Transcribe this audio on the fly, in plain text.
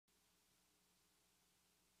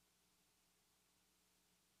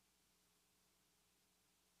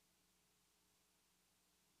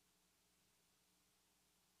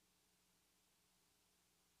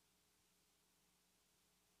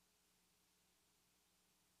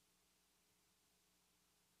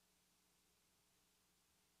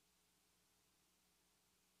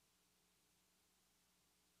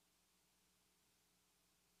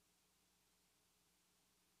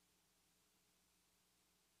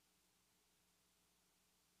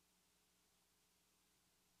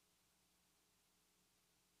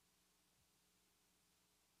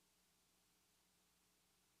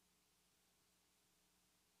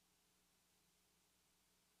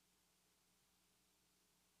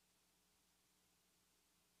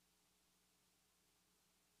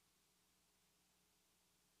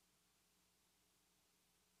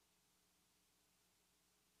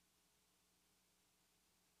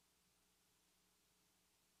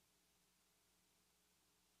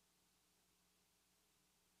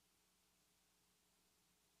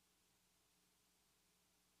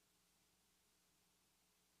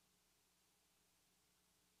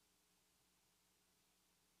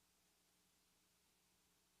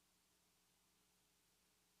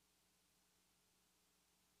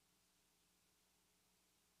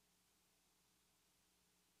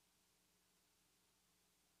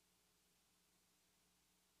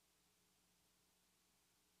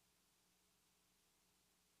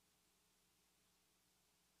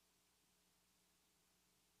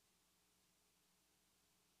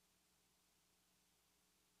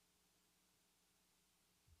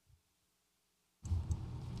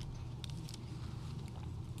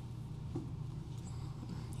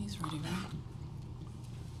He's ready,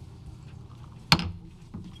 right?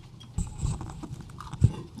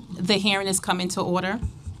 The hearing is coming to order.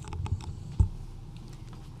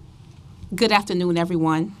 Good afternoon,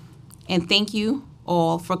 everyone, and thank you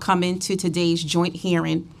all for coming to today's joint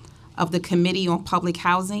hearing of the Committee on Public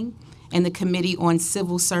Housing and the Committee on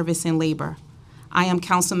Civil Service and Labor. I am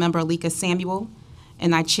Councilmember Alika Samuel,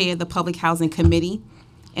 and I chair the Public Housing Committee,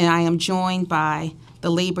 and I am joined by the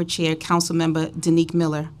Labor Chair, Councilmember Danique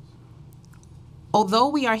Miller. Although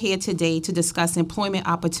we are here today to discuss employment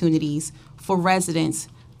opportunities for residents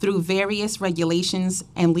through various regulations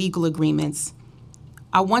and legal agreements,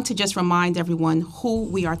 I want to just remind everyone who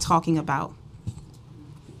we are talking about.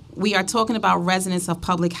 We are talking about residents of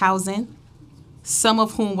public housing, some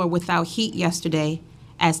of whom were without heat yesterday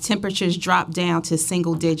as temperatures dropped down to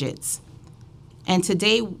single digits. And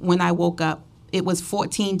today, when I woke up, it was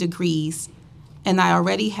 14 degrees, and I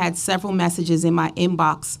already had several messages in my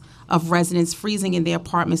inbox of residents freezing in their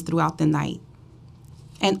apartments throughout the night.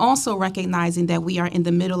 And also recognizing that we are in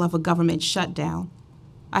the middle of a government shutdown,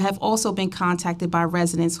 I have also been contacted by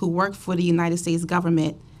residents who work for the United States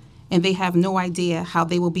government, and they have no idea how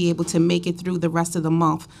they will be able to make it through the rest of the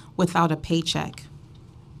month without a paycheck.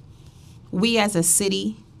 We as a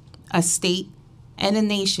city, a state, and a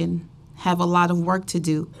nation have a lot of work to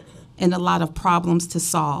do and a lot of problems to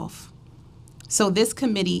solve. So this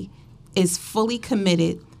committee is fully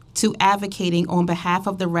committed to advocating on behalf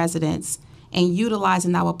of the residents and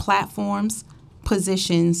utilizing our platforms,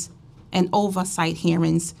 positions, and oversight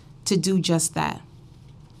hearings to do just that.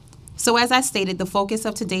 So as I stated, the focus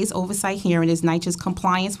of today's oversight hearing is NYCHA's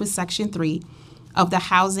compliance with Section 3 of the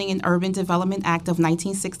Housing and Urban Development Act of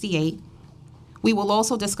 1968. We will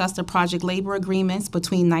also discuss the project labor agreements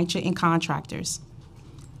between NYCHA and contractors.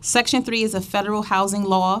 Section 3 is a federal housing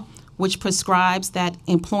law which prescribes that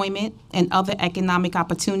employment and other economic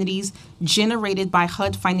opportunities generated by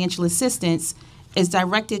HUD financial assistance is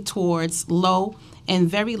directed towards low and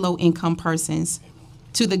very low income persons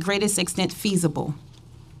to the greatest extent feasible.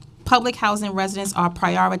 Public housing residents are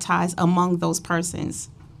prioritized among those persons.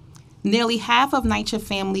 Nearly half of NYCHA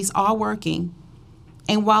families are working,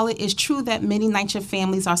 and while it is true that many NYCHA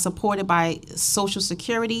families are supported by Social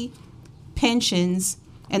Security, pensions,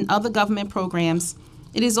 and other government programs,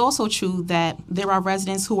 it is also true that there are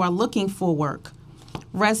residents who are looking for work,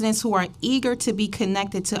 residents who are eager to be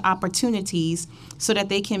connected to opportunities so that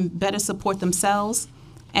they can better support themselves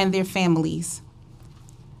and their families.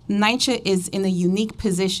 NYCHA is in a unique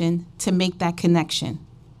position to make that connection.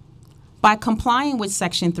 By complying with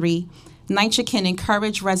Section 3, NYCHA can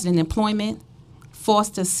encourage resident employment,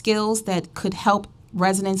 foster skills that could help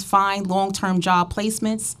residents find long-term job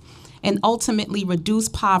placements, and ultimately reduce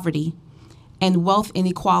poverty and wealth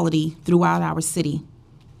inequality throughout our city.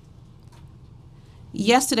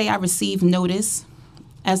 Yesterday, I received notice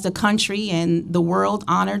as the country and the world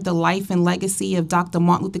honored the life and legacy of Dr.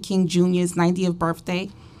 Martin Luther King Jr.'s 90th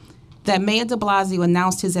birthday, that Mayor de Blasio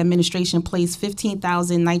announced his administration placed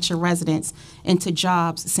 15,000 NYCHA residents into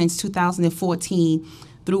jobs since 2014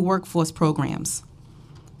 through workforce programs.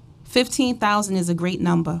 15,000 is a great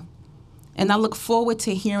number, and I look forward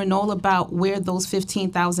to hearing all about where those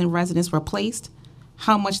 15,000 residents were placed,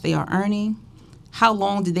 how much they are earning, how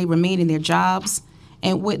long did they remain in their jobs,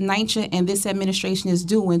 and what NYCHA and this administration is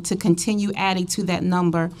doing to continue adding to that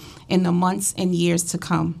number in the months and years to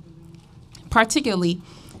come. Particularly,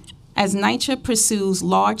 as NYCHA pursues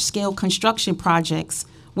large-scale construction projects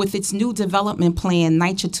with its new development plan,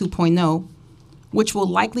 NYCHA 2.0, which will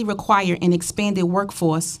likely require an expanded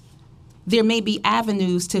workforce, there may be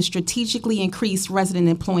avenues to strategically increase resident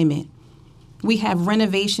employment. We have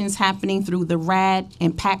renovations happening through the RAD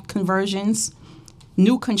and PACT conversions,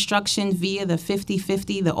 new construction via the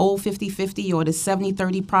 50-50, the old 50-50 or the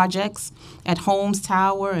 70-30 projects at Holmes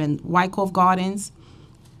Tower and Wyckoff Gardens.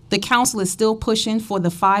 The council is still pushing for the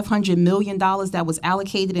 $500 million that was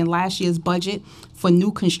allocated in last year's budget for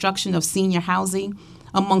new construction of senior housing,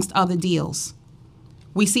 amongst other deals.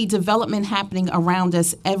 We see development happening around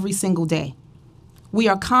us every single day. We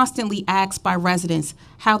are constantly asked by residents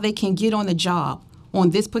how they can get on a job on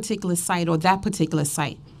this particular site or that particular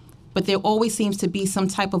site, but there always seems to be some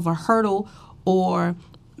type of a hurdle or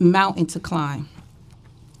mountain to climb.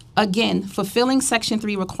 Again, fulfilling Section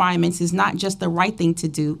 3 requirements is not just the right thing to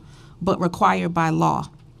do, but required by law.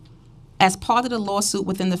 As part of the lawsuit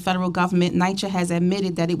within the federal government, NYCHA has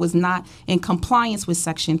admitted that it was not in compliance with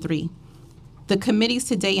Section 3. The committees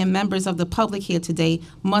today and members of the public here today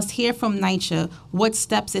must hear from NYCHA what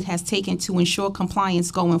steps it has taken to ensure compliance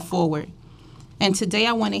going forward. And today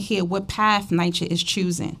I want to hear what path NYCHA is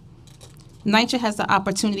choosing. NYCHA has the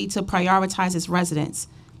opportunity to prioritize its residents,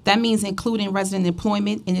 That means including resident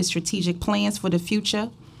employment in its strategic plans for the future,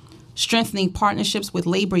 strengthening partnerships with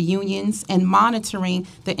labor unions, and monitoring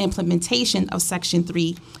the implementation of Section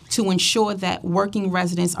 3 to ensure that working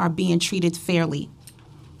residents are being treated fairly.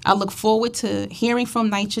 I look forward to hearing from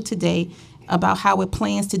NYCC today about how it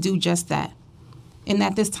plans to do just that. And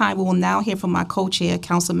at this time, we will now hear from my co-chair,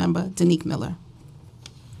 Councilmember Danique Miller.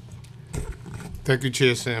 Thank you,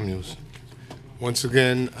 Chair Samuels. Once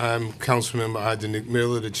again, I'm Councilmember Danique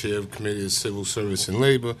Miller, the Chair of the Committee of Civil Service and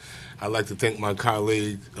Labor. I'd like to thank my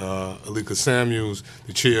colleague, Alika Samuels,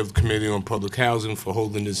 the Chair of the Committee on Public Housing, for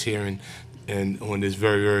holding this hearing and on this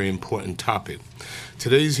very, very important topic.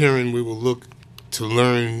 Today's hearing, we will look to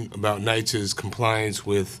learn about NYCC's compliance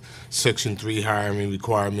with Section 3 hiring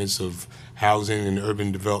requirements of Housing and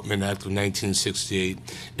Urban Development Act of 1968.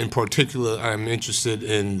 In particular, I'm interested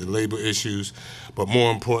in the labor issues, but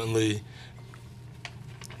more importantly,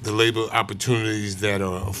 the labor opportunities that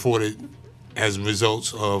are afforded as a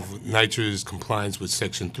result of NYCC's compliance with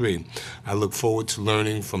Section 3. I look forward to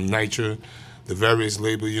learning from NYCCC, the various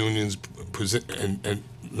labor unions and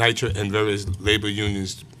NYCCC and various labor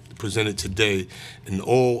unions presented today, and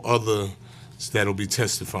all others that will be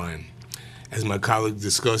testifying. As my colleague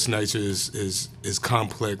discussed, NYCCC is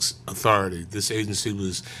complex authority. This agency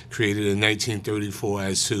was created in 1934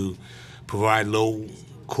 as to provide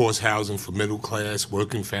low-cost housing for middle-class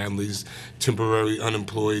working families, temporarily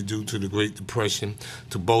unemployed due to the Great Depression,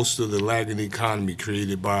 to bolster the lagging economy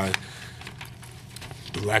created by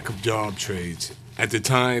the lack of job trades. At the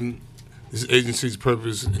time this agency's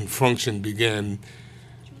purpose and function began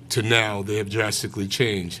to now, they have drastically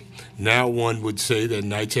changed. Now one would say that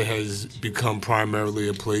NYCCC has become primarily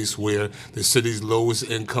a place where the city's lowest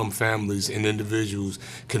income families and individuals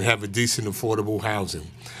can have a decent, affordable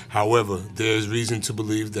housing. However, there is reason to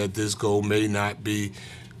believe that this goal may not be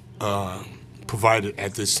provided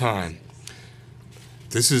at this time.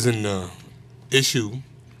 This is an issue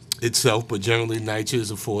itself, but generally NYCCC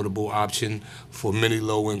is an affordable option for many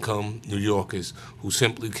low-income New Yorkers who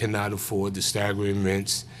simply cannot afford the staggering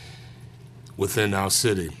rents within our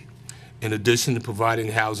city. In addition to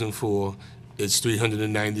providing housing for its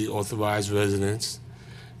 390 authorized residents,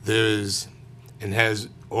 there is and has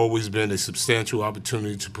always been a substantial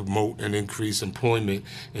opportunity to promote and increase employment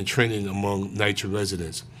and training among NYCCC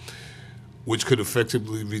residents, which could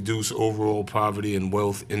effectively reduce overall poverty and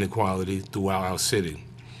wealth inequality throughout our city.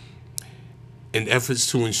 In efforts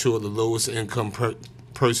to ensure the lowest income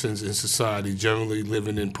persons in society generally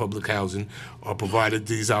living in public housing are provided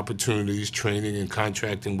these opportunities, training and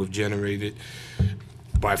contracting with generated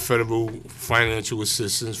by federal financial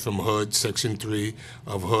assistance from HUD. Section 3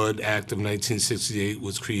 of HUD Act of 1968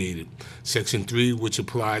 was created. Section 3, which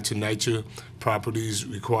applied to NYCCC properties,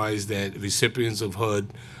 requires that recipients of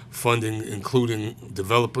HUD funding, including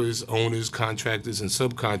developers, owners, contractors, and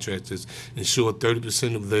subcontractors, ensure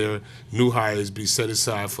 30% of their new hires be set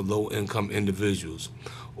aside for low-income individuals.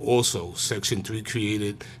 Also, Section 3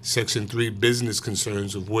 created Section 3 business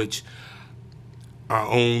concerns, of which are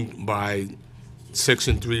owned by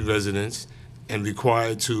Section 3 residents and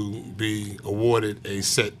required to be awarded a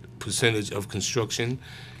set percentage of construction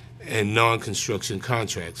and non-construction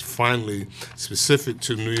contracts. Finally, specific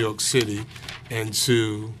to New York City and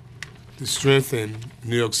to strengthen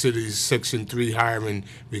New York City's Section 3 hiring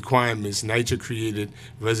requirements, NYCCC created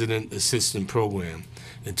Resident Assistant Program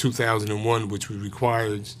in 2001, which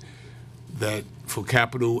required that for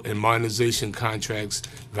capital and modernization contracts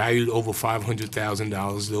valued over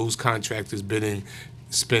 $500,000, those contractors bidding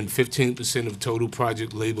spend 15% of total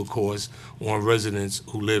project labor costs on residents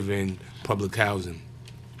who live in public housing.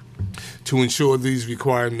 To ensure these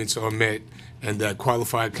requirements are met and that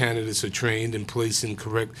qualified candidates are trained and placed in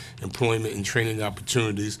correct employment and training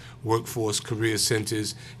opportunities, workforce career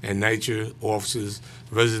centers, and NYCCC offices,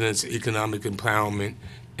 residents' economic empowerment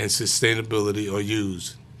and sustainability are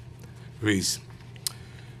used. Reese.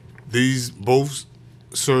 These both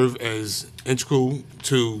serve as integral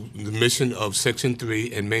to the mission of Section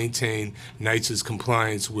 3 and maintain NYCCC's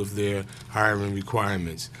compliance with their hiring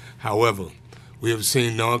requirements. However, we have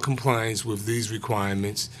seen non-compliance with these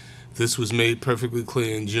requirements. This was made perfectly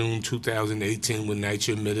clear in June 2018 when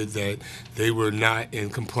NYCCC admitted that they were not in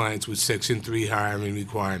compliance with Section 3 hiring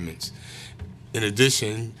requirements. In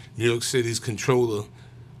addition, New York City's controller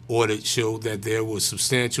audit showed that there was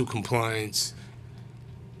substantial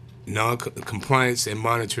non-compliance and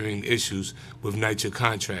monitoring issues with NYCCC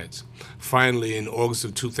contracts. Finally, in August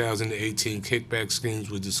of 2018, kickback schemes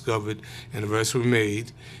were discovered and arrests were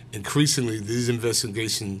made. Increasingly, these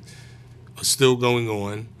investigations are still going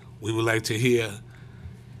on. We would like to hear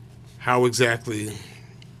how exactly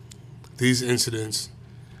these incidents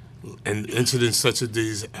and incidents such as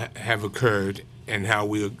these have occurred, and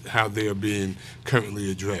how they are being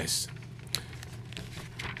currently addressed.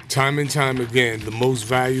 Time and time again, the most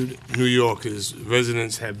valued New Yorkers,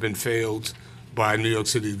 residents, have been failed by New York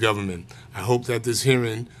City government. I hope that this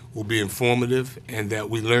hearing will be informative and that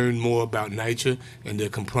we learn more about NYCHA and their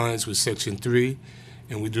compliance with Section 3,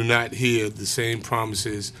 and we do not hear the same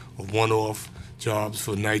promises of one-off jobs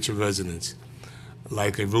for NYCHA residents,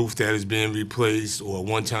 like a roof that is being replaced or a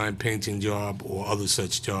one-time painting job or other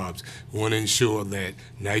such jobs. We want to ensure that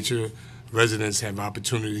NYCHA residents have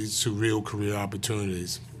opportunities to real career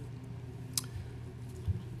opportunities.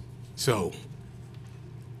 So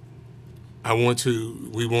we want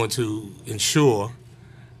to ensure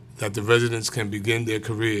that the residents can begin their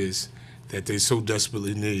careers that they so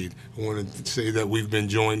desperately need. I want to say that we've been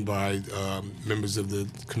joined by members of the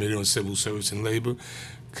Committee on Civil Service and Labor,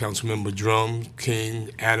 Councilmember Drum, King,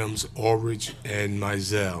 Adams, Aldridge, and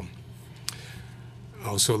Mizell. I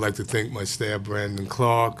also like to thank my staff, Brandon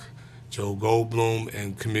Clark, Joe Goldblum,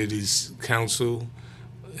 and committee's counsel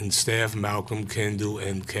and staff, Malcolm, Kendall,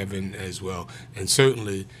 and Kevin as well. And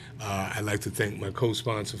certainly, I'd like to thank my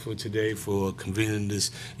co-sponsor for today for convening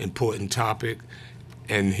this important topic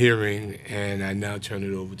and hearing, and I now turn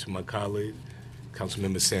it over to my colleague,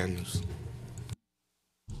 Councilmember Samuels.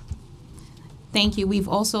 Thank you. We've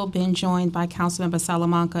also been joined by Councilmember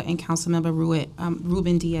Salamanca and Councilmember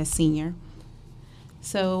Ruben Diaz Sr.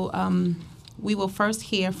 So we will first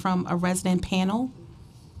hear from a resident panel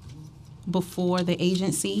before the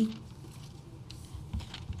agency.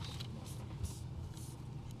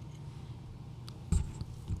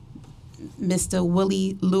 Mr.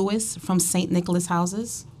 Willie Lewis from St. Nicholas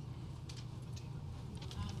Houses.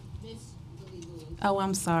 Oh,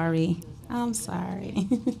 I'm sorry. I'm sorry.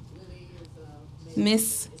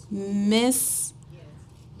 Mrs.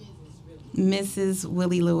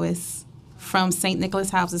 Willie Lewis from St.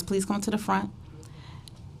 Nicholas Houses. Please come to the front.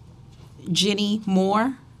 Jenny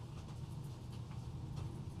Moore,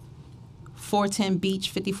 410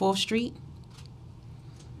 Beach, 54th Street.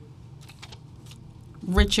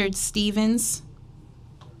 Richard Stevens,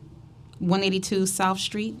 182 South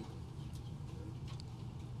Street.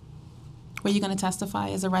 Were you going to testify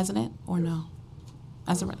as a resident or no?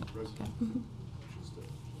 As a resident. Okay. Mm-hmm.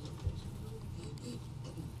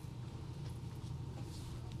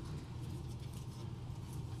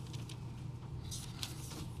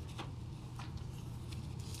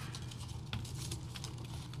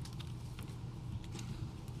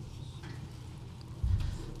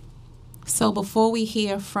 So before we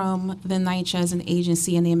hear from the NYCHA as an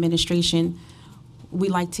agency and the administration, we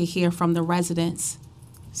like to hear from the residents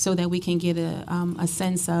so that we can get a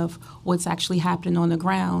sense of what's actually happening on the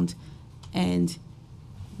ground. And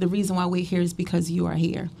the reason why we're here is because you are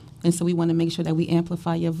here. And so we want to make sure that we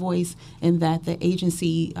amplify your voice and that the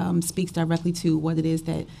agency speaks directly to what it is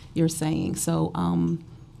that you're saying. So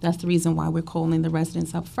that's the reason why we're calling the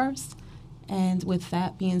residents up first. And with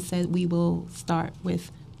that being said, we will start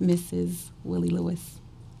with Mrs. Willie Lewis.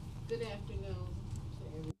 Good afternoon to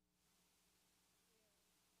everyone.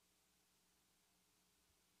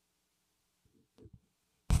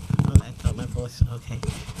 Oh, I thought my voice, okay.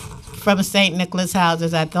 From St. Nicholas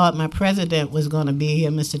Houses, I thought my president was going to be here,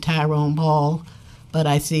 Mr. Tyrone Ball, but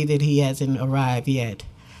I see that he hasn't arrived yet.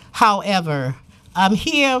 However, I'm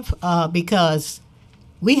here because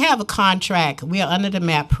we have a contract. We are under the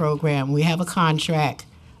MAP program. We have a contract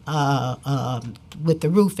with the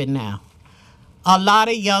roofing now. A lot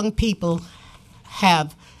of young people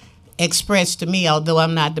have expressed to me, although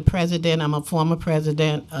I'm not the president, I'm a former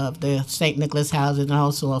president of the St. Nicholas Houses and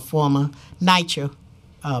also a former NYCHA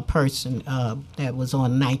person that was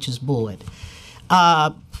on NYCHA's board.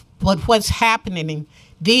 But what's happening,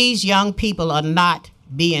 these young people are not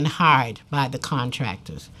being hired by the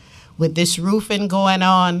contractors. With this roofing going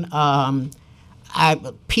on,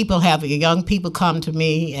 young people come to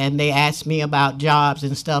me and they ask me about jobs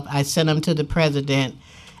and stuff. I send them to the president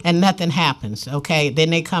and nothing happens, okay? Then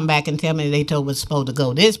they come back and tell me they was supposed to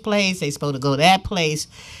go this place, they supposed to go that place,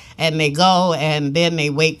 and they go and then they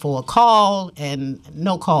wait for a call and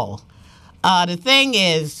no call. The thing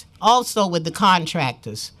is, also with the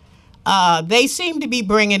contractors, they seem to be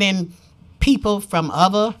bringing in people from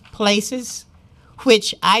other places,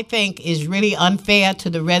 which I think is really unfair to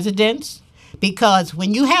the residents. Because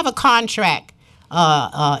when you have a contract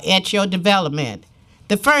at your development,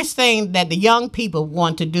 the first thing that the young people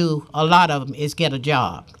want to do, a lot of them, is get a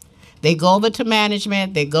job. They go over to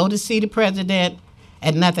management, they go to see the president,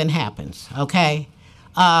 and nothing happens, okay?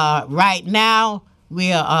 Right now,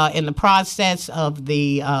 we are in the process of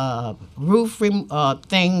the roof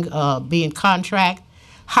thing being contract.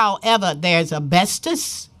 However, there's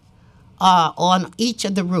asbestos on each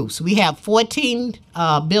of the roofs. We have 14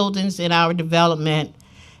 buildings in our development,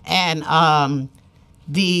 and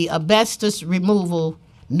the asbestos removal,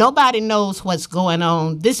 nobody knows what's going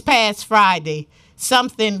on. This past Friday,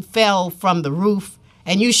 something fell from the roof,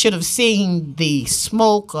 and you should have seen the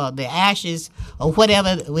smoke or the ashes or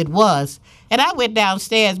whatever it was. And I went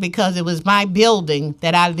downstairs because it was my building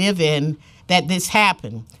that I live in that this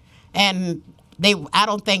happened. And I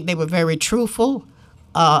don't think they were very truthful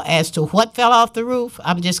as to what fell off the roof.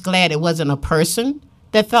 I'm just glad it wasn't a person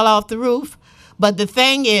that fell off the roof. But the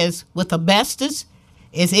thing is, with asbestos,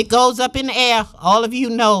 is it goes up in the air. All of you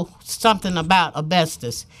know something about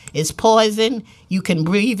asbestos. It's poison. You can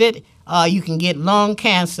breathe it. You can get lung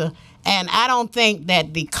cancer. And I don't think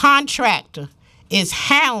that the contractor is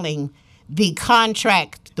handling the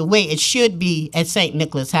contract the way it should be at St.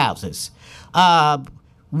 Nicholas Houses.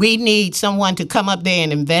 We need someone to come up there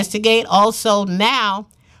and investigate. Also now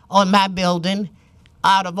on my building,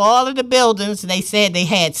 out of all of the buildings, they said they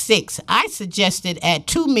had 6. I suggested at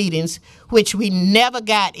 2 meetings, which we never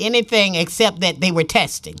got anything except that they were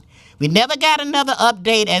testing. We never got another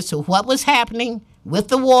update as to what was happening with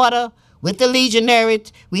the water, with the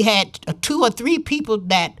Legionnaires. We had 2 or 3 people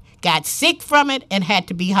that got sick from it and had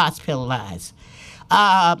to be hospitalized.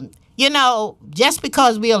 You know, just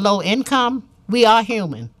because we are low income, we are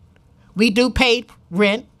human. We do pay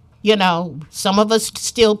rent. You know, some of us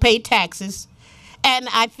still pay taxes. And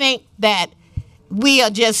I think that we are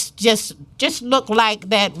just look like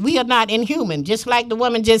that we are not inhuman, just like the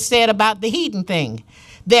woman just said about the heating thing.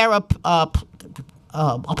 There are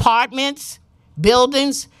apartments,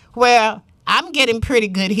 buildings where I'm getting pretty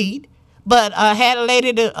good heat, but I had a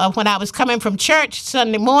lady when I was coming from church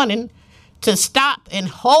Sunday morning to stop and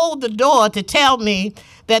hold the door to tell me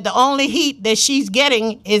that the only heat that she's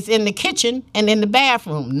getting is in the kitchen and in the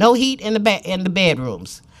bathroom. No heat in the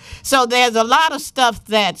bedrooms. So there's a lot of stuff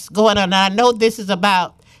that's going on. And I know this is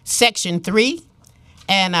about Section 3,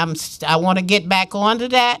 and I want to get back onto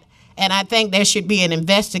that. And I think there should be an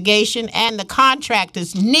investigation, and the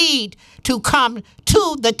contractors need to come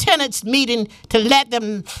to the tenants' meeting to let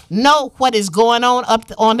them know what is going on up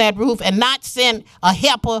on that roof, and not send a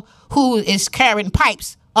helper who is carrying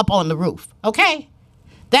pipes up on the roof. Okay?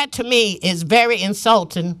 That to me is very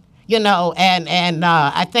insulting, you know, and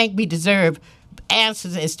I think we deserve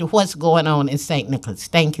answers as to what's going on in St. Nicholas.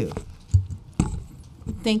 Thank you.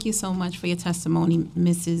 Thank you so much for your testimony,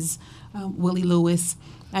 Mrs. Willie Lewis.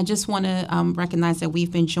 I just want to recognize that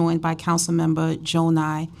we've been joined by Councilmember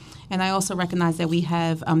Jonai, and I also recognize that we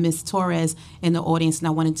have Ms. Torres in the audience, and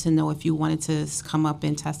I wanted to know if you wanted to come up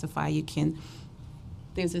and testify. You can.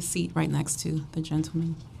 There's a seat right next to the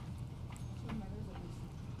gentleman.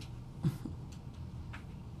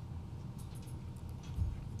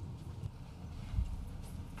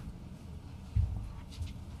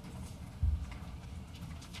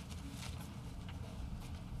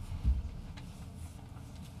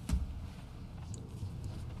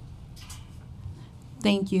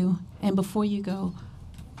 Thank you. And before you go,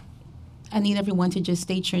 I need everyone to just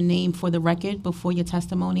state your name for the record before your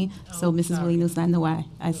testimony. So, Mrs. Williams, I know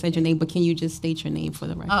I said your name, but can you just state your name for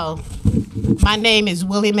the record? Oh, my name is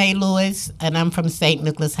Willie Mae Lewis, and I'm from St.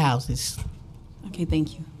 Nicholas Houses. Okay,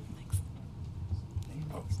 thank you.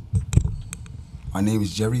 Thanks. My name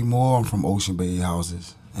is Jerry Moore. I'm from Ocean Bay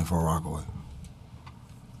Houses in Fort Rockaway.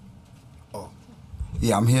 Oh,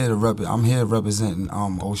 yeah, I'm here representing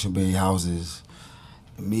Ocean Bay Houses.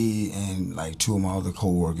 Me and like 2 of my other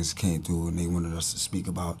co-workers came through, and they wanted us to speak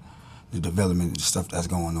about the development and the stuff that's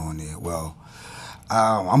going on there. Well,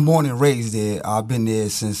 I'm born and raised there. I've been there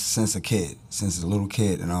since a little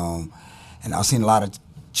kid, and I've seen a lot of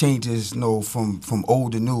changes, you know, from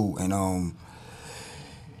old to new, and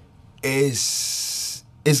it's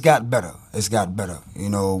got better. It's got better, you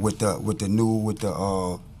know, with the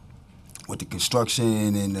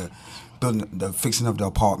construction and the building, the fixing of the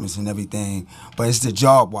apartments and everything. But it's the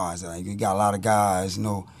job wise. Like, you got a lot of guys, you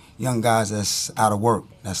know, young guys that's out of work,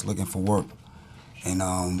 that's looking for work. And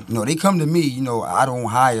you know, they come to me, you know, I don't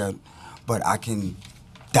hire, but I can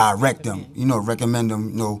direct them, you know, recommend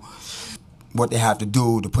them, you know, what they have to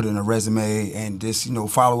do to put in a resume, and just, you know,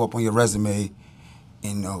 follow up on your resume.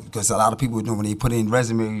 And, you know, because a lot of people, you know, when they put in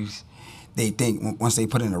resumes, they think once they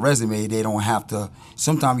put in a resume, they don't have to.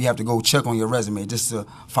 Sometimes you have to go check on your resume just to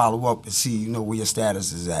follow up and see, you know, where your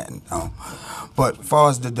status is at. But as far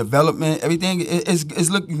as the development, everything is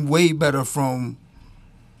looking way better from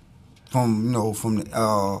then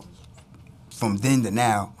to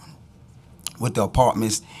now with the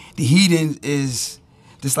apartments. The heating is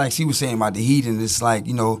just like she was saying about the heating. It's like,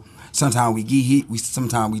 you know, Sometimes we get heat,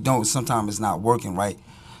 sometimes we don't. Sometimes it's not working right.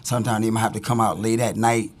 Sometimes they might have to come out late at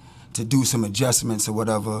night to do some adjustments or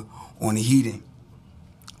whatever on the heating.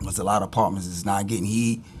 Because a lot of apartments is not getting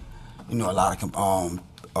heat. You know, a lot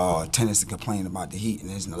of tenants are complaining about the heat, and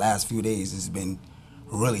in the last few days it's been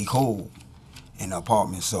really cold in the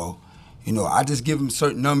apartment. So, you know, I just give them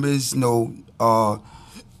certain numbers, you know,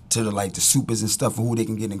 to the supers and stuff, and who they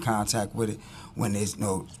can get in contact with it when there's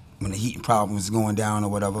when the heating problem is going down or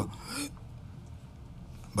whatever.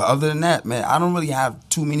 But other than that, man, I don't really have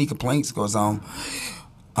too many complaints because I'm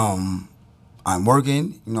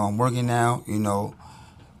working. You know, I'm working now. You know,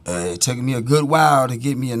 it took me a good while to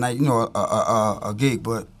get me a night, a gig.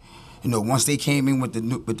 But you know, once they came in with the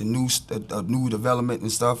new development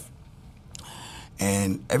and stuff,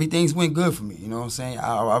 and everything's went good for me. You know what I'm saying?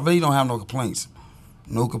 I really don't have no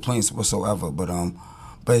complaints whatsoever. But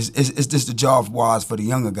it's just the job wise for the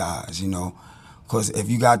younger guys, you know. Because if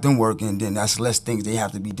you got them working, then that's less things they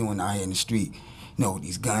have to be doing out here in the street. You know,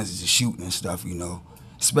 these guns is just shooting and stuff, you know.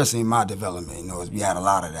 Especially in my development, you know, we had a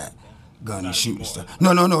lot of that, gun and shooting stuff.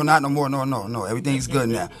 No, not no more, no. Everything's good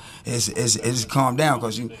now. It's calmed down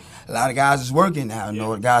because a lot of guys is working now, you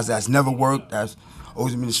know, the guys that's never worked, that's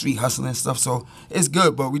always been in the street hustling and stuff. So it's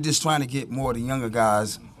good, but we're just trying to get more of the younger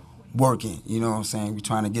guys working, you know what I'm saying? We're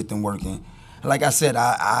trying to get them working. Like I said,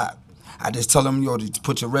 I just tell them, you know, to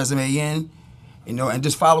put your resume in, you know, and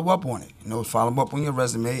just follow up on it. You know, follow up on your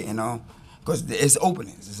resume, you know, because it's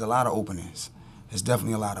openings. There's a lot of openings. There's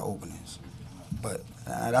definitely a lot of openings. But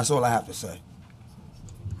that's all I have to say.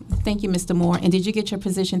 Thank you, Mr. Moore. And did you get your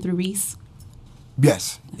position through Reese?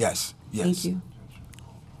 Yes. Thank you.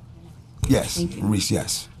 Yes, Thank you. Reese,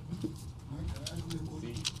 yes.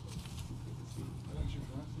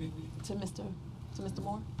 To Mr.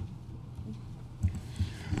 Moore?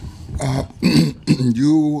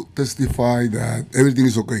 You testify that everything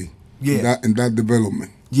is okay. Yeah. In that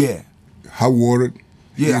development. Yeah. Hot water.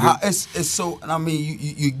 Yeah, it's so. I mean,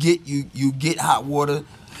 you get hot water,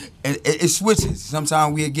 and it switches.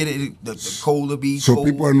 Sometimes we get it. The cold will be. So cold.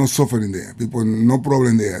 people are not suffering there. People, no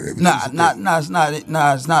problem there. It's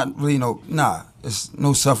not really it's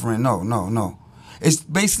no suffering. No. It's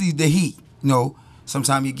basically the heat. You know,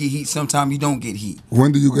 sometimes you get heat, sometimes you don't get heat.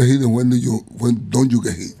 When do you get heat, and when don't you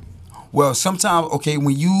get heat? Well, sometimes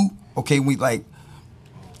we like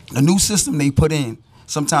the new system they put in.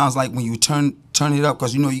 Sometimes like when you turn it up,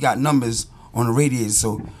 because you know you got numbers on the radiator.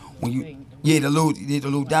 So when the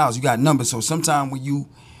little dials, you got numbers. So sometimes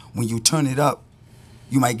when you turn it up,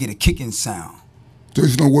 you might get a kicking sound. So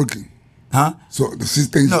it's not working. Huh? So the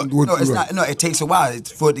system is working. No, it's not. No, it takes a while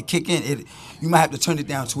for it to kick in. You might have to turn it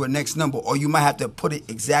down to a next number, or you might have to put it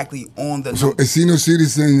exactly on the. So number. a senior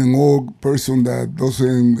citizen, an old person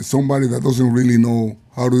somebody that doesn't really know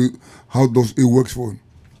how it works for him.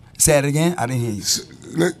 Say it again. I didn't hear you.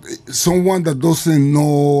 Someone that doesn't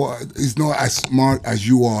know is not as smart as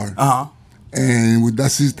you are. And with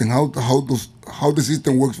that system, how the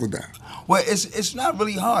system works for that? Well, it's not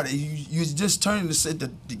really hard. You just turn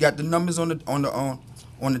it. You got the numbers on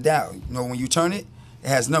the dial. You know, when you turn it, it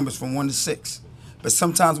has numbers from 1 to 6. But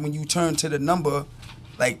sometimes when you turn to the number,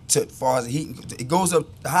 as far as the heat, it goes up.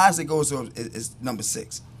 The highest it goes up is number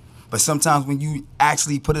 6. But sometimes when you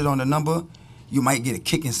actually put it on the number, you might get a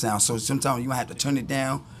kicking sound. So sometimes you might have to turn it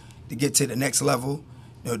down to get to the next level,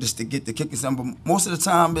 you know, just to get the kicking sound. But most of the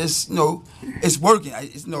time, it's working.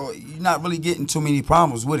 You're not really getting too many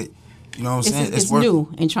problems with it. You know what I'm saying? It's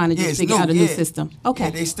new and trying to just figure out a new system. Okay.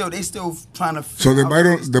 Yeah, they still trying to. So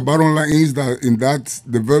the bottom line is that in that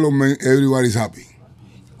development, everybody's happy.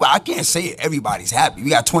 Well, I can't say everybody's happy. We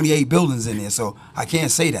got 28 buildings in there, so I can't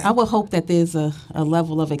say that. I would hope that there's a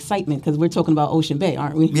level of excitement because we're talking about Ocean Bay,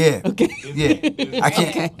 aren't we? Yeah. Okay. Yeah. I can't.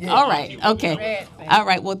 Okay. Yeah. All right. Okay. All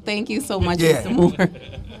right. Well, thank you so much, Mr. Moore.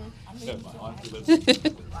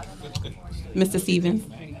 Mr. Stevens.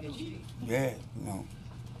 Yeah. No.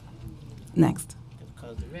 Next.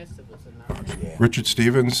 Richard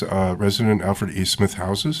Stevens, resident Alfred E. Smith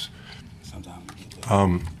Houses.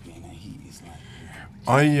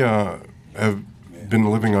 I have been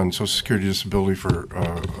living on Social Security disability for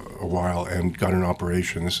a while and got an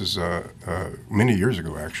operation. This is many years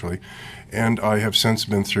ago, actually. And I have since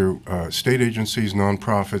been through state agencies,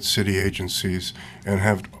 nonprofits, city agencies, and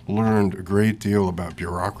have learned a great deal about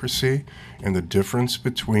bureaucracy and the difference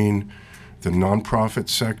between the nonprofit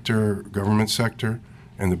sector, government sector,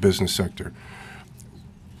 and the business sector.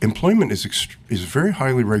 Employment is very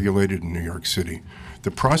highly regulated in New York City. The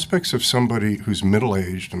prospects of somebody who's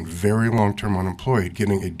middle-aged and very long-term unemployed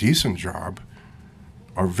getting a decent job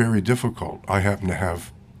are very difficult. I happen to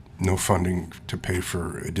have no funding to pay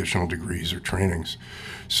for additional degrees or trainings.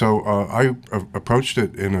 So I approached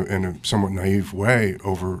it in a somewhat naive way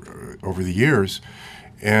over the years,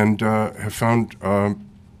 and have found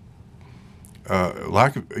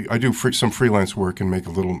lack of. I do some freelance work and make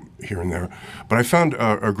a little here and there, but I found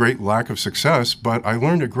a great lack of success. But I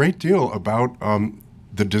learned a great deal about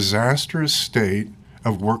the disastrous state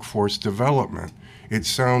of workforce development. It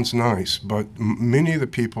sounds nice, but many of the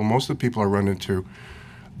people, most of the people I run into,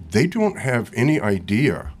 they don't have any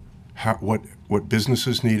idea what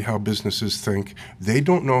businesses need, how businesses think. They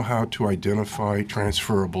don't know how to identify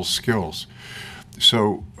transferable skills.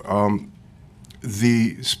 So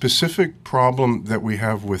the specific problem that we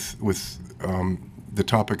have with the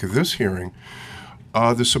topic of this hearing,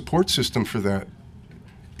 the support system for that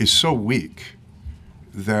is so weak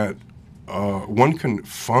that one can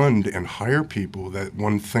fund and hire people that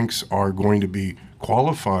one thinks are going to be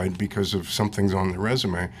qualified because of something's on their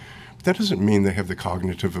resume. But that doesn't mean they have the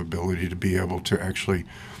cognitive ability to be able to actually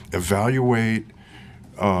evaluate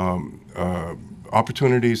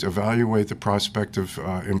opportunities, evaluate the prospective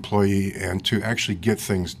employee, and to actually get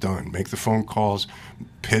things done, make the phone calls,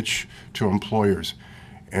 pitch to employers.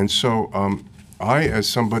 And so I, as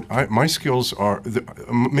somebody, my skills are,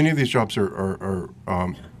 many of these jobs are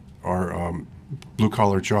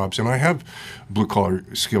blue-collar jobs, and I have blue-collar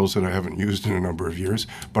skills that I haven't used in a number of years,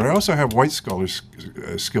 but I also have white-collar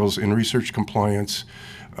skills in research compliance,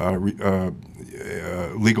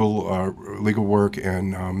 legal work,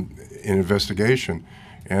 and in investigation.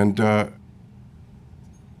 And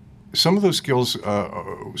some of those skills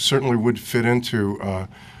certainly would fit into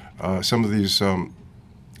some of these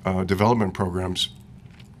development programs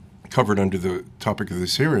covered under the topic of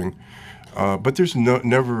this hearing. But there's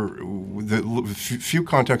never, the few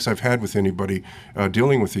contacts I've had with anybody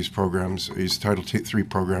dealing with these programs, these Title III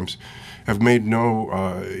programs, have made no,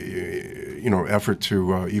 effort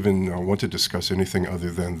to even want to discuss anything other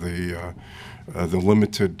than the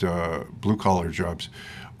limited blue-collar jobs.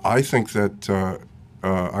 I think that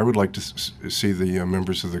I would like to see the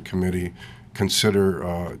members of the committee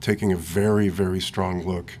consider taking a very, very strong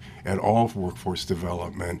look at all workforce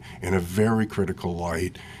development in a very critical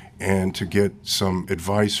light, and to get some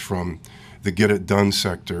advice from the get-it-done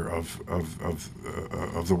sector of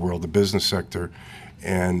the world, the business sector,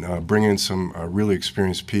 and bring in some really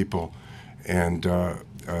experienced people and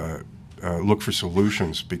look for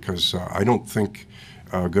solutions, because I don't think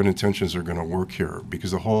good intentions are going to work here,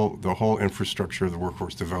 because the whole infrastructure of the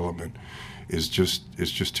workforce development is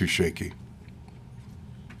just too shaky.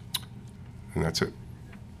 And that's it.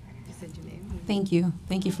 Thank you.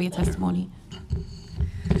 Thank you for your testimony.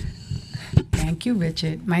 Thank you,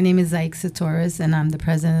 Richard. My name is Aixa Torres, and I'm the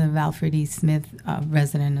president of Alfred E. Smith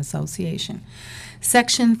Resident Association.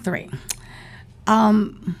 Section 3.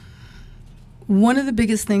 One of the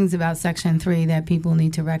biggest things about Section 3 that people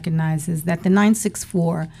need to recognize is that the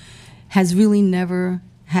 964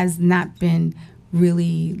 has not been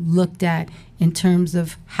really looked at in terms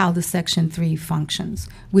of how the Section 3 functions,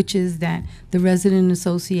 which is that the resident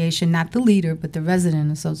association, not the leader, but the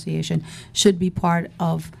resident association, should be part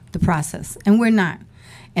of the process. And we're not.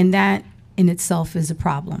 And that in itself is a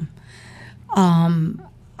problem.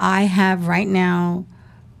 I have right now,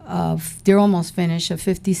 they're almost finished, a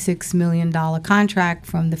 $56 million contract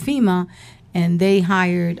from the FEMA, and they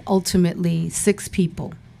hired ultimately 6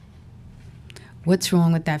 people. What's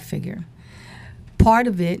wrong with that figure? Part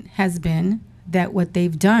of it has been that what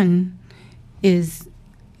they've done is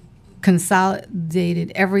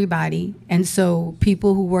consolidated everybody, and so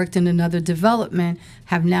people who worked in another development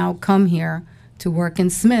have now come here to work in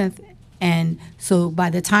Smith, and so by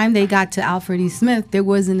the time they got to Alfred E. Smith, there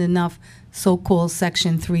wasn't enough so-called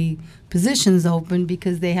Section 3 positions open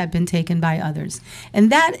because they had been taken by others.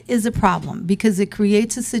 And that is a problem, because it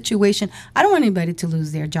creates a situation. I don't want anybody to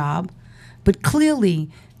lose their job, but clearly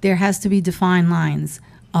there has to be defined lines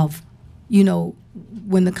of,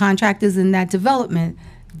 when the contract is in that development,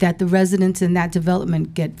 that the residents in that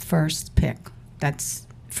development get first pick. That's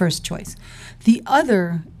first choice. The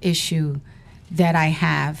other issue that I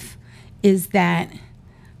have is that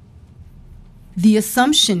the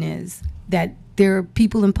assumption is that there are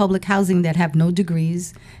people in public housing that have no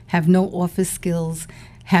degrees, have no office skills,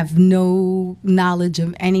 have no knowledge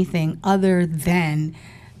of anything other than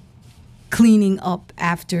cleaning up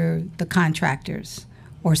after the contractors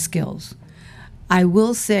or skills. I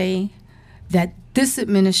will say that this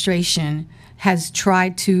administration has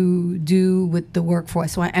tried to do with the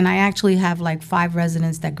workforce, and I actually have like 5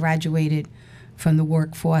 residents that graduated from the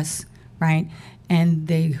workforce, right? And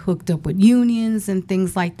they hooked up with unions and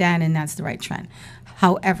things like that, and that's the right trend.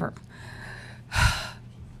 However,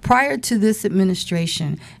 prior to this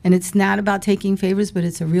administration, and it's not about taking favors, but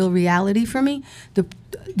it's a real reality for me,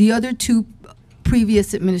 the other two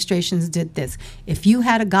previous administrations did this. If you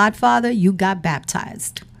had a godfather, you got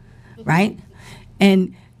baptized, right?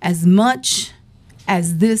 And as much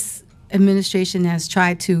as this administration has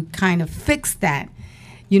tried to kind of fix that,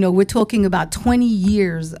 you know, we're talking about 20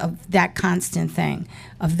 years of that constant thing,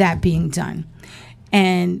 of that being done.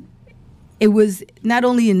 And it was not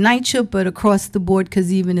only in NYCC, but across the board,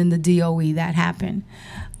 because even in the DOE that happened.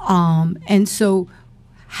 And so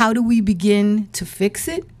how do we begin to fix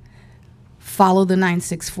it? Follow the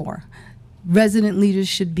 964. Resident leaders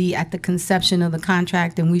should be at the conception of the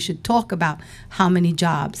contract, and we should talk about how many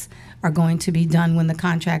jobs are going to be done when the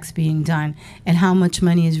contract's being done, and how much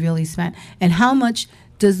money is really spent, and how much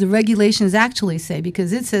does the regulations actually say,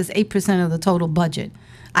 because it says 8% of the total budget.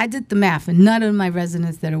 I did the math, and none of my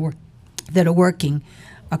residents that are working,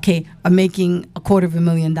 okay, are making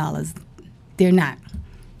 $250,000. They're not,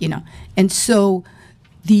 you know. And so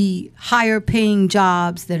the higher paying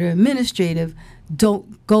jobs that are administrative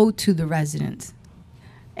don't go to the residents,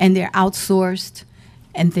 and they're outsourced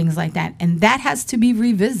and things like that. And that has to be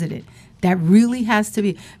revisited. That really has to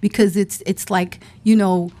be, because it's like, you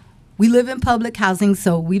know, we live in public housing,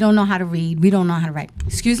 so we don't know how to read, we don't know how to write.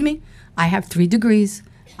 Excuse me, I have 3 degrees,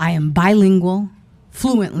 I am bilingual,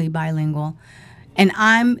 fluently bilingual, and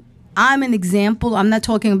I'm an example. I'm not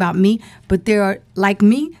talking about me, but there are, like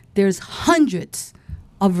me, there's hundreds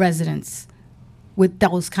of residents with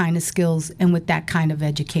those kind of skills and with that kind of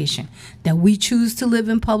education, that we choose to live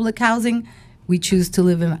in public housing, we choose to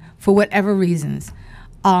live in, for whatever reasons.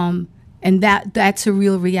 And that's a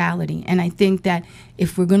real reality. And I think that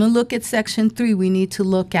if we're going to look at Section 3, we need to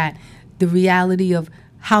look at the reality of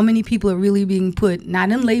how many people are really being put,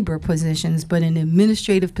 not in labor positions, but in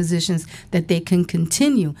administrative positions that they can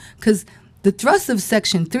continue. Because the thrust of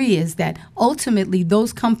Section 3 is that ultimately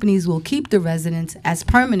those companies will keep the residents as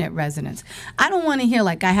permanent residents. I don't want to hear,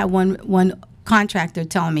 like I had one contractor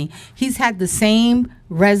telling me he's had the same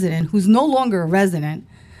resident who's no longer a resident,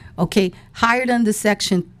 okay, hired under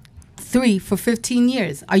Section 3 for 15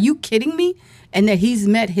 years. Are you kidding me? And that he's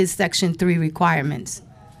met his Section 3 requirements.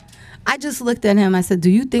 I just looked at him. I said, do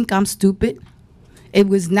you think I'm stupid? It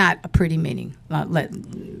was not a pretty meeting.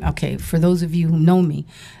 Okay, for those of you who know me,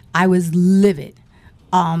 I was livid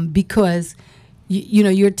because, you know,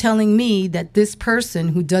 you're telling me that this person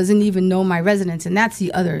who doesn't even know my residents, and that's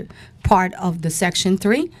the other part of the Section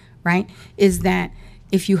 3, right, is that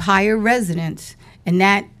if you hire residents, and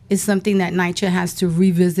that is something that NYCC has to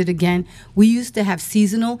revisit again. We used to have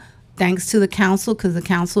seasonal, thanks to the council, because the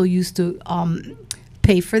council used to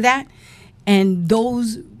pay for that. And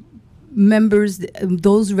those members,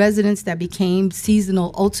 those residents that became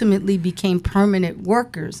seasonal ultimately became permanent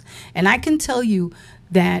workers. And I can tell you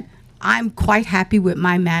that I'm quite happy with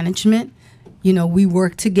my management. You know, we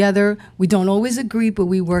work together. We don't always agree, but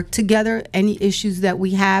we work together. Any issues that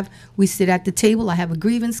we have, we sit at the table. I have a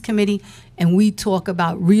grievance committee, and we talk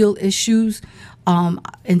about real issues.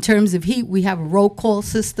 In terms of heat, we have a roll call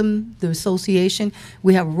system, the association.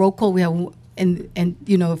 We have a roll call. We have, and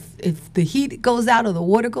you know, if the heat goes out or the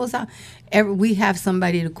water goes out, we have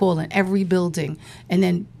somebody to call in every building. And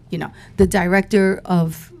then, you know, the director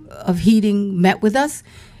of heating met with us.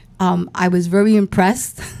 I was very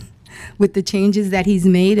impressed with the changes that he's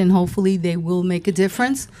made, and hopefully they will make a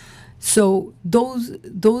difference. So those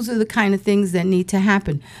are the kind of things that need to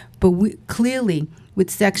happen. But we clearly, with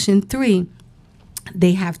Section 3,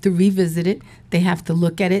 they have to revisit it. They have to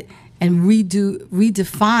look at it and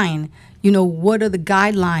redefine, you know, what are the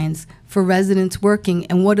guidelines for residents working,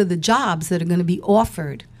 and what are the jobs that are going to be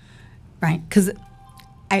offered, right? Because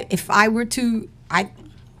if I were to,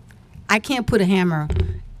 I can't put a hammer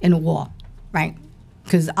in a wall, right?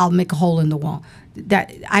 Because I'll make a hole in the wall.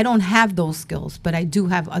 That I don't have those skills, but I do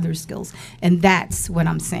have other skills, and that's what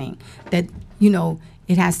I'm saying. That, you know,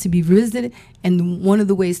 it has to be revisited, and one of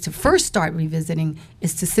the ways to first start revisiting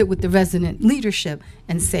is to sit with the resident leadership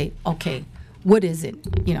and say, okay, what is it?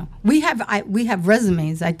 You know, we have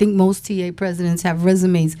resumes. I think most TA presidents have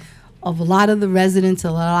resumes of a lot of the residents,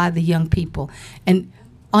 a lot of the young people, and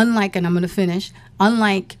unlike, and I'm going to finish,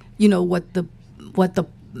 unlike, you know, what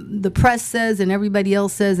the press says and everybody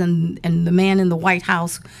else says, and the man in the White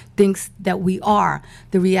House thinks that we are.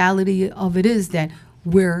 The reality of it is that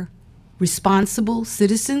we're responsible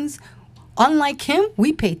citizens. Unlike him,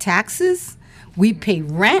 we pay taxes, we pay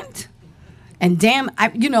rent, and damn,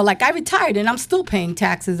 you know, like I retired and I'm still paying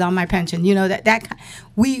taxes on my pension. You know, that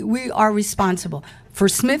we are responsible. For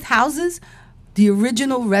Smith houses, the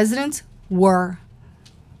original residents were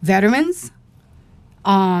veterans,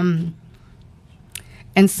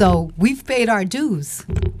 And so we've paid our dues.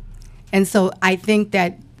 And so I think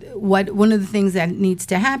that one of the things that needs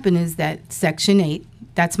to happen is that Section 8,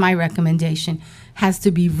 that's my recommendation, has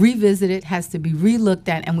to be revisited, has to be relooked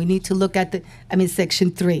at, and we need to look at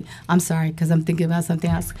Section 3. I'm sorry, because I'm thinking about something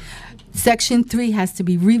else. Section 3 has to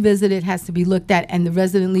be revisited, has to be looked at, and the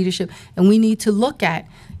resident leadership, and we need to look at,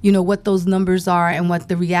 what those numbers are and what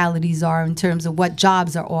the realities are in terms of what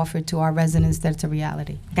jobs are offered to our residents. That's a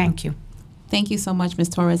reality. Thank you. Thank you so much, Ms.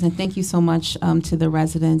 Torres, and thank you so much to the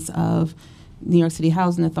residents of New York City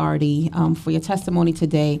Housing Authority for your testimony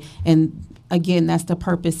today. And again, that's the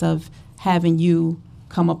purpose of having you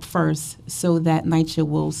come up first so that NYCHA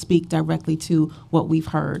will speak directly to what we've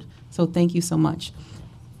heard. So thank you so much.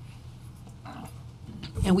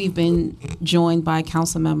 And we've been joined by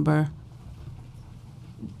Councilmember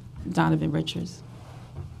Donovan Richards.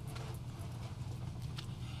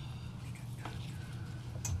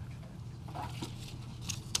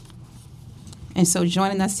 And so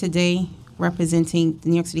joining us today, representing the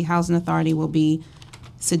New York City Housing Authority, will be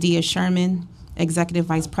Sadia Sherman, Executive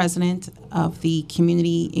Vice President of the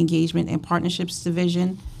Community Engagement and Partnerships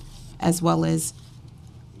Division, as well as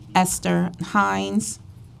Esther Hines,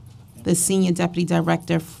 the Senior Deputy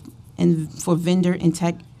Director for Vendor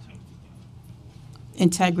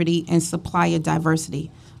Integrity and Supplier Diversity.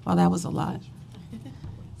 Well, that was a lot.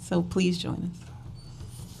 So please join us.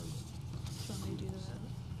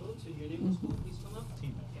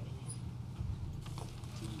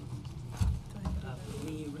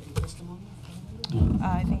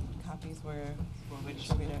 I think copies were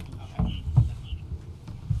distributed.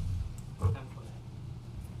 Go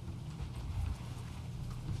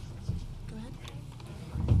ahead.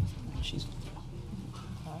 She's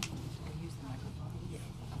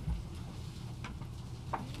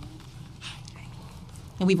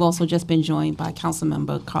And we've also just been joined by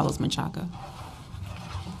Councilmember Carlos Menchaca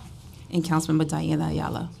and Councilmember Diana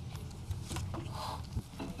Ayala.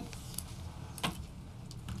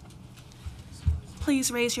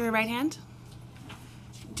 Please raise your right hand.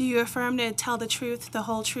 Do you affirm to tell the truth, the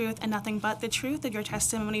whole truth, and nothing but the truth of your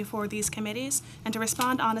testimony for these committees, and to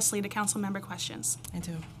respond honestly to council member questions? I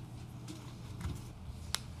do.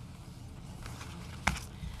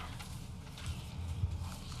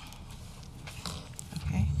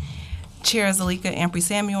 Okay. Chair Zalika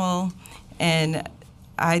Ampry-Samuel and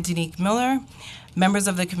I, Danique Miller, members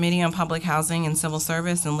of the Committee on Public Housing and Civil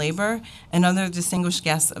Service and Labor, and other distinguished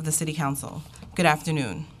guests of the City Council. Good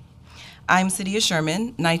afternoon. I'm Sadia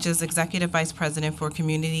Sherman, NYCHA's Executive Vice President for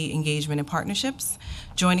Community Engagement and Partnerships.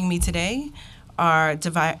 Joining me today are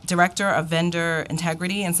Director of Vendor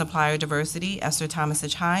Integrity and Supplier Diversity, Esther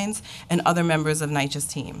Hines, and other members of NYCHA's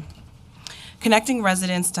team. Connecting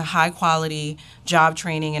residents to high-quality job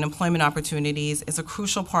training and employment opportunities is a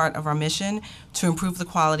crucial part of our mission to improve the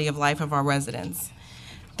quality of life of our residents.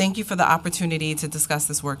 Thank you for the opportunity to discuss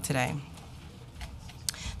this work today.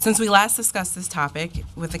 Since we last discussed this topic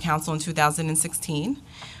with the Council in 2016,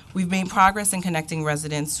 we've made progress in connecting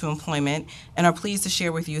residents to employment and are pleased to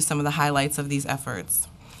share with you some of the highlights of these efforts.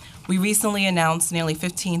 We recently announced nearly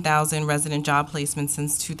 15,000 resident job placements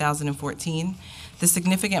since 2014. This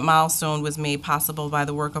significant milestone was made possible by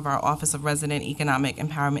the work of our Office of Resident Economic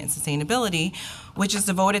Empowerment and Sustainability, which is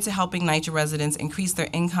devoted to helping NYCHA residents increase their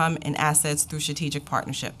income and assets through strategic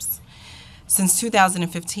partnerships. Since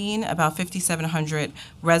 2015, about 5,700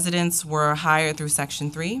 residents were hired through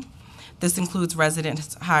Section 3. This includes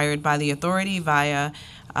residents hired by the authority via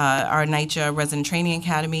our NYCHA Resident Training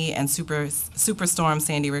Academy and Superstorm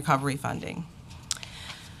Sandy recovery funding.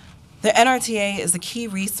 The NRTA is a key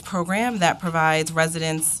REIS program that provides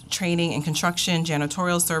residents training in construction,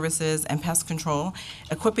 janitorial services, and pest control,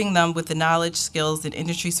 equipping them with the knowledge, skills, and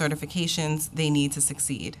industry certifications they need to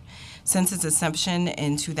succeed. Since its inception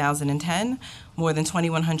in 2010, more than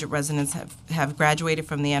 2,100 residents have graduated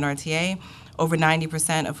from the NRTA, over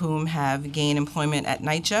 90% of whom have gained employment at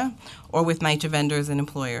NYCHA or with NYCHA vendors and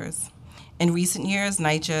employers. In recent years,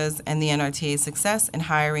 NYCHA's and the NRTA's success in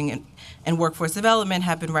hiring and workforce development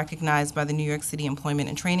have been recognized by the New York City Employment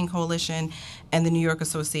and Training Coalition and the New York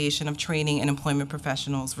Association of Training and Employment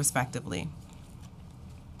Professionals, respectively.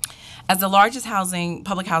 As the largest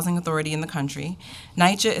public housing authority in the country,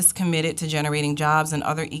 NYCHA is committed to generating jobs and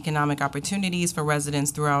other economic opportunities for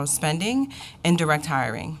residents through our spending and direct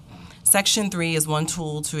hiring. Section 3 is one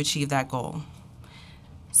tool to achieve that goal.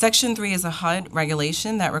 Section 3 is a HUD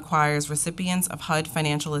regulation that requires recipients of HUD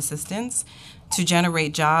financial assistance to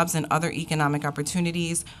generate jobs and other economic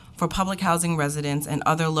opportunities for public housing residents and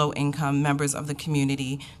other low-income members of the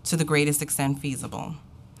community to the greatest extent feasible.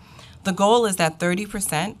 The goal is that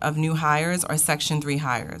 30% of new hires are Section 3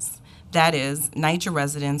 hires. that is, NYCHA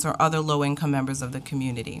residents or other low-income members of the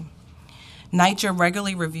community. NYCHA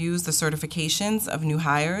regularly reviews the certifications of new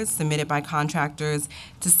hires submitted by contractors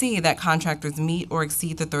to see that contractors meet or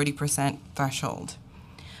exceed the 30% threshold.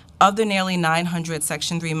 Of the nearly 900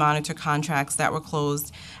 Section 3 monitor contracts that were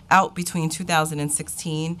closed out between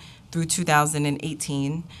 2016 through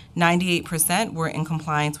 2018, 98% were in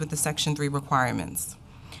compliance with the Section 3 requirements.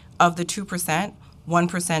 Of the 2%,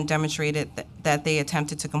 1% demonstrated that they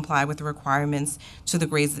attempted to comply with the requirements to the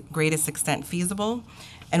greatest extent feasible,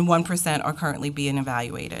 and 1% are currently being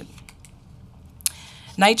evaluated.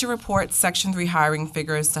 NYCHA reports Section 3 hiring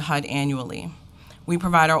figures to HUD annually. We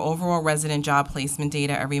provide our overall resident job placement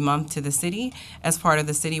data every month to the city as part of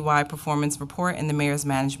the citywide performance report and the mayor's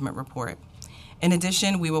management report. In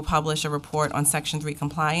addition, we will publish a report on Section 3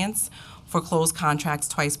 compliance for closed contracts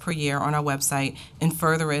twice per year on our website in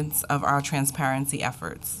furtherance of our transparency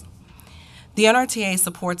efforts. The NRTA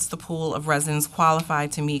supports the pool of residents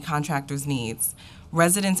qualified to meet contractors' needs.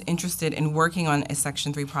 Residents interested in working on a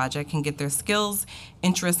Section 3 project can get their skills,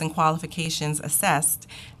 interests, and qualifications assessed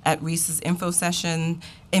at REIS's info sessions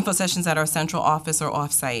at our central office or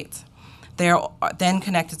off-site. They are then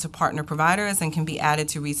connected to partner providers and can be added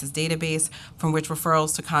to REIS's database, from which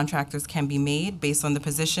referrals to contractors can be made based on the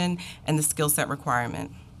position and the skill set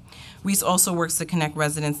requirement. REIS also works to connect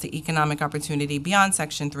residents to economic opportunity beyond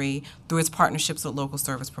Section 3 through its partnerships with local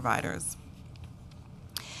service providers.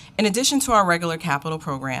 In addition to our regular capital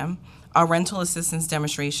program, our rental assistance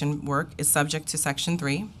demonstration work is subject to Section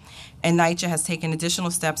 3, and NYCHA has taken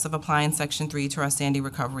additional steps of applying Section 3 to our Sandy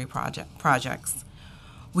recovery projects.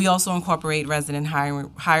 We also incorporate resident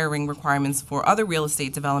hiring requirements for other real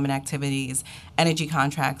estate development activities, energy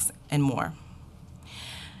contracts, and more.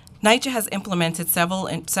 NYCHA has implemented several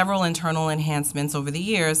internal enhancements over the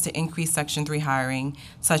years to increase Section 3 hiring,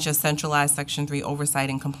 such as centralized Section 3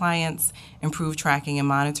 oversight and compliance, improved tracking and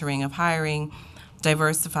monitoring of hiring,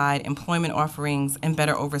 diversified employment offerings, and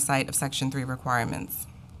better oversight of Section 3 requirements.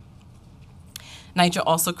 NYCHA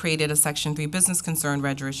also created a Section 3 business concern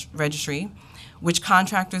registry, which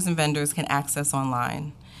contractors and vendors can access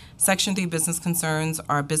online. Section 3 business concerns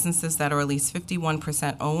are businesses that are at least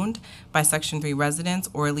 51% owned by Section 3 residents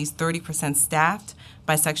or at least 30% staffed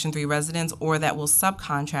by Section 3 residents, or that will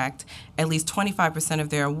subcontract at least 25% of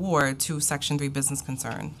their award to Section 3 business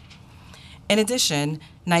concern. In addition,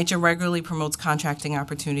 NYCHA regularly promotes contracting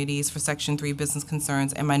opportunities for Section 3 business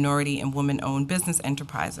concerns and minority and women-owned business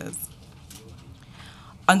enterprises.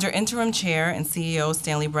 Under Interim Chair and CEO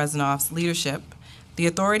Stanley Brezanoff's leadership, the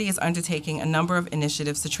authority is undertaking a number of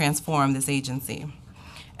initiatives to transform this agency.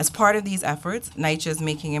 As part of these efforts, NYCHA is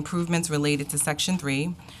making improvements related to Section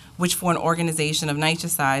 3, which for an organization of NYCHA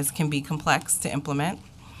size can be complex to implement.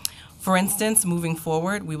 For instance, moving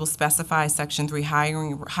forward, we will specify Section 3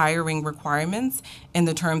 hiring requirements in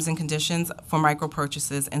the terms and conditions for micro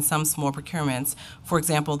purchases and some small procurements, for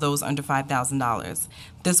example, those under $5,000.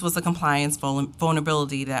 This was a compliance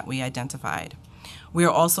vulnerability that we identified. We are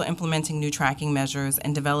also implementing new tracking measures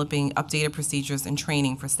and developing updated procedures and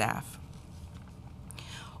training for staff.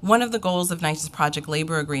 One of the goals of NYCHA's Project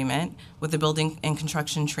Labor Agreement with the Building and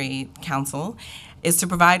Construction Trade Council is to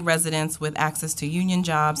provide residents with access to union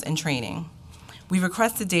jobs and training. We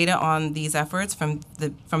requested data on these efforts from the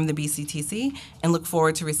BCTC and look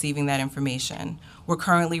forward to receiving that information. We're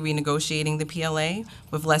currently renegotiating the PLA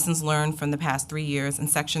with lessons learned from the past 3 years, and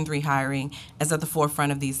Section 3 hiring is at the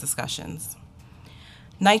forefront of these discussions.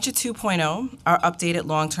 NYCHA 2.0, our updated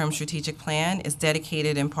long-term strategic plan, is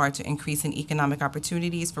dedicated in part to increasing economic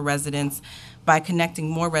opportunities for residents by connecting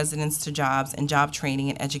more residents to jobs and job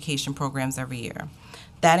training and education programs every year.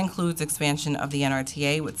 That includes expansion of the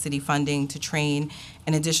NRTA with city funding to train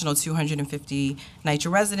an additional 250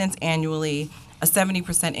 NYCHA residents annually, a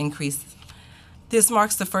 70% increase. This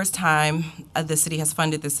marks the first time the city has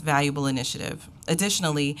funded this valuable initiative.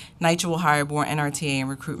 Additionally, NYCHA will hire more NRTA and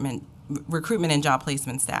recruitment and job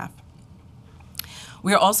placement staff.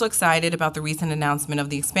 We are also excited about the recent announcement of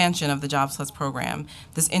the expansion of the Jobs Plus program.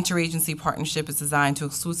 This interagency partnership is designed to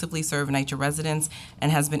exclusively serve NYCHA residents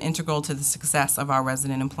and has been integral to the success of our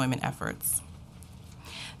resident employment efforts.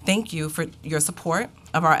 Thank you for your support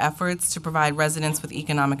of our efforts to provide residents with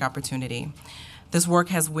economic opportunity. This work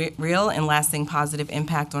has real and lasting positive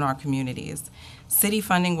impact on our communities. City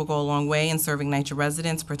funding will go a long way in serving NYCHA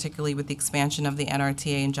residents, particularly with the expansion of the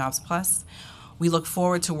NRTA and Jobs Plus. We look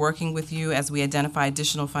forward to working with you as we identify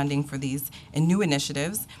additional funding for these and new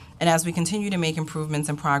initiatives, and as we continue to make improvements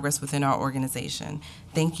and progress within our organization.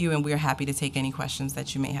 Thank you, and we are happy to take any questions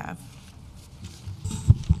that you may have.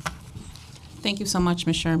 Thank you so much,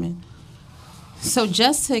 Ms. Sherman. So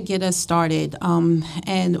just to get us started,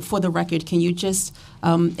 and for the record, can you just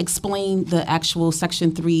explain the actual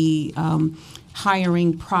Section 3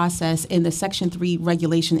 hiring process and the Section 3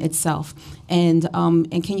 regulation itself? And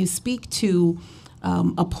can you speak to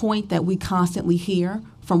a point that we constantly hear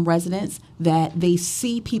from residents, that they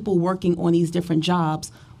see people working on these different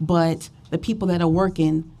jobs, but the people that are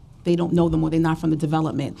working, they don't know them or they're not from the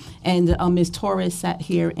development. And Ms. Torres sat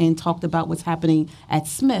here and talked about what's happening at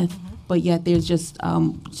Smith, but yet there's just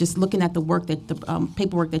looking at the work that the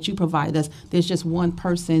paperwork that you provide us, there's just one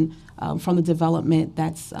person from the development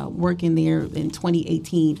that's working there in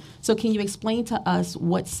 2018. So can you explain to us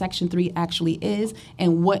what Section 3 actually is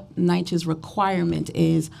and what NYCHA's requirement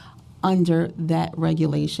is under that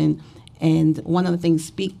regulation? And one of the things,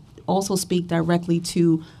 speak directly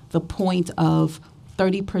to the point of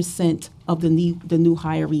 30% of the new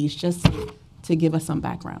hirees, just to give us some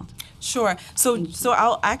background. Sure. So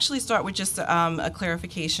I'll actually start with just a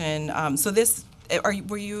clarification. So this,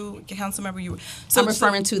 were you, council member? I'm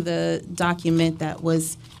referring to the document that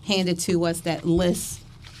was handed to us that lists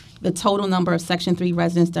the total number of Section 3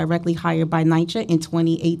 residents directly hired by NYCHA in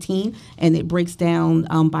 2018, and it breaks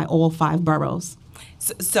down by all 5 boroughs.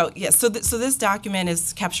 So this document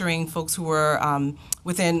is capturing folks who were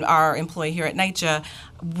within our employ here at NYCHA.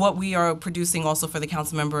 What we are producing also for the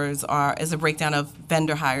council members is a breakdown of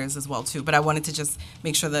vendor hires as well too. But I wanted to just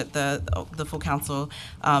make sure that the full council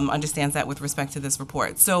understands that with respect to this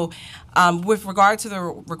report. So with regard to the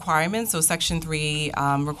requirements, so Section 3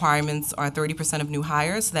 requirements are 30% of new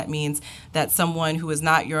hires. So that means that someone who is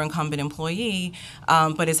not your incumbent employee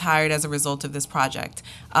but is hired as a result of this project.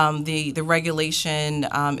 The regulation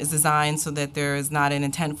is designed so that there is not an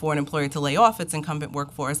intent for an employer to lay off its incumbent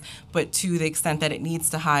workforce, but to the extent that it needs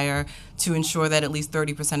to hire, to ensure that at least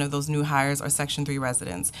 30% of those new hires are Section 3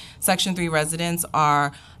 residents. Section 3 residents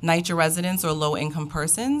are NYCHA residents or low-income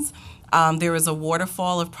persons. There is a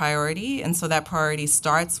waterfall of priority, and so that priority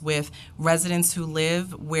starts with residents who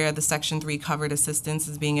live where the Section 3 covered assistance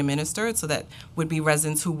is being administered, so that would be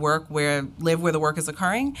residents who live where the work is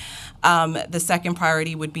occurring. The second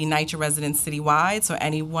priority would be NYCHA residents citywide, so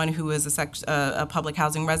anyone who is a public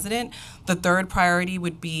housing resident. The third priority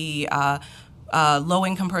would be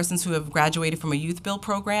low-income persons who have graduated from a youth build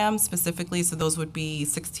program specifically, so those would be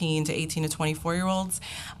 16 to 18 to 24-year-olds,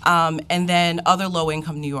 and then other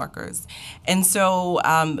low-income New Yorkers. And so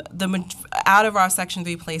out of our Section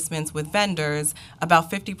 3 placements with vendors, about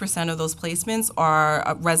 50% of those placements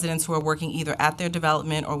are residents who are working either at their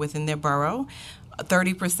development or within their borough.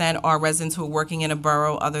 30% are residents who are working in a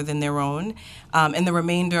borough other than their own, and the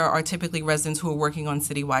remainder are typically residents who are working on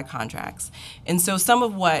citywide contracts. And so some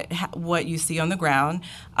of what you see on the ground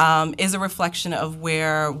is a reflection of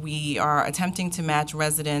where we are attempting to match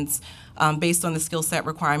residents based on the skill set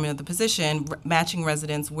requirement of the position, matching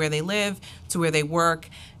residents where they live to where they work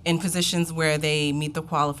in positions where they meet the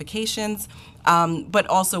qualifications. But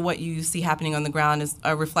also what you see happening on the ground is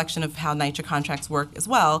a reflection of how NYCHA contracts work as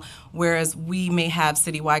well, whereas we may have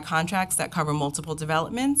citywide contracts that cover multiple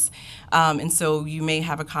developments. And so you may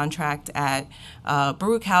have a contract at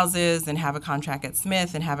Baruch Houses and have a contract at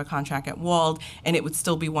Smith and have a contract at Wald, and it would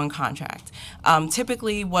still be one contract.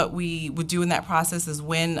 Typically what we would do in that process is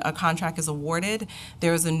when a contract is awarded,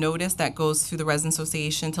 there is a notice that goes through the Resident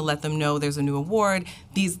Association to let them know there's a new award.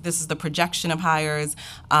 This is the projection of hires.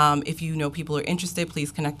 If you know people are interested,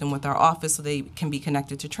 please connect them with our office so they can be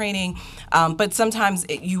connected to training. But sometimes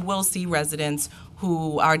you will see residents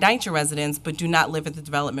who are NYCHA residents but do not live at the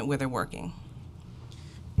development where they're working.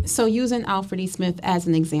 So using Alfred E. Smith as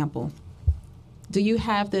an example, do you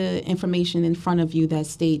have the information in front of you that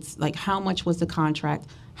states like how much was the contract,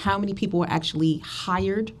 how many people were actually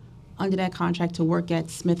hired under that contract to work at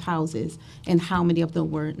Smith Houses, and how many of them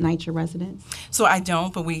were NYCHA residents? So I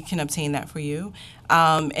don't, but we can obtain that for you.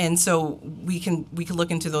 And so we can look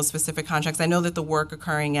into those specific contracts. I know that the work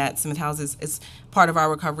occurring at Smith Houses is part of our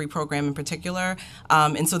recovery program in particular.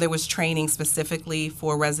 And so there was training specifically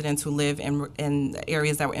for residents who live in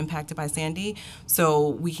areas that were impacted by Sandy. So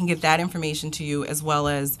we can get that information to you as well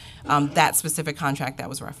as that specific contract that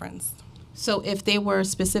was referenced. So if there were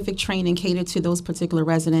specific training catered to those particular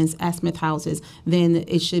residents at Smith Houses, then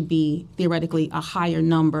it should be theoretically a higher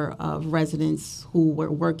number of residents who were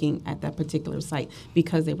working at that particular site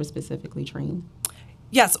because they were specifically trained.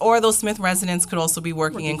 Yes, or those Smith residents could also be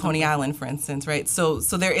working in Coney Island, for instance, right? So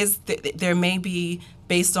there may be,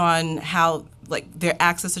 based on how their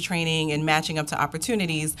access to training and matching up to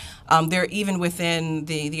opportunities, there even within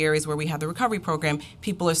the areas where we have the recovery program,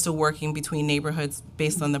 people are still working between neighborhoods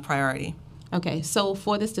based on the priority. Okay, so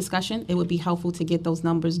for this discussion, it would be helpful to get those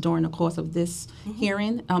numbers during the course of this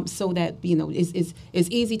hearing, so that, you know, it's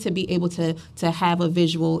easy to be able to have a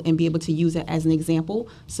visual and be able to use it as an example,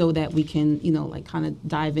 so that we can, you know, like kind of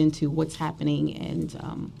dive into what's happening and,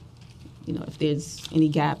 you know, if there's any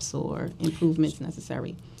gaps or improvements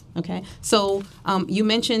necessary. Okay, so you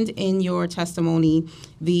mentioned in your testimony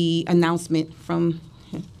the announcement from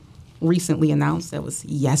recently announced, that was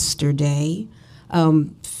yesterday,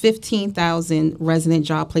 15,000 resident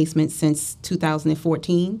job placements since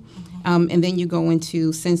 2014. And then you go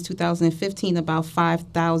into, since 2015, about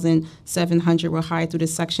 5,700 were hired through the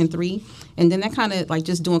Section 3. And then that kind of, like,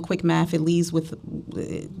 just doing quick math, it leaves with,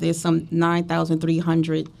 there's some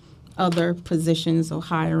 9,300 other positions or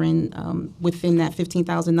hiring within that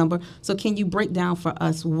 15,000 number. So can you break down for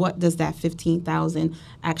us, what does that 15,000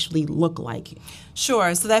 actually look like?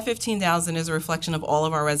 Sure. So that 15,000 is a reflection of all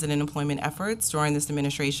of our resident employment efforts during this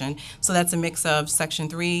administration. So that's a mix of Section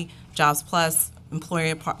 3, Jobs Plus,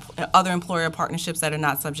 other employer partnerships that are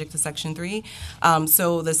not subject to Section 3.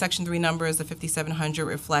 So the Section 3 numbers, the 5,700,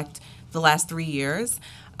 reflect the last 3 years.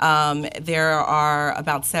 There are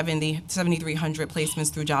about 7,300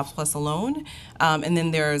 placements through Jobs Plus alone, and then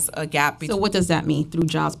there's a gap between. So what does that mean, through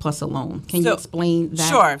Jobs Plus alone? Can you explain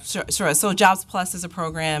that? Sure. So Jobs Plus is a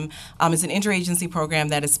program, it's an interagency program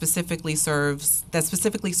that specifically serves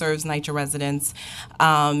NYCHA residents.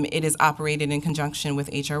 It is operated in conjunction with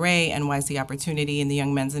HRA, NYC Opportunity, and the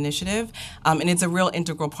Young Men's Initiative, and it's a real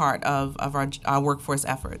integral part of our workforce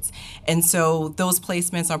efforts. And so those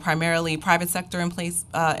placements are primarily private sector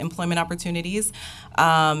employment opportunities,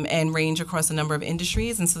 and range across a number of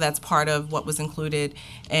industries, and so that's part of what was included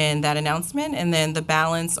in that announcement. And then the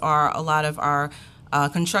balance are a lot of our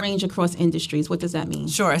range across industries. What does that mean?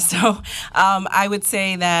 Sure. So I would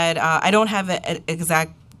say that I don't have an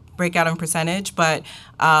exact breakout in percentage, but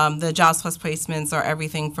the Jobs Plus placements are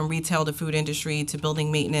everything from retail to food industry to building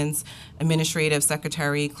maintenance, administrative,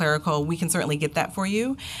 secretary, clerical. We can certainly get that for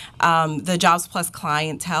you. The Jobs Plus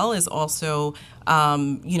clientele is also,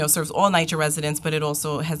 serves all NYCHA residents, but it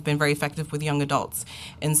also has been very effective with young adults.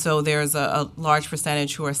 And so there's a large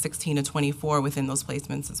percentage who are 16 to 24 within those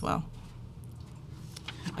placements as well.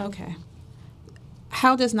 Okay.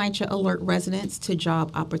 How does NYCHA alert residents to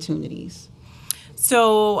job opportunities?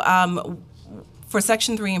 So for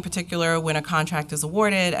Section 3 in particular, when a contract is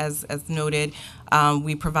awarded, as noted,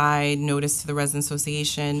 we provide notice to the Resident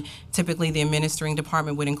Association. Typically, the administering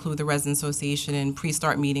department would include the Resident Association in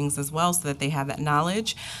pre-start meetings as well, so that they have that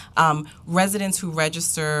knowledge. Residents who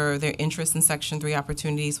register their interest in Section 3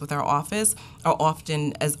 opportunities with our office are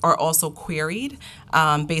also queried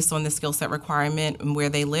based on the skill set requirement and where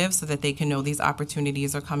they live, so that they can know these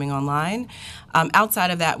opportunities are coming online.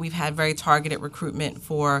 Outside of that, we've had very targeted recruitment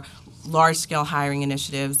for large-scale hiring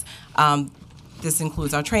initiatives. This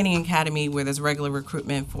includes our training academy, where there's regular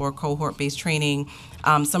recruitment for cohort-based training.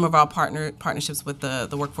 Some of our partnerships with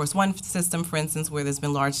the Workforce One system, for instance, where there's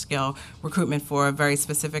been large-scale recruitment for very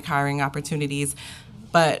specific hiring opportunities.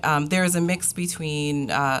 But there is a mix between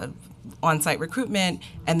on-site recruitment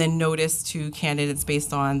and then notice to candidates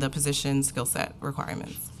based on the position skill set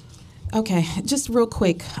requirements. Okay, just real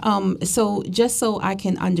quick. So just so I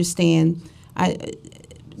can understand,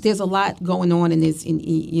 there's a lot going on, and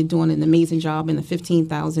you're doing an amazing job. And the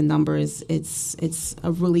 15,000 number it's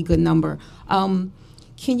a really good number. Can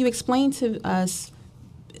you explain to us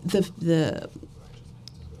the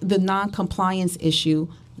non-compliance issue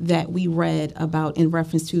that we read about in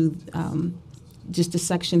reference to just the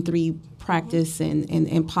Section 3 practice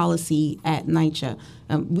and policy at NYCHA?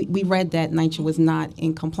 We read that NYCHA was not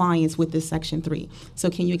in compliance with this Section 3. So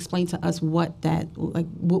can you explain to us what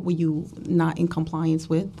were you not in compliance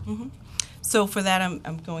with? Mm-hmm. So for that,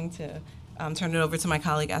 I'm going to turn it over to my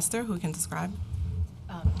colleague Esther, who can describe.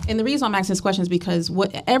 And the reason I'm asking this question is because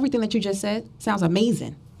everything that you just said sounds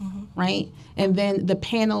amazing, right? And then the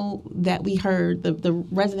panel that we heard, the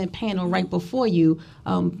resident panel right before you,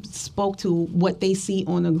 spoke to what they see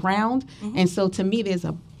on the ground. And so to me, there's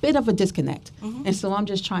a bit of a disconnect. And so I'm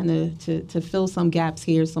just trying to fill some gaps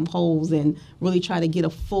here, some holes, and really try to get a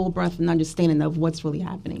full breadth and understanding of what's really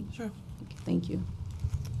happening. Sure. Okay, thank you.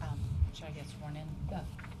 Should I get sworn in?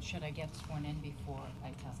 Should I get sworn in before I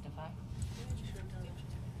testify?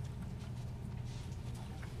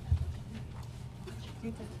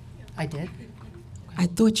 I did? I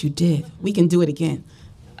thought you did. We can do it again.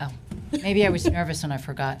 Oh, maybe I was nervous and I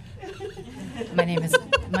forgot. My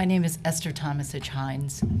name is Esther Thomas H.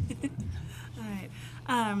 Hines. All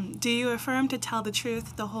right. Do you affirm to tell the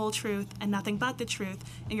truth, the whole truth, and nothing but the truth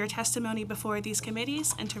in your testimony before these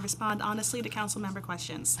committees, and to respond honestly to council member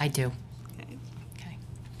questions? I do. Okay. Okay.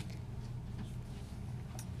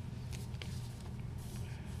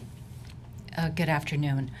 Good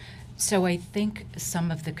afternoon. So I think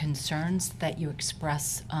some of the concerns that you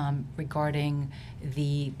express regarding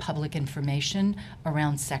the public information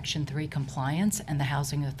around Section 3 compliance and the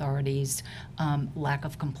Housing Authority's lack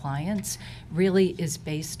of compliance really is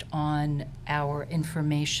based on our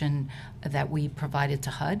information that we provided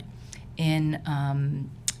to HUD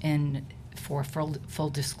for full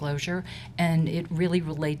disclosure, and it really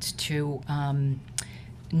relates to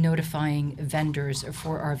notifying vendors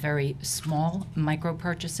for our very small micro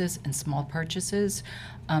purchases and small purchases,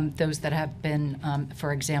 those that have been,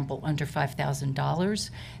 for example, under $5,000,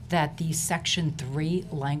 that the Section 3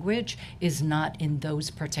 language is not in those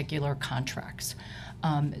particular contracts.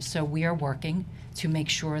 So we are working to make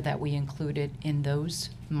sure that we include it in those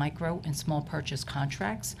micro and small purchase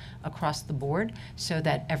contracts across the board so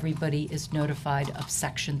that everybody is notified of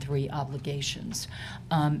Section 3 obligations.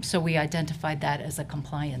 So we identified that as a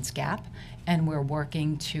compliance gap, and we're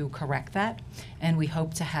working to correct that, and we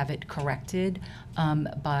hope to have it corrected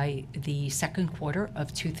by the second quarter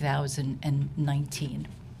of 2019.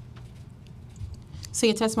 So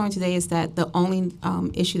your testimony today is that the only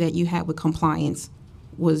issue that you had with compliance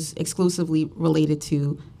was exclusively related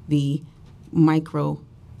to the micro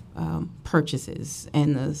purchases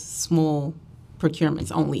and the small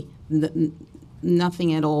procurements only.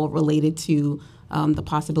 Nothing at all related to the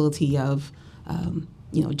possibility of,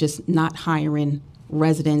 just not hiring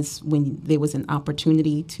residents when there was an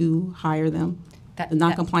opportunity to hire them. The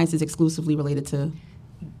noncompliance is exclusively related to.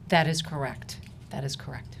 That is correct. That is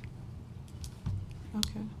correct.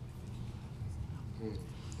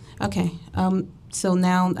 Okay. So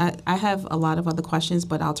now I have a lot of other questions,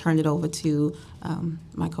 but I'll turn it over to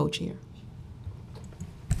my co-chair.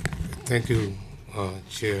 Thank you,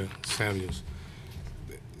 Chair Samuels.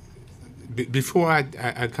 Before I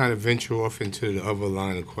kind of venture off into the other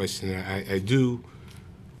line of questioning, I do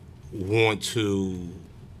want to.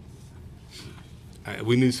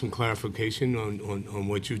 We need some clarification on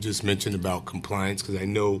what you just mentioned about compliance, because I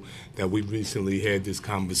know that we recently had this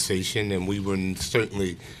conversation and we were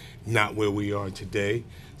certainly not where we are today.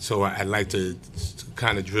 So I'd like to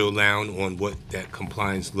kind of drill down on what that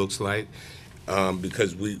compliance looks like,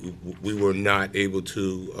 because we were not able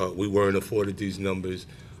to, we weren't afforded these numbers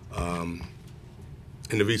in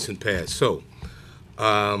the recent past. So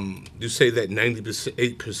you say that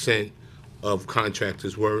 98% of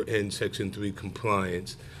contractors were in Section 3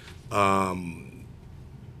 compliance.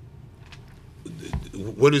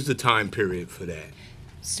 What is the time period for that?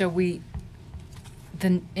 So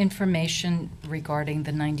the information regarding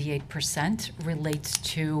the 98% relates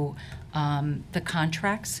to the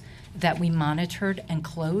contracts that we monitored and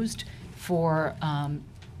closed for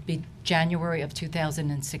January of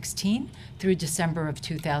 2016 through December of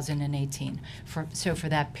 2018. So for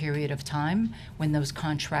that period of time, when those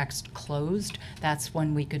contracts closed, that's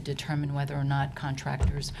when we could determine whether or not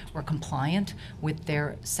contractors were compliant with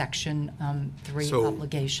their Section 3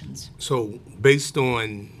 obligations. So based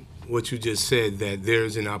on what you just said, that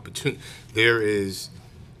there's an opportunity, there is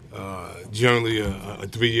generally a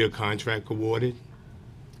 3-year contract awarded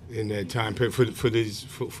in that time period for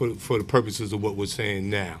the purposes of what we're saying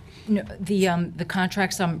now. No, the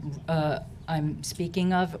contracts I'm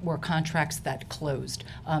speaking of were contracts that closed.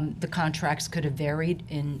 The contracts could have varied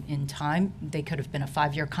in time. They could have been a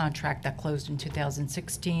 5-year contract that closed in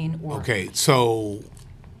 2016. Or okay, so.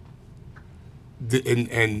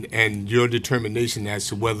 And your determination as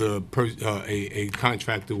to whether a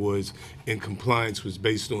contractor was in compliance was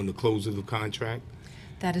based on the close of the contract?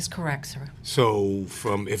 That is correct, sir. So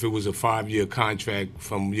if it was a 5-year contract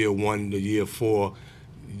from year 1 to year 4,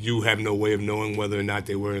 you have no way of knowing whether or not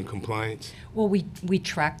they were in compliance? Well, we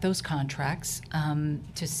track those contracts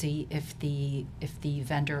to see if the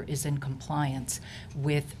vendor is in compliance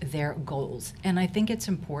with their goals, and I think it's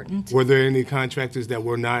important. Were there any contractors that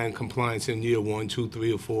were not in compliance in year 1, 2,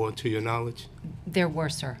 3, or 4, to your knowledge? There were,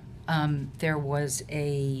 sir. There was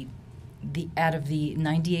out of the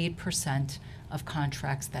 98% of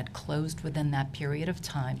contracts that closed within that period of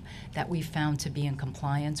time that we found to be in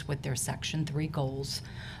compliance with their Section 3 goals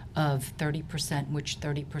of 30%, which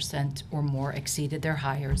 30% or more exceeded their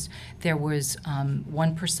hires. There was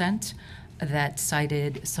 1% that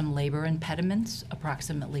cited some labor impediments,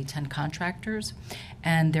 approximately 10 contractors,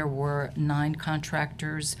 and there were 9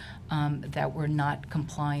 contractors that were not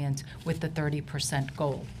compliant with the 30%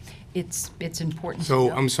 goal. It's important to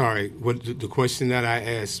know. I'm sorry, what the question that I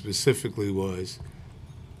asked specifically was,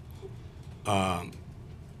 had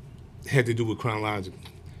to do with chronological.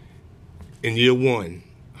 In year 1,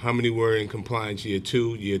 how many were in compliance? Year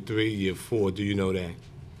 2, year 3, year 4, do you know that?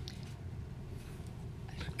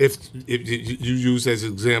 if you use as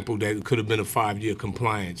an example that it could have been a 5-year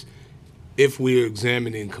compliance, if we're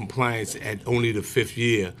examining compliance at only the 5th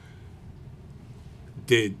year,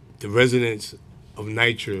 did the residents of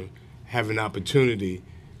NYCHA have an opportunity?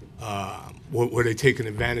 Were they taking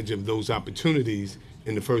advantage of those opportunities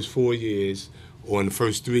in the first 4 years or in the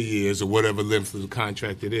first 3 years or whatever length of the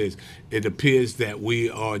contract it is? It appears that we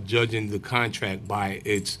are judging the contract by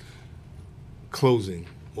its closing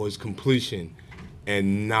or its completion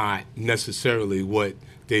and not necessarily what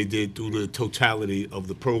they did through the totality of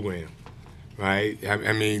the program, right?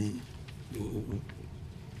 I mean,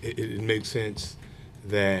 it makes sense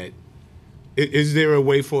that, is there a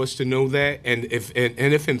way for us to know that? And if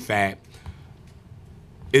in fact,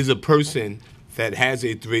 is a person that has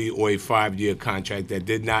a 3 or a 5-year contract that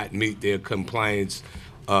did not meet their compliance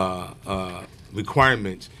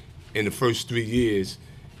requirements in the first 3 years,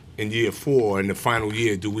 in year 4, in the final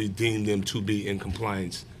year, do we deem them to be in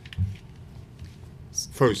compliance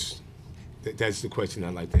first? That's the question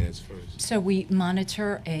I'd like to answer first. So we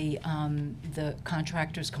monitor the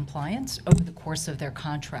contractor's compliance over the course of their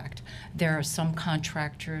contract. There are some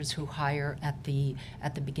contractors who hire at the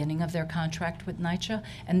beginning of their contract with NYCHA,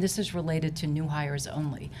 and this is related to new hires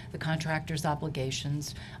only. The contractor's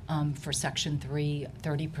obligations for Section 3,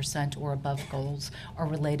 30% or above goals are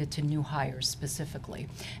related to new hires specifically.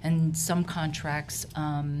 And some contracts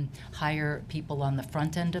hire people on the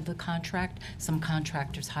front end of the contract. Some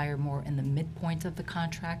contractors hire more in the midpoint of the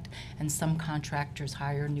contract, and some contractors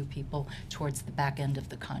hire new people towards the back end of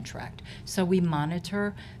the contract. So we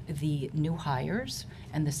monitor the new hires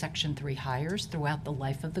and the Section 3 hires throughout the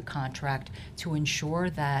life of the contract to ensure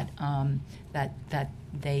that that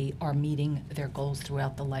they are meeting their goals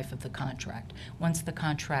throughout the life of the contract. Once the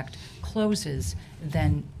contract closes,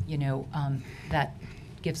 then that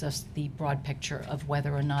gives us the broad picture of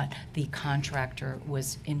whether or not the contractor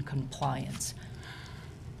was in compliance.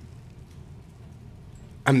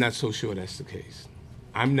 I'm not so sure that's the case.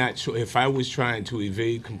 I'm not sure if I was trying to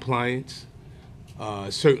evade compliance.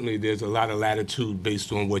 Certainly, there's a lot of latitude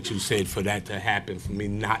based on what you said for that to happen. For me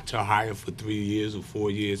not to hire for 3 years or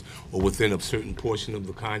 4 years or within a certain portion of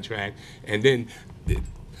the contract, and then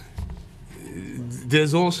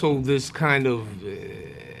there's also this kind of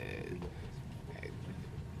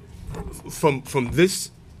from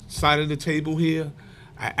this side of the table here.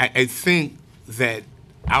 I think that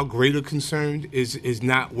our greater concern is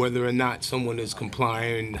not whether or not someone is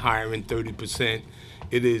complying and hiring 30%.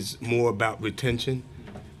 It is more about retention,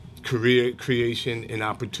 career creation, and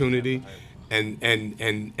opportunity.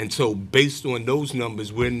 And so based on those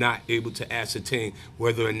numbers, we're not able to ascertain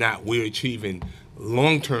whether or not we're achieving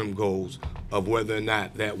long-term goals of whether or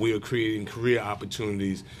not that we are creating career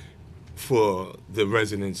opportunities for the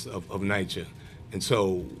residents of NYCHA. And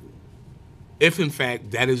so if in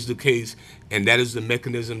fact that is the case and that is the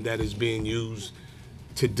mechanism that is being used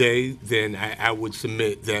today, then I would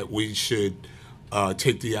submit that we should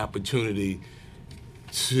take the opportunity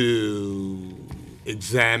to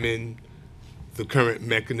examine the current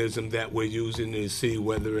mechanism that we're using to see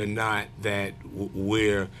whether or not that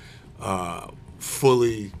we're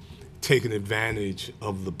fully taking advantage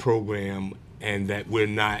of the program and that we're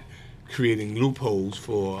not creating loopholes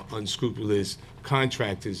for unscrupulous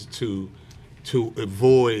contractors to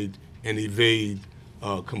avoid and evade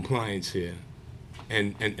compliance here.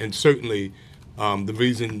 And certainly the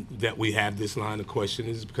reason that we have this line of question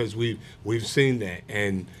is because we've seen that,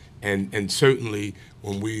 and certainly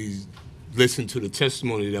when we listen to the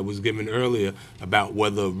testimony that was given earlier about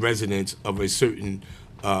whether residents of a certain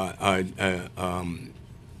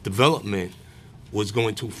development was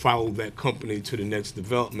going to follow that company to the next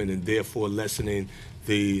development and therefore lessening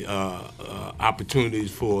the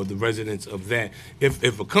opportunities for the residents of that.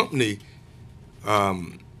 If a company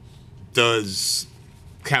does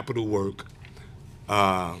capital work,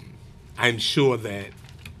 I'm sure that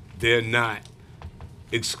they're not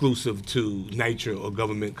exclusive to NYCHA or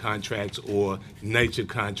government contracts or NYCHA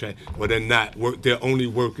contract, or they're not their only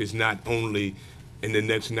work is not only in the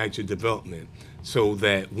next NYCHA development. So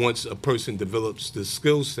that once a person develops the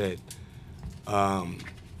skill set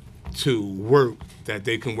to work, that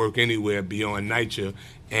they can work anywhere beyond NYCHA,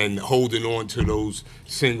 and holding on to those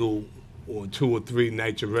single or 2 or 3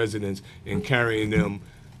 NYCHA residents and carrying them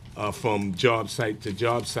from job site to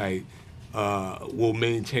job site will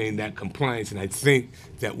maintain that compliance. And I think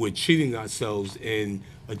that we're cheating ourselves in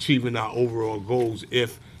achieving our overall goals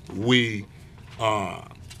if we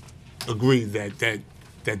agree that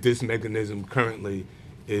this mechanism currently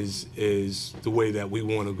is the way that we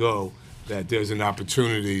want to go, that there's an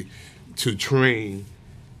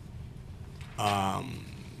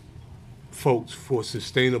folks for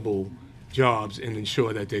sustainable jobs and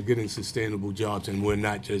ensure that they're getting sustainable jobs and we're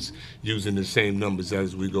not just using the same numbers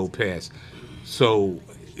as we go past. So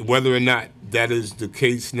whether or not that is the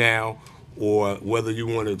case now, or whether you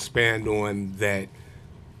want to expand on that,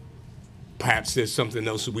 perhaps there's something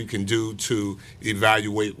else that we can do to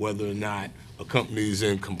evaluate whether or not a company is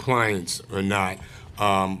in compliance or not.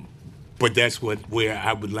 But that's where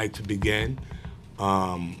I would like to begin,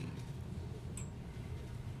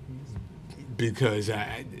 because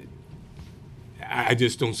I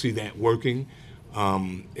just don't see that working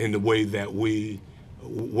in the way that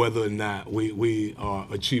whether or not we are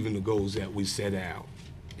achieving the goals that we set out,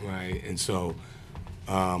 right? And so,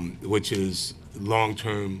 which is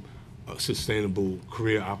long-term sustainable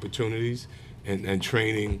career opportunities and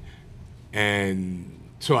training. And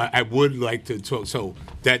so I would like to talk, so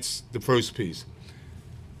that's the first piece.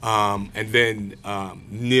 And then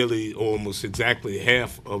nearly almost exactly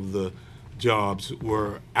half of the jobs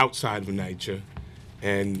were outside of NYCHA.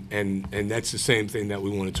 And that's the same thing that we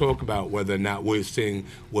want to talk about, whether or not we're seeing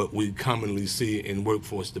what we commonly see in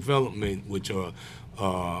workforce development, which are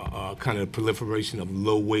kind of proliferation of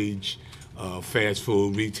low-wage, fast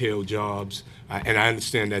food, retail jobs. And I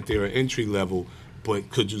understand that they're entry level, but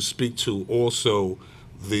could you speak to also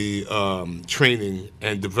the training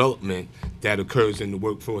and development that occurs in the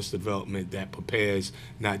workforce development that prepares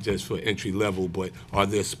not just for entry level, but are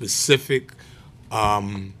there specific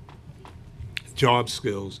job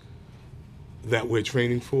skills that we're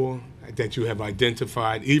training for, that you have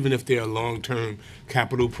identified, even if they are long-term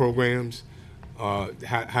capital programs?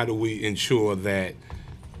 How do we ensure that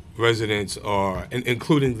residents are,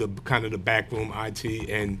 including the kind of the backroom IT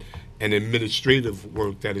and administrative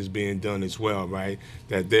work that is being done as well, right?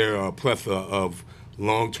 That there are a plethora of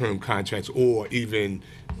long-term contracts, or even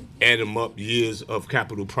add them up, years of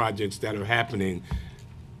capital projects that are happening.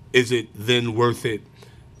 Is it then worth it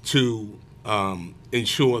to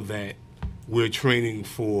ensure that we're training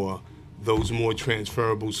for those more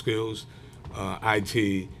transferable skills,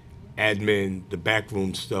 IT, admin, the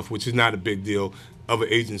backroom stuff, which is not a big deal. Other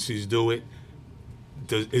agencies do it.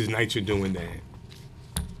 Is NYCHA doing that?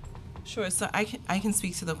 Sure. So I can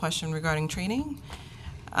speak to the question regarding training.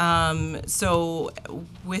 So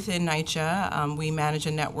within NYCHA, we manage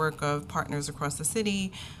a network of partners across the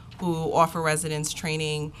city who offer residents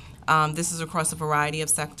training. This is across a variety of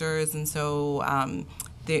sectors, and so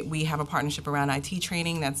we have a partnership around IT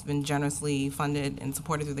training that's been generously funded and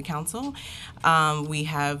supported through the council. We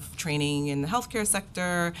have training in the healthcare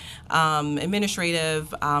sector,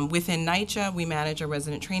 administrative. Within NYCHA, we manage a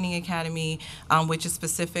resident training academy, which is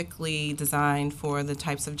specifically designed for the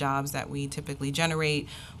types of jobs that we typically generate,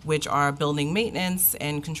 which are building maintenance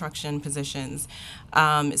and construction positions.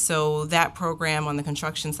 So that program on the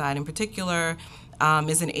construction side in particular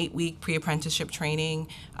is an 8-week pre-apprenticeship training.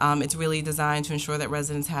 It's really designed to ensure that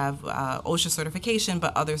residents have OSHA certification,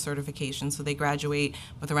 but other certifications. So they graduate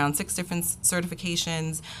with around 6 different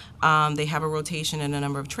certifications. They have a rotation in a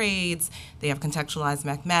number of trades. They have contextualized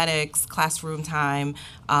mathematics, classroom time,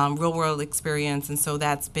 real-world experience, and so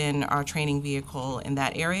that's been our training vehicle in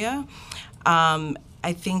that area.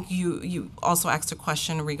 I think you also asked a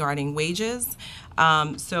question regarding wages.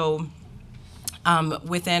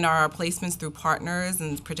 Within our placements through partners,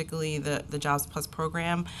 and particularly the Jobs Plus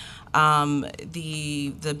program,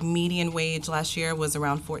 the median wage last year was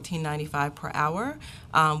around $14.95 per hour,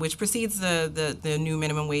 which precedes the new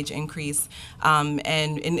minimum wage increase,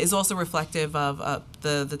 and is also reflective of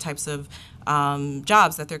the types of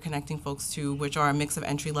jobs that they're connecting folks to, which are a mix of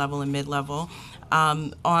entry level and mid level.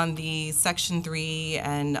 On the Section 3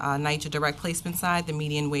 and NYCHA direct placement side, the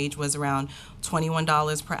median wage was around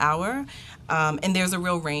 $21 per hour. And there's a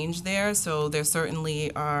real range there, so there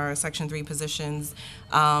certainly are Section 3 positions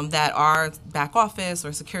that are back office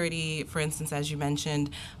or security, for instance, as you mentioned,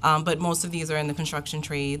 but most of these are in the construction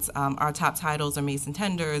trades. Our top titles are mason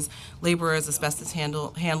tenders, laborers, asbestos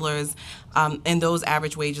handlers, and those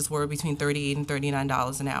average wages were between $38 and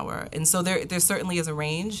 $39 an hour. And so there certainly is a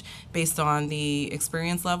range based on the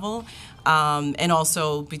experience level, and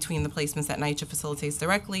also between the placements that NYCHA facilitates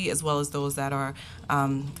directly, as well as those that are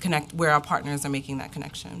where our partners are making that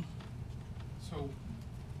connection.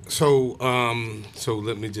 So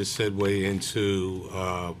let me just segue into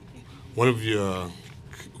one of your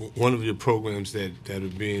programs that are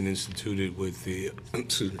being instituted with the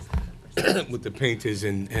with the painters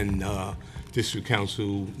in District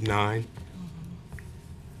Council 9.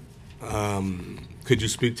 Could you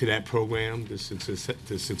speak to that program, the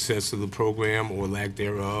success of the program or lack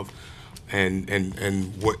thereof,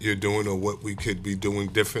 and what you're doing or what we could be doing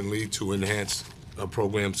differently to enhance a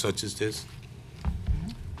program such as this?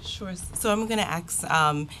 Sure. So I'm going to ask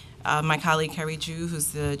my colleague Kerry Ju,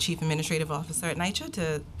 who's the Chief Administrative Officer at NYCHA,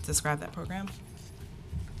 to describe that program.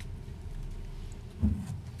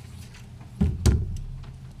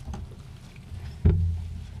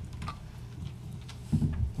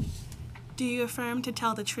 Do you affirm to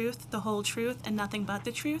tell the truth, the whole truth, and nothing but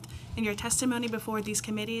the truth in your testimony before these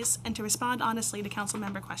committees, and to respond honestly to council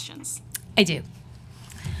member questions? I do.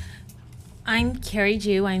 I'm Carrie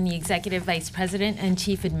Ju. I'm the Executive Vice President and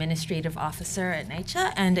Chief Administrative Officer at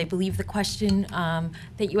NYCHA, and I believe the question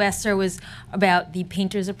that you asked, sir, was about the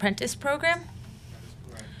Painter's Apprentice Program?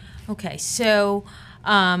 Okay, so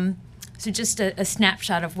just a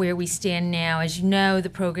snapshot of where we stand now. As you know, the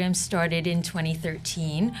program started in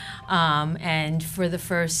 2013, and for the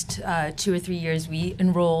first 2 or 3 years, we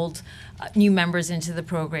enrolled new members into the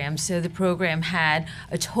program. So the program had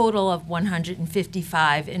a total of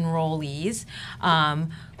 155 enrollees.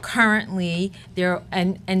 Currently, there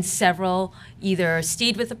and several either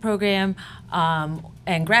stayed with the program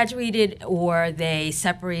and graduated, or they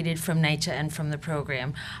separated from NYCHA and from the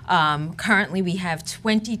program. Currently, we have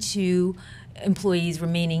 22 employees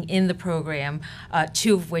remaining in the program,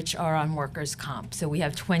 2 of which are on workers' comp. So we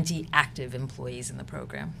have 20 active employees in the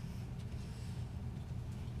program.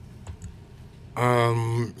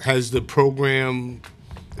 Has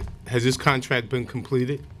this contract been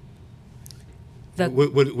completed?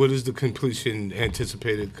 What is the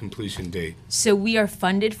anticipated completion date? So we are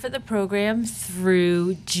funded for the program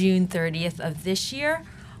through June 30th of this year,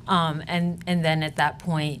 and then at that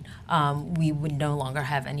point, we would no longer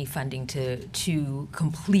have any funding to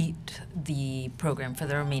complete the program for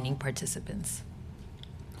the remaining participants.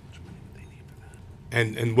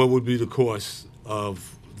 And what would be the cost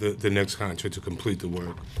of the next contract to complete the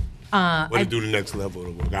work? Or to do the next level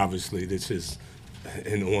of work? Obviously, this is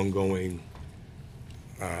an ongoing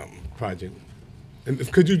project.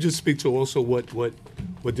 And could you just speak to also what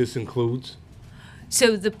this includes?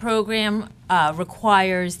 So the program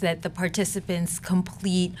requires that the participants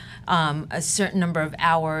complete a certain number of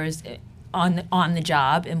hours on the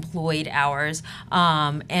job, employed hours,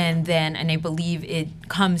 and I believe it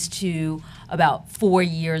comes to about 4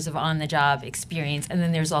 years of on-the-job experience, and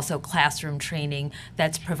then there's also classroom training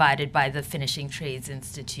that's provided by the Finishing Trades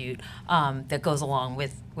Institute that goes along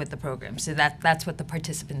with the program. So that's what the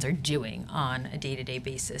participants are doing on a day-to-day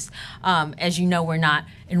basis. As you know, we're not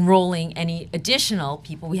enrolling any additional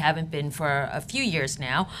people. We haven't been for a few years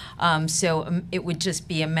now, so it would just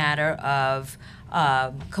be a matter of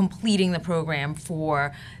completing the program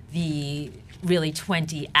for the really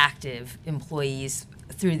 20 active employees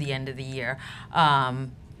through the end of the year.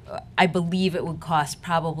 I believe it would cost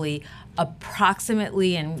probably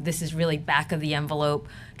approximately, and this is really back of the envelope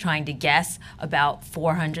trying to guess, about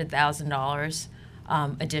 $400,000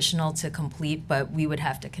 additional to complete, but we would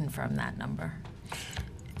have to confirm that number.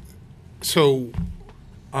 So,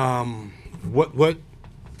 what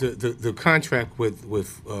the contract with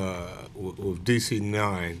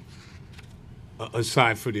DC9,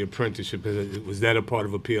 aside for the apprenticeship, was that a part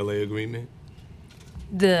of a PLA agreement?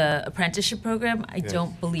 The apprenticeship program, I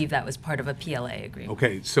don't believe that was part of a PLA agreement.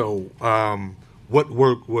 Okay, so what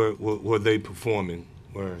work were they performing?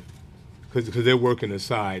 Because they're working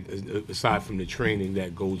aside from the training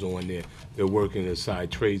that goes on there, they're working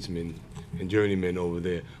aside tradesmen and journeymen over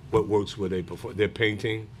there. What works were they performing? They're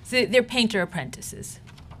painting? So they're painter apprentices.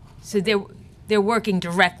 So they're working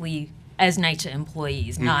directly as NYCHA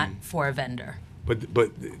employees, not for a vendor. But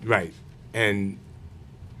right,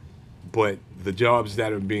 but the jobs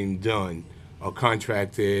that are being done are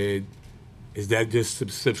contracted. Is that just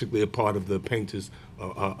specifically a part of the painter's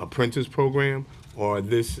apprentice program, or is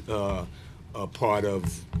this a part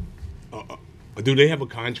of? Do they have a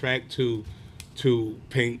contract to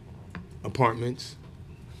paint apartments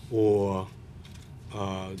or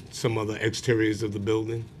some other exteriors of the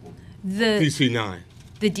building? DC9.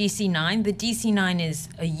 The DC9. The DC9 is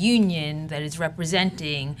a union that is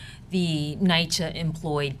representing the NYCHA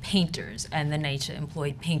employed painters and the NYCHA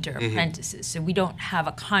employed painter apprentices. So we don't have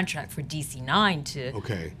a contract for DC9 to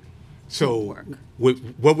Okay. So work.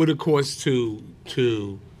 What would it cost to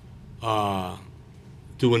do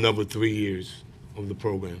another 3 years of the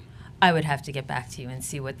program? I would have to get back to you and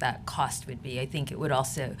see what that cost would be. I think it would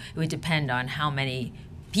depend on how many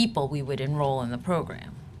people we would enroll in the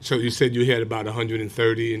program. So you said you had about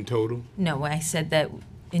 130 in total? No, I said that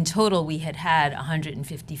in total, we had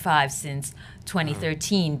 155 since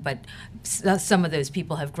 2013, but some of those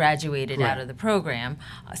people have graduated out of the program.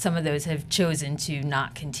 Some of those have chosen to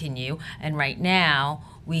not continue, and right now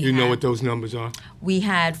You know what those numbers are? we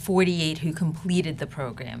had 48 who completed the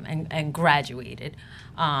program and graduated,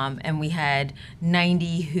 and we had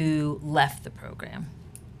 90 who left the program.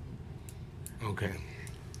 Okay.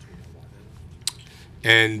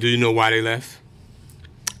 And do you know why they left?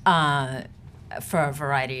 For a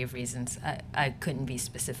variety of reasons, I couldn't be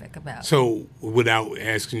specific about. So, without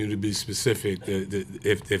asking you to be specific,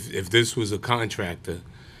 if this was a contractor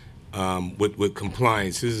with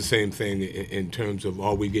compliance, this is the same thing in terms of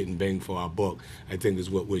are we getting bang for our buck, I think is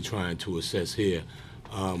what we're trying to assess here.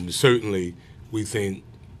 Certainly, we think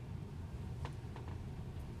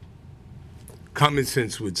common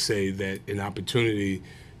sense would say that an opportunity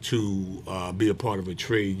to be a part of a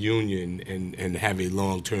trade union and have a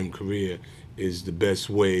long-term career is the best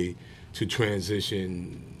way to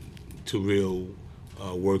transition to real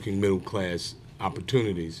working middle-class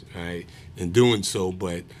opportunities, right? In doing so,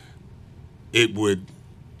 but we'd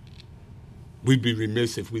be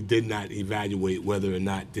remiss if we did not evaluate whether or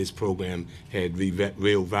not this program had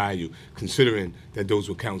real value, considering that those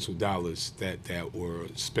were council dollars that were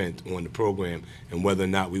spent on the program, and whether or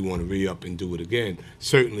not we want to re-up and do it again.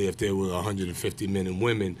 Certainly if there were 150 men and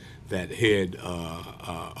women that had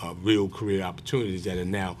real career opportunities that are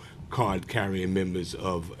now card-carrying members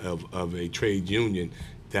of a trade union,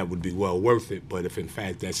 that would be well worth it. But if in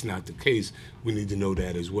fact that's not the case, we need to know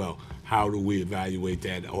that as well. How do we evaluate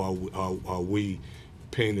that? Are we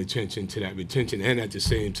paying attention to that retention? And at the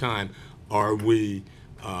same time, are we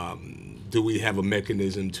do we have a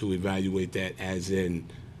mechanism to evaluate that, as in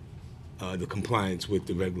the compliance with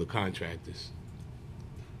the regular contractors?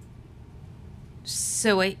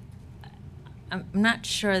 So I'm not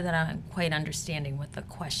sure that I'm quite understanding what the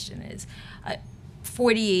question is.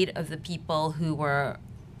 48 of the people who were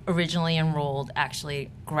originally enrolled actually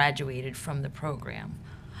graduated from the program.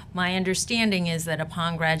 My understanding is that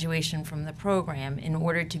upon graduation from the program, in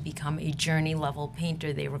order to become a journey level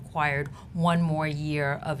painter, they required 1 more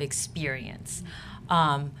year of experience.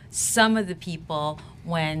 Some of the people,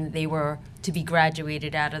 when they were to be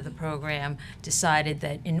graduated out of the program, decided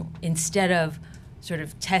that instead of sort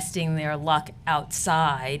of testing their luck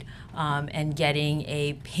outside and getting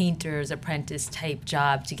a painter's apprentice type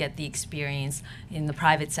job to get the experience in the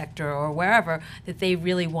private sector or wherever, that they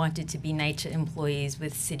really wanted to be NYCHA employees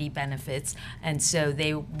with city benefits, and so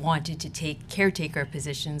they wanted to take caretaker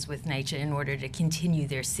positions with NYCHA in order to continue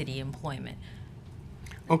their city employment.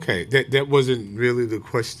 Okay, that wasn't really the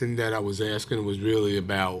question that I was asking. It was really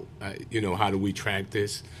about, how do we track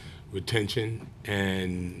this retention,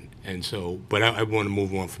 and so, but I want to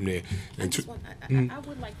move on from there. I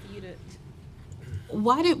would like for you to.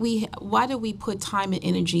 Why did we put time and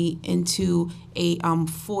energy into a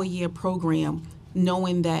 4-year program,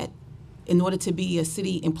 knowing that in order to be a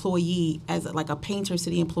city employee, as like a painter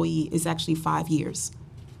city employee, is actually 5 years?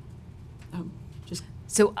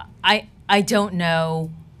 So I don't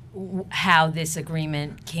know how this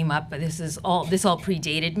agreement came up, but this all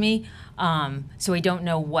predated me, so I don't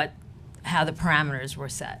know how the parameters were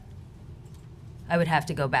set. I would have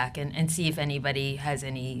to go back and see if anybody has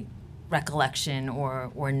any recollection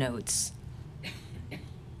or notes.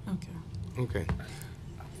 Okay.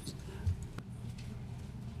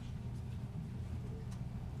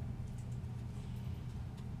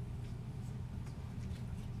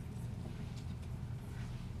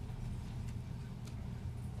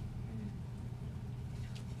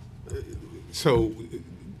 So,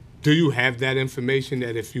 do you have that information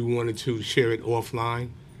that if you wanted to share it offline?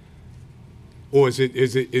 Or is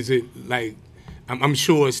it like, I'm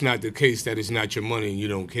sure it's not the case that it's not your money and you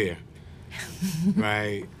don't care,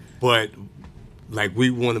 right? But like,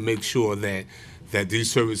 we want to make sure that these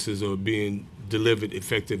services are being delivered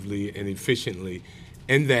effectively and efficiently,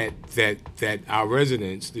 and that our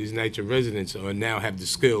residents, these NYCHA residents, now have the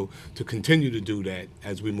skill to continue to do that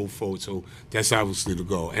as we move forward. So that's obviously the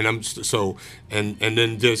goal. And and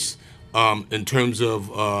then just in terms of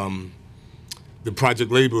the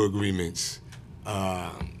project labor agreements.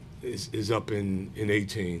 Is up in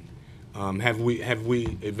 18. Have we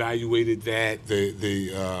evaluated that,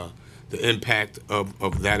 the impact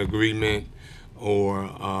of that agreement, or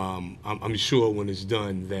I'm sure when it's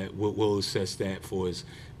done that we'll assess that for its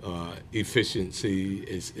efficiency,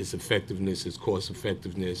 its effectiveness, its cost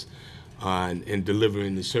effectiveness, in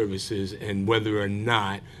delivering the services, and whether or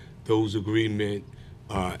not those agreements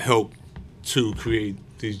help to create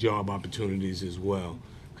these job opportunities as well.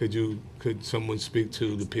 Could someone speak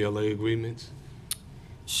to the PLA agreements?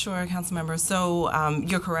 Sure, Councilmember. So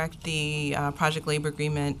you're correct. The project labor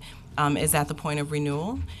agreement is at the point of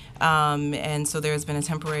renewal. And so there's been a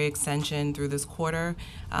temporary extension through this quarter,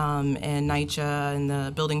 and NYCHA and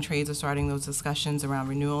the building trades are starting those discussions around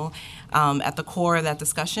renewal. At the core of that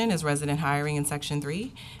discussion is resident hiring in Section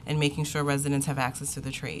 3 and making sure residents have access to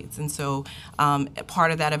the trades. And so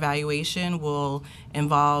part of that evaluation will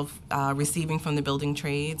involve receiving from the building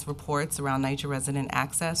trades reports around NYCHA resident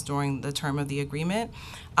access during the term of the agreement.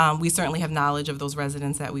 We certainly have knowledge of those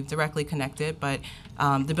residents that we've directly connected, but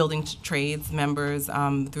the building trades members,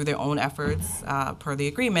 through their own efforts per the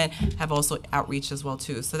agreement, have also outreached as well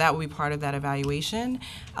too. So that will be part of that evaluation,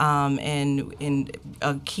 and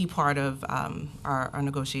a key part of our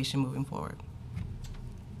negotiation moving forward.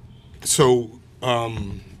 So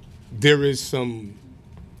there is some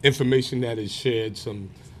information that is shared, some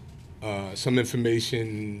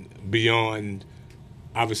information beyond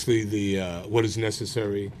obviously the what is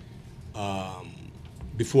necessary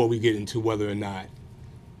before we get into whether or not,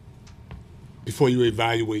 before you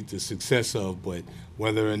evaluate the success of, but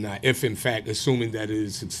whether or not, if in fact, assuming that it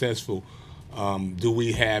is successful, do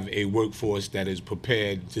we have a workforce that is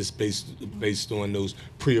prepared just based on those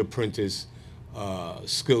pre-apprentice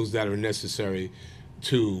skills that are necessary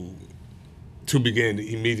to begin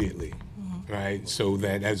immediately, right? So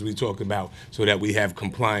that, as we talked about, so that we have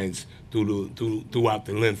compliance throughout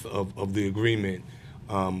the length of the agreement.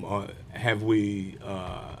 Have we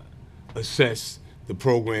assessed the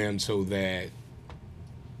program so that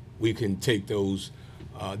we can take those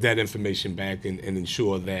that information back and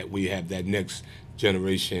ensure that we have that next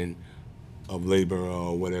generation of labor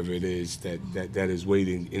or whatever it is that is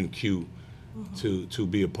waiting in queue to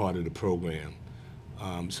be a part of the program?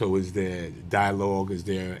 So is there dialogue? Is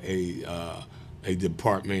there a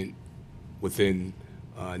department within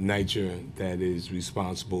NYCHA that is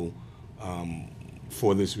responsible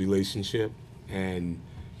for this relationship, and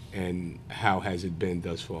how has it been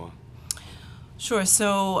thus far? Sure.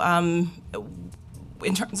 So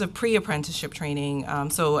in terms of pre-apprenticeship training,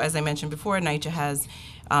 so as I mentioned before, NYCHA has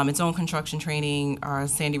its own construction training. Our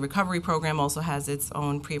Sandy Recovery Program also has its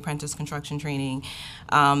own pre-apprentice construction training.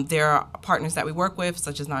 There are partners that we work with,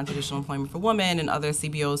 such as Non-Traditional Employment for Women and other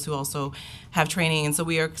CBOs who also have training. And so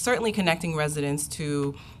we are certainly connecting residents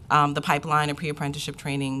to the pipeline of pre-apprenticeship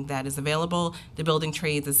training that is available. The building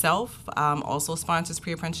trades itself also sponsors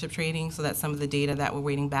pre-apprenticeship training, so that's some of the data that we're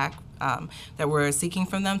waiting back, that we're seeking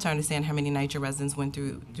from them to understand how many NYCHA residents went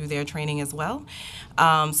through their training as well,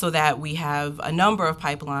 so that we have a number of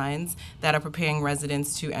pipelines that are preparing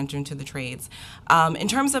residents to enter into the trades. In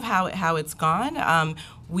terms of how it's gone,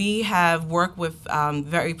 we have worked with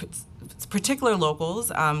very particular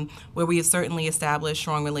locals where we have certainly established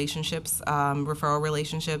strong relationships, referral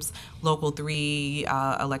relationships, Local 3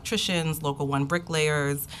 electricians, Local 1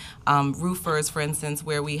 bricklayers, roofers, for instance,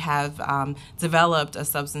 where we have developed a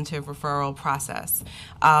substantive referral process.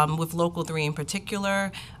 With Local 3 in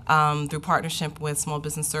particular, through partnership with Small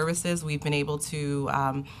Business Services, we've been able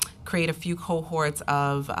to create a few cohorts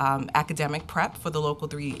of academic prep for the Local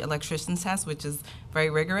 3 electricians test, which is very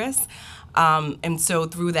rigorous. And so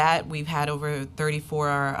through that, we've had over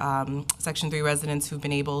 34 Section 3 residents who've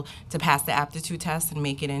been able to pass the aptitude test and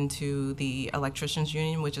make it into the electricians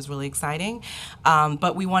union, which is really exciting.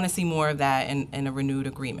 But we want to see more of that in a renewed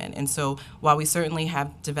agreement. And so while we certainly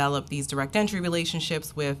have developed these direct entry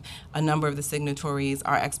relationships with a number of the signatories,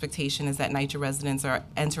 our expectation is that NYCHA residents are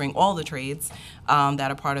entering all the trades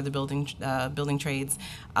that are part of the building trades.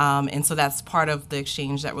 And so that's part of the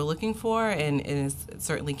exchange that we're looking for, and it is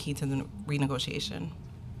certainly key to the renegotiation.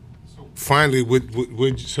 Finally,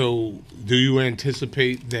 so do you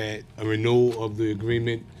anticipate that a renewal of the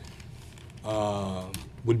agreement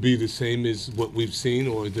would be the same as what we've seen,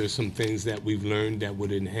 or are there some things that we've learned that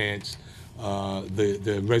would enhance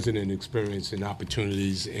the resident experience and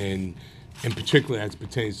opportunities, and in particular as it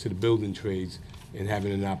pertains to the building trades, and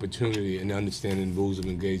having an opportunity and understanding the rules of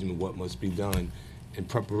engagement, what must be done in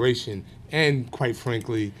preparation, and quite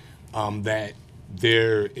frankly, that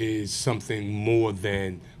there is something more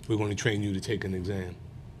than we're going to train you to take an exam?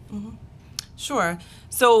 Mm-hmm. Sure.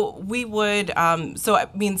 So we would, so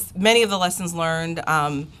it means many of the lessons learned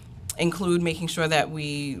include making sure that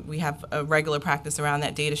we have a regular practice around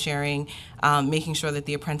that data sharing, making sure that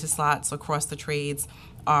the apprentice slots across the trades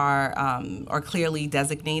are clearly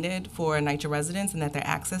designated for NYCHA residents and that they're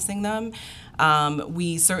accessing them.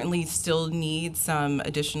 We certainly still need some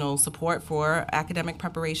additional support for academic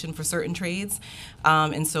preparation for certain trades,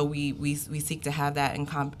 and so we seek to have that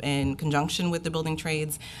in conjunction with the building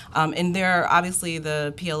trades. And there, obviously,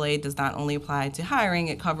 the PLA does not only apply to hiring;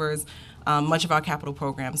 it covers much of our capital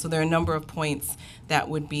program. So there are a number of points that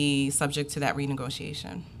would be subject to that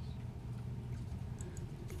renegotiation.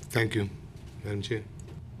 Thank you, Madam Chair.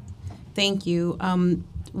 Thank you.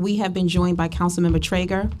 We have been joined by Councilmember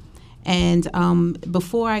Traeger. And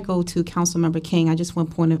before I go to Councilmember King, I just want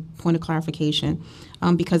point of clarification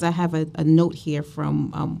because I have a note here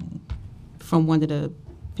from one of the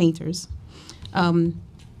painters.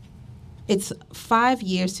 It's 5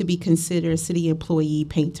 years to be considered a city employee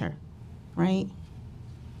painter, right?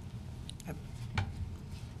 Yep.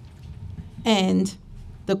 And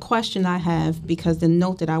the question I have, because the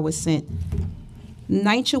note that I was sent,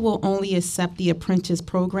 NYCC will only accept the apprentice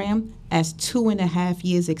program as 2.5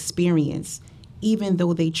 years experience, even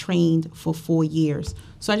though they trained for 4 years.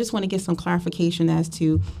 So I just want to get some clarification as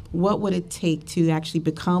to what would it take to actually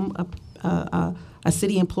become a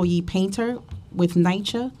city employee painter with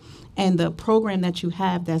NYCC, and the program that you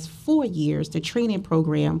have that's 4 years, the training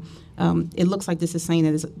program. It looks like this is saying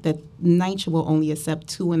that NYCC will only accept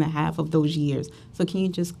 2.5 of those years. So can you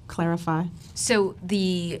just clarify? So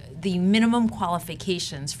the minimum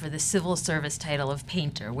qualifications for the civil service title of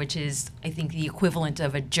painter, which is, I think, the equivalent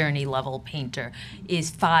of a journey level painter, is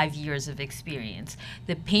 5 years of experience.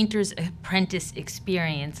 The painter's apprentice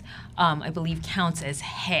experience, I believe, counts as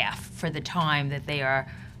half for the time that they are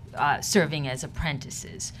serving as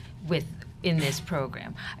apprentices in this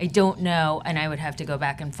program. I don't know, and I would have to go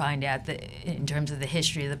back and find out in terms of the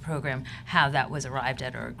history of the program, how that was arrived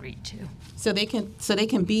at or agreed to. So they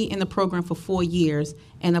can be in the program for 4 years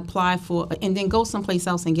and apply for, and then go someplace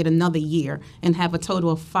else and get another year and have a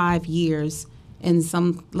total of 5 years in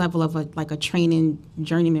some level of a training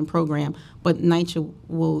journeyman program. But NYCC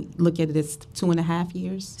will look at it as 2.5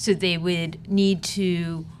 years. So they would need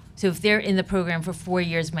to. So if they're in the program for 4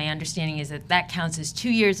 years, my understanding is that counts as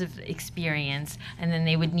 2 years of experience, and then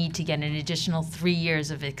they would need to get an additional 3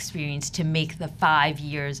 years of experience to make the 5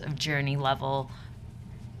 years of journey level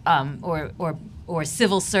or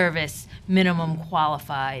civil service minimally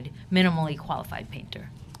qualified painter.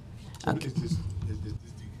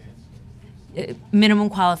 Minimum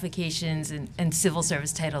qualifications and civil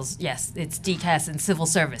service titles, yes, it's DCAS and Civil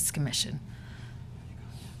Service Commission.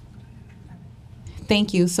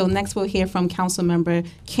 Thank you. So next we'll hear from Councilmember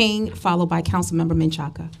King, followed by Councilmember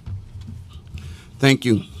Menchaca. Thank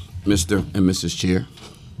you, Mr. and Mrs. Chair.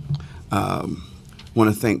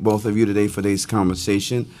 Want to thank both of you today for today's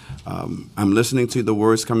conversation. I'm listening to the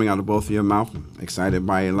words coming out of both of your mouth, excited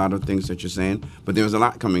by a lot of things that you're saying, but there's a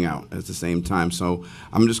lot coming out at the same time. So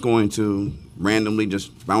I'm just going to randomly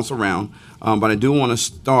just bounce around, but I do want to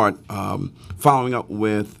start following up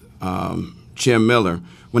with Chair Miller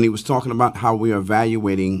when he was talking about how we are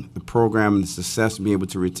evaluating the program and the success to be able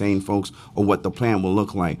to retain folks or what the plan will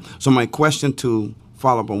look like. So my question to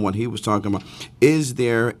follow up on what he was talking about, is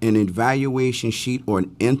there an evaluation sheet or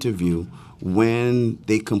an interview when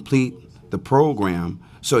they complete the program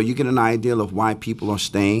so you get an idea of why people are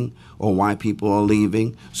staying or why people are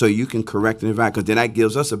leaving so you can correct and evaluate? Because then that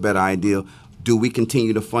gives us a better idea. Do we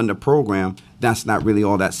continue to fund the program that's not really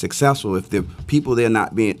all that successful if the people there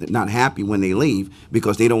not happy when they leave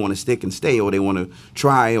because they don't want to stick and stay, or they want to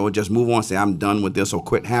try or just move on, say I'm done with this, or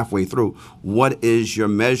quit halfway through? What is your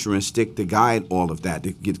measuring stick to guide all of that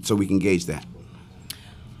so we can gauge that?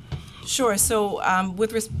 Sure. So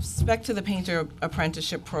with respect to the painter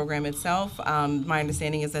apprenticeship program itself, my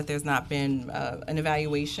understanding is that there's not been an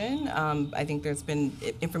evaluation. I think there's been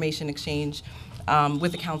information exchange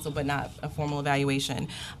with the council, but not a formal evaluation.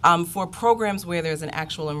 For programs where there's an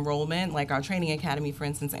actual enrollment, like our training academy, for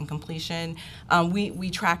instance, and completion, we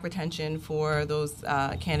track retention for those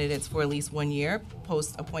candidates for at least 1 year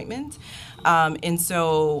post-appointment. And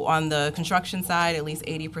so on the construction side, at least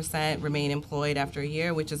 80% remain employed after a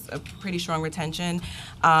year, which is a pretty strong retention.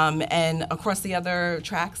 And across the other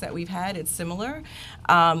tracks that we've had, it's similar.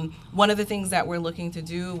 One of the things that we're looking to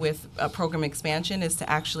do with program expansion is to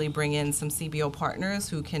actually bring in some CBO partners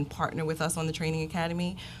who can partner with us on the training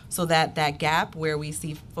academy, so that that gap where we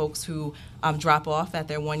see folks who drop off at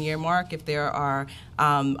their 1 year mark, if there are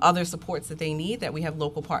other supports that they need, that we have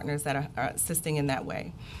local partners that are assisting in that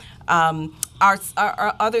way. Our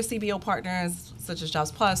other CBO partners, such as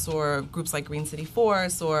Jobs Plus or groups like Green City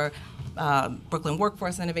Force or Brooklyn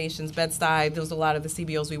Workforce Innovations, Bed-Stuy, those are a lot of the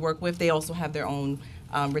CBOs we work with. They also have their own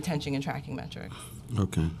retention and tracking metrics.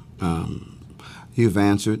 Okay. You've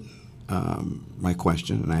answered my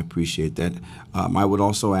question, and I appreciate that. I would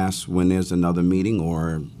also ask when there's another meeting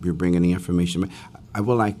or you're bringing any information. I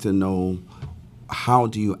would like to know how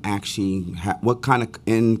do you actually what kind of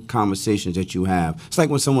in conversations that you have? It's like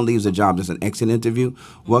when someone leaves a job, there's an exit interview.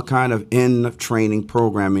 What kind of in training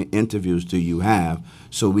programming interviews do you have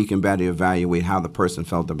so we can better evaluate how the person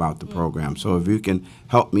felt about the program? So if you can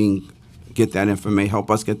help me get that information,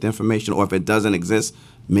 help us get the information, or if it doesn't exist,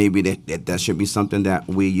 maybe that should be something that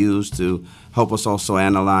we use to help us also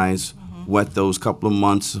analyze what those couple of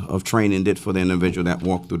months of training did for the individual that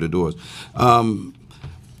walked through the doors.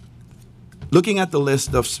 Looking at the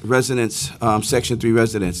list of residents, Section 3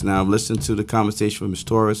 residents, now I've listened to the conversation with Ms.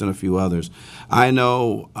 Torres and a few others. I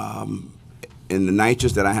know in the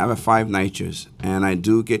NYCHs that I have 5 NYCHs, and I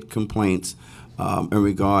do get complaints in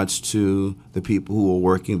regards to the people who are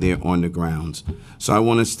working there on the grounds. So I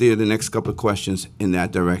want to steer the next couple of questions in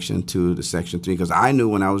that direction to the Section 3, because I knew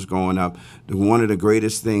when I was growing up, one of the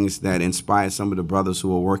greatest things that inspired some of the brothers who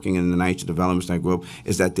were working in the NYCH developments that I grew up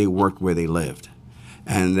is that they worked where they lived.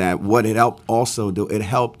 And that what it helped also do, it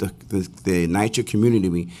helped the NYCH community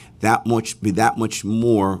be that much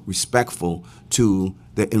more respectful to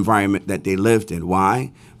the environment that they lived in.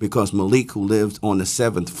 Why? Because Malik, who lived on the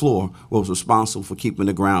 7th floor, was responsible for keeping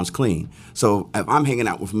the grounds clean. So if I'm hanging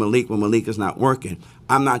out with Malik when Malik is not working,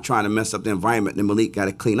 I'm not trying to mess up the environment that Malik got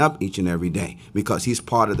to clean up each and every day, because he's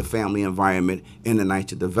part of the family environment in the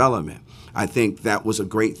NYCH development. I think that was a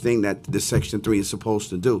great thing that the Section 3 is supposed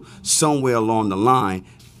to do. Somewhere along the line,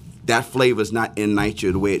 that flavor is not in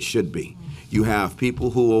NYCH the way it should be. You have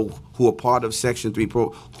people who are part of Section 3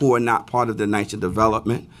 who are not part of the NYCH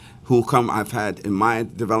development, who come. I've had in my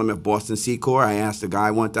development of Boston Secor, I asked the guy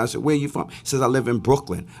one time, I said, where are you from? He says, I live in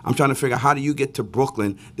Brooklyn. I'm trying to figure out, how do you get to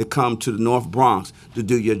Brooklyn to come to the North Bronx to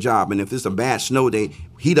do your job? And if it's a bad snow day,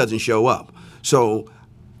 he doesn't show up. So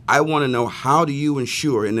I want to know, how do you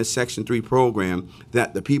ensure in this Section 3 program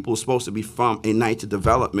that the people are supposed to be from a NYCH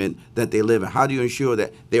development that they live in? How do you ensure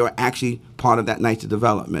that they are actually part of that NYCH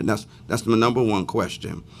development? That's my number one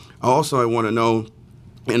question. Also, I want to know,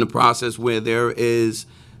 in the process where there is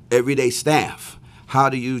everyday staff, how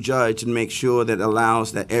do you judge and make sure that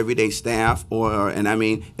allows that everyday staff, and I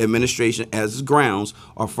mean administration as grounds,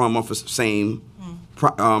 are from the same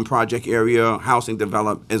project area, housing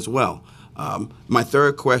development as well? My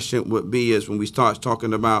third question would be is when we start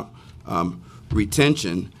talking about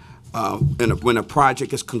retention, when a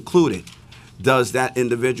project is concluded, does that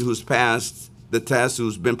individual who's passed the test,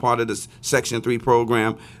 who's been part of this Section 3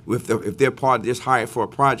 program, if they're part of this hired for a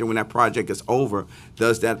project, when that project is over,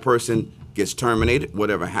 does that person gets terminated,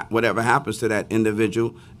 whatever happens to that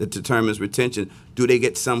individual that determines retention, do they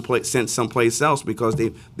get sent someplace else because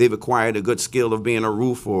they've acquired a good skill of being a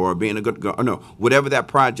roofer or being a good, or no, whatever that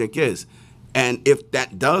project is? And if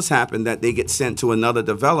that does happen, that they get sent to another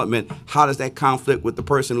development, how does that conflict with the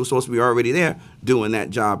person who's supposed to be already there doing that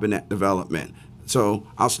job in that development? So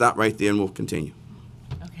I'll stop right there and we'll continue.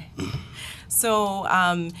 Okay. So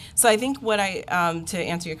I think what to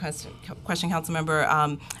answer your question,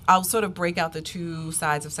 Councilmember, I'll sort of break out the two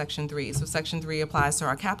sides of Section 3. So Section 3 applies to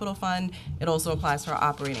our capital fund. It also applies to our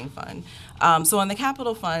operating fund. So on the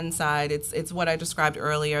capital fund side, it's what I described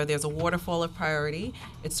earlier. There's a waterfall of priority.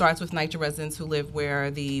 It starts with NYCH residents who live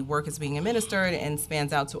where the work is being administered and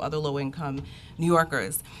spans out to other low-income New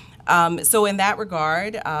Yorkers. So in that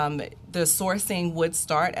regard, the sourcing would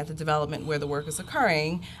start at the development where the work is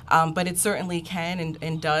occurring, but it certainly can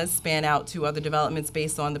and does span out to other developments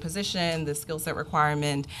based on the position, the skill set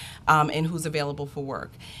requirement, and who's available for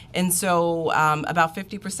work. And so about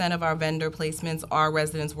 50% of our vendor placements are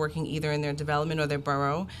residents working either in their development or their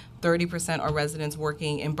borough. 30% are residents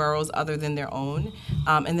working in boroughs other than their own.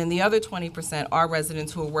 And then the other 20% are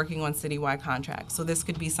residents who are working on citywide contracts. So this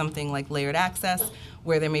could be something like layered access,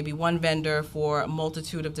 where there may be one vendor for a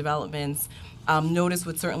multitude of developments. Notice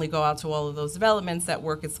would certainly go out to all of those developments that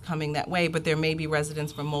work is coming that way, but there may be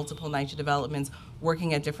residents from multiple NYCH developments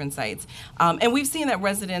working at different sites. And we've seen that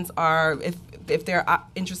residents are, if they're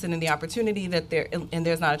interested in the opportunity and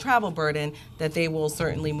there's not a travel burden, that they will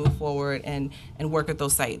certainly move forward and work at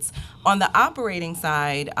those sites. On the operating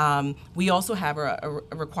side, we also have a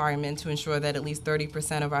requirement to ensure that at least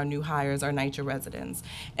 30% of our new hires are NYCH residents.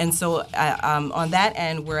 And so on that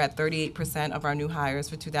end, we're at 38% of our new hires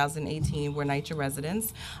for 2018 were NYCH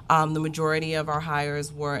residents. The majority of our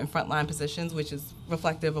hires were in frontline positions, which is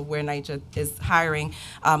reflective of where NYCH is hiring,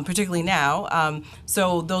 particularly now.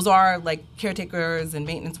 So those are like caretakers and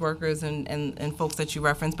maintenance workers and folks that you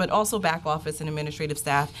referenced, but also back office and administrative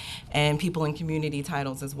staff and people in community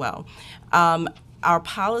titles as well. Our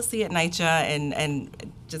policy at NYCH,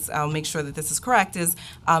 and just I'll make sure that this is correct, is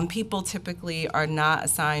people typically are not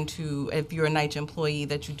assigned to, if you're a NYCH employee,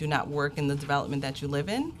 that you do not work in the development that you live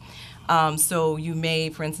in. So you may,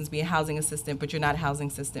 for instance, be a housing assistant, but you're not a housing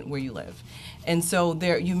assistant where you live. And so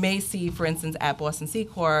there, you may see, for instance, at Boston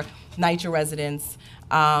Secor, NYCHA residents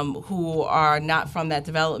who are not from that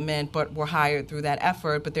development but were hired through that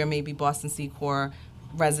effort, but there may be Boston Secor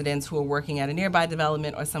residents who are working at a nearby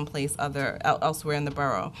development or someplace elsewhere in the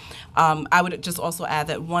borough. I would just also add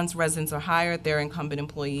that once residents are hired, they're incumbent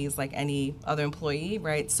employees like any other employee,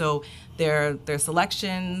 right? So their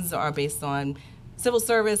selections are based on civil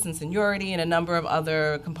service and seniority and a number of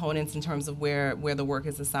other components in terms of where the work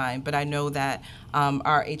is assigned. But I know that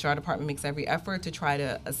our HR department makes every effort to try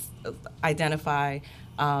to identify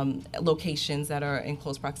locations that are in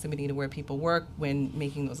close proximity to where people work when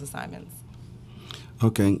making those assignments.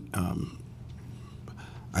 Okay.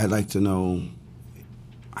 I'd like to know,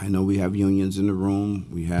 I know we have unions in the room,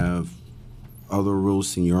 we have other rules,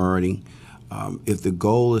 seniority. If the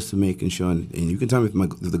goal is to making sure, and you can tell me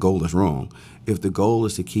if the goal is wrong, if the goal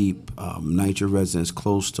is to keep NYCHA residents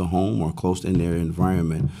close to home or close in their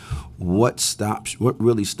environment, what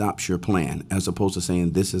really stops your plan, as opposed to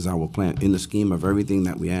saying this is our plan? In the scheme of everything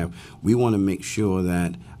that we have, we want to make sure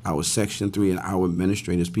that our Section 3 and our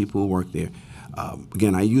administrators, people who work there,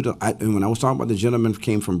 again, and when I was talking about the gentleman who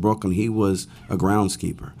came from Brooklyn, he was a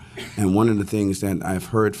groundskeeper. And one of the things that I've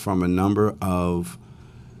heard from a number of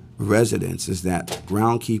residents is that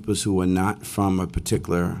groundkeepers who are not from a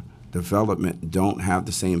particular development don't have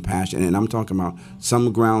the same passion. And I'm talking about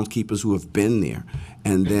some groundskeepers who have been there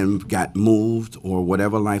and then got moved or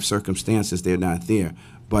whatever life circumstances, they're not there.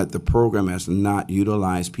 But the program has not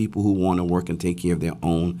utilized people who want to work and take care of their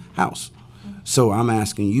own house. So I'm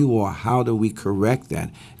asking you all, how do we correct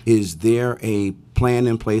that? Is there a plan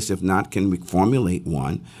in place? If not, can we formulate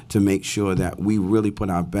one to make sure that we really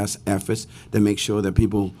put our best efforts to make sure that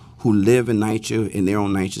people who live in NYCHA, in their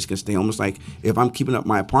own NYCHAs, can stay almost like, if I'm keeping up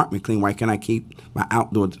my apartment clean, why can't I keep my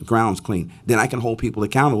outdoor grounds clean? Then I can hold people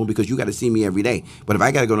accountable because you got to see me every day. But if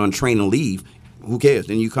I got to go on a train and leave, who cares?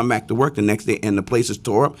 Then you come back to work the next day and the place is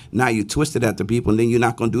tore up. Now you twisted at the people and then you're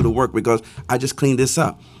not going to do the work because I just cleaned this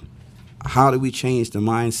up. How do we change the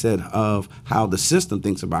mindset of how the system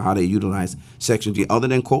thinks about how they utilize Section G, other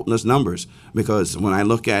than quoting us numbers? Because when I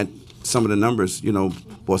look at some of the numbers, you know,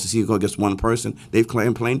 Boston Secor gets one person. They've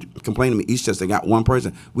complained to me, Eastchester got one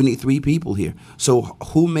person. We need 3 people here. So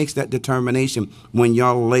who makes that determination when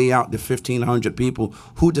y'all lay out the 1,500 people?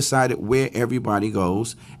 Who decided where everybody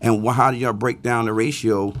goes? And how do y'all break down the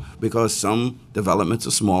ratio? Because some developments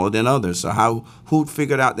are smaller than others. So who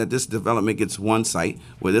figured out that this development gets 1 site,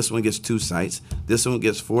 where this one gets 2 sites, this one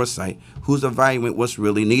gets 4 sites? Who's evaluating what's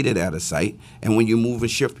really needed at a site? And when you move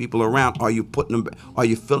and shift people around, are you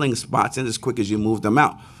filling spots in as quick as you move them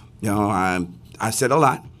out? You know, I said a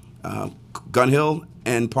lot. Gun Hill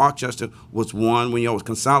and Parkchester was one when y'all was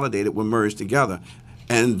consolidated, were merged together.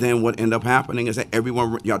 And then what ended up happening is that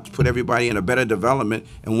y'all put everybody in a better development,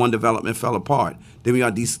 and one development fell apart. Then when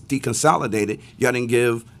y'all deconsolidated, y'all didn't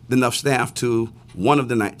give enough staff to one of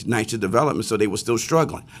the NYCHA developments, so they were still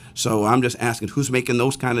struggling. So I'm just asking, who's making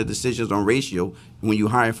those kind of decisions on ratio when you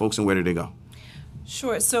hire folks, and where do they go?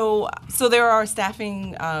 Sure. So there are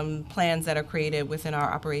staffing plans that are created within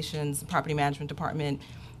our operations property management department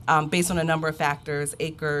based on a number of factors,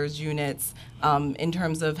 acres, units, in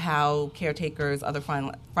terms of how caretakers, other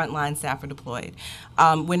frontline staff are deployed.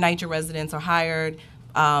 When NYCHA residents are hired,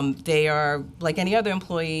 they are, like any other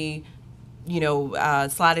employee,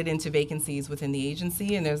 slotted into vacancies within the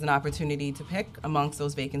agency, and there's an opportunity to pick amongst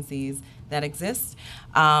those vacancies that exist.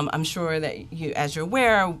 I'm sure that as you're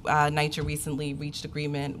aware, NYCHA recently reached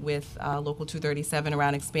agreement with Local 237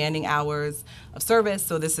 around expanding hours of service.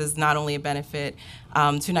 So this is not only a benefit to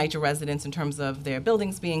NYCHA residents in terms of their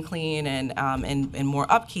buildings being clean and more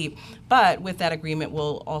upkeep, but with that agreement,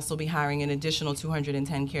 we'll also be hiring an additional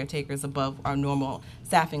 210 caretakers above our normal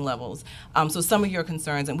staffing levels. So some of your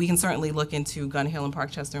concerns, and we can certainly look into Gun Hill and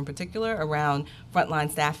Parkchester in particular around frontline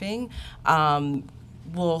staffing,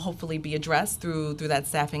 will hopefully be addressed through that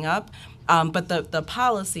staffing up. But the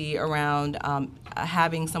policy around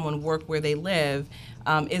having someone work where they live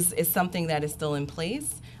is something that is still in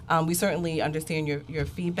place. We certainly understand your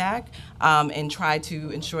feedback and try to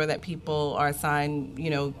ensure that people are assigned,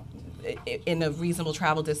 in a reasonable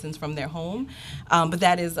travel distance from their home. But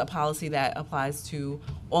that is a policy that applies to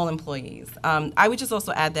all employees. I would just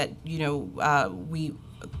also add that,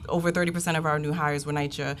 over 30% of our new hires were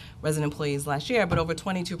NYCHA resident employees last year, but over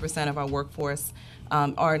 22% of our workforce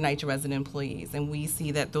are NYCHA resident employees. And we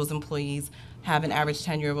see that those employees have an average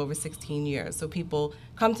tenure of over 16 years. So people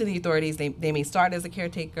come to the authorities, they may start as a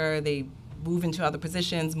caretaker, they move into other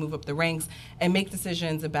positions, move up the ranks, and make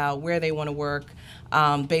decisions about where they want to work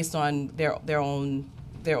based on their own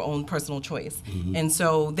their own personal choice. And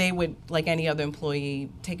so they would, like any other employee,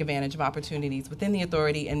 take advantage of opportunities within the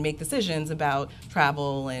authority and make decisions about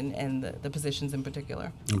travel and the positions in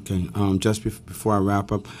particular. Okay. Just before I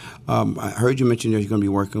wrap up, I heard you mention that you're going to be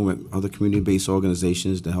working with other community-based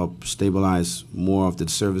organizations to help stabilize more of the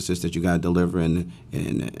services that you got to deliver and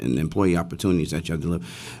employee opportunities that you have to deliver.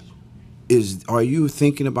 Are you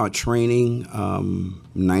thinking about training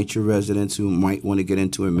NYCHA residents who might want to get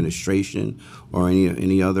into administration or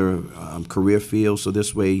any other career field? So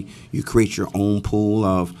this way you create your own pool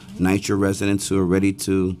of NYCHA residents who are ready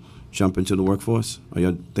to jump into the workforce? Are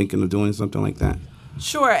you thinking of doing something like that?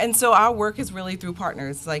 Sure, and so our work is really through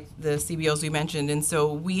partners like the CBOs we mentioned, and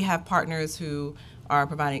so we have partners who are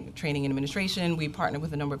providing training in administration. We partner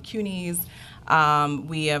with a number of CUNYs.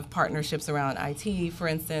 We have partnerships around IT, for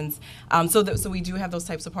instance. So we do have those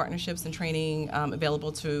types of partnerships and training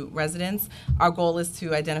available to residents. Our goal is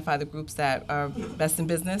to identify the groups that are best in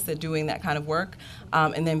business at doing that kind of work,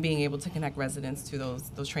 and then being able to connect residents to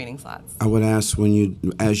those training slots. I would ask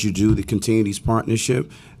as you do to continue these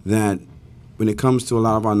partnerships, that when it comes to a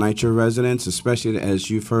lot of our NYCHA residents, especially as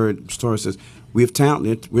you've heard stories, says we're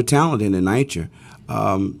talented in NYCHA.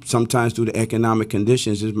 Sometimes due to economic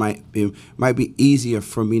conditions, it might be easier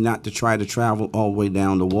for me not to try to travel all the way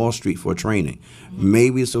down to Wall Street for training.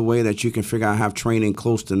 Maybe it's a way that you can figure out have training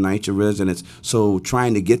close to NYCHA residents, so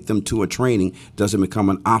trying to get them to a training doesn't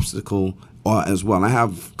become an obstacle as well. I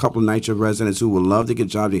have a couple of NYCHA residents who would love to get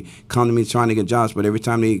jobs. They come to me trying to get jobs, but every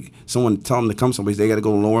time someone tell them to come someplace, they got to go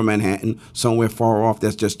to Lower Manhattan, somewhere far off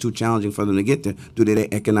that's just too challenging for them to get there due to their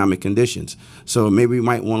economic conditions. So maybe we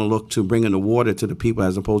might want to look to bringing the water to the people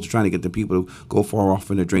as opposed to trying to get the people to go far off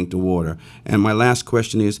and to drink the water. And my last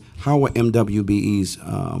question is, how are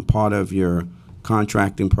MWBEs part of your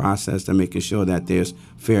contracting process and making sure that there's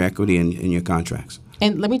fair equity in your contracts?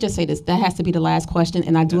 And let me just say this, that has to be the last question,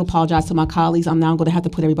 and I do apologize to my colleagues. I'm now going to have to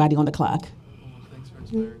put everybody on the clock.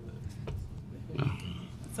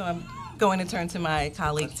 So I'm going to turn to my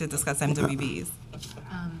colleague to discuss MWBs.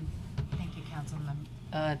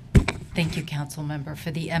 Thank you, Council Member, for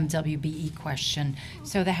the MWBE question.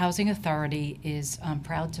 So the Housing Authority is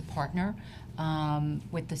proud to partner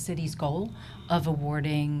with the city's goal of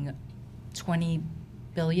awarding $20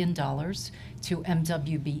 billion to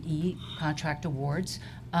MWBE contract awards,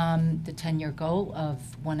 the 10-year goal of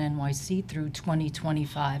One NYC through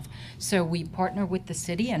 2025. So we partner with the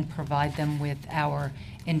city and provide them with our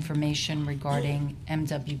information regarding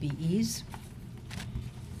MWBEs.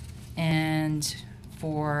 And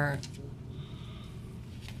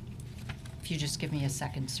if you just give me a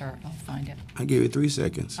second, sir, I'll find it. I gave you 3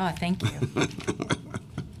 seconds. Oh, thank you.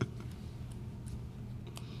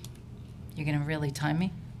 You're going to really time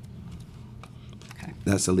me? Okay.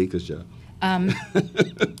 That's Alika's job.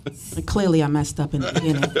 Clearly, I messed up in the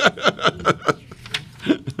beginning.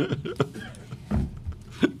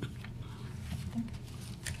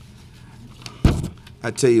 I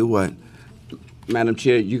tell you what, Madam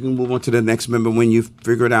Chair, you can move on to the next member when you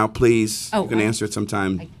figure it out, please. You can answer it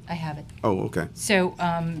sometime. I have it. Oh, okay. So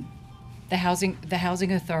the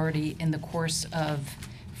housing authority, in the course of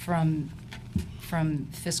from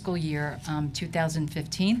fiscal year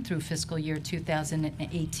 2015 through fiscal year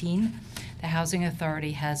 2018, the Housing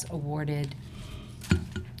Authority has awarded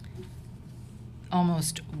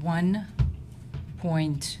almost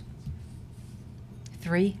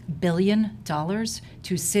 $1.3 billion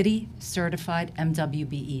to city-certified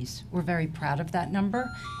MWBEs. We're very proud of that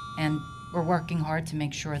number, and we're working hard to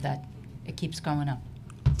make sure that it keeps going up.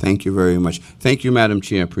 Thank you very much. Thank you, Madam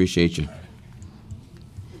Chair. Appreciate you.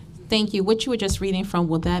 Thank you. What you were just reading from,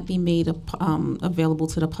 will that be made available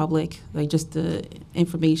to the public? Like just the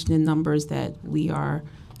information and numbers that we are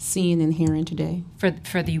seeing and hearing today? For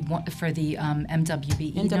the MWBE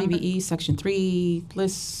MWBE Section 3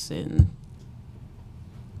 lists, and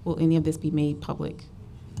will any of this be made public?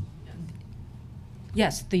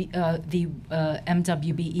 Yes, the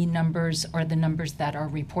MWBE numbers are the numbers that are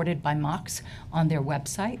reported by MOX on their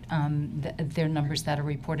website. They're numbers that are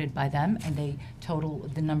reported by them, and they total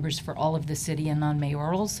the numbers for all of the city and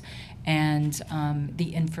non-mayorals. And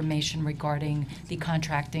the information regarding the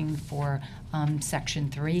contracting for Section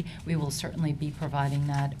 3, we will certainly be providing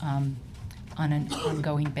that on an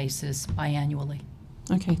ongoing basis biannually.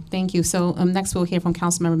 Okay, thank you. So next we'll hear from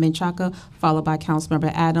Councilmember Menchaca, followed by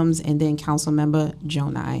Councilmember Adams, and then Councilmember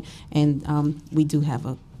Jonai. And we do have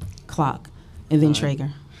a clock. And then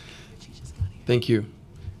Traeger. Thank you.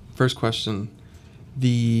 First question.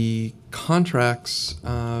 the contracts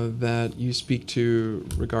that you speak to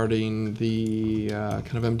regarding the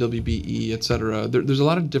kind of MWBE, et cetera, there's a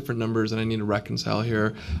lot of different numbers that I need to reconcile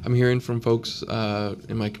here. I'm hearing from folks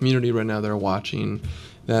in my community right now that are watching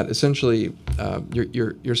that essentially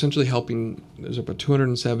you're essentially helping, there's about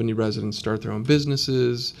 270 residents start their own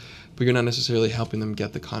businesses, but you're not necessarily helping them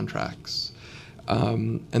get the contracts.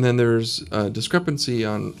 And then there's a discrepancy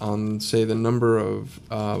on say, the number of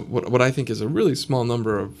what I think is a really small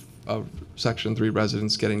number of Section 3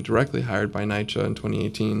 residents getting directly hired by NYCHA in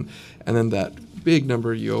 2018, and then that big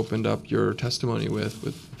number you opened up your testimony with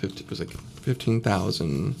 50, it was like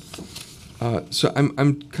 15,000. So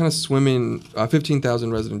I'm kind of swimming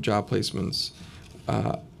 15,000 resident job placements.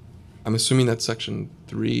 I'm assuming that's Section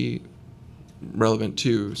 3 relevant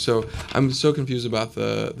too. So I'm so confused about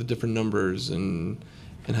the different numbers and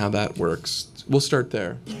how that works. We'll start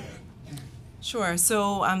there. Sure.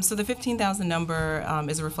 So, so the 15,000 number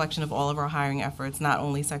is a reflection of all of our hiring efforts, not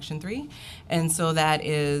only Section 3, and so that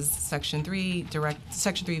is Section 3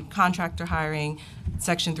 Section 3 contractor hiring,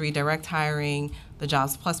 Section 3 direct hiring, the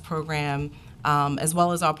Jobs Plus program, as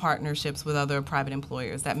well as our partnerships with other private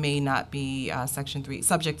employers that may not be Section 3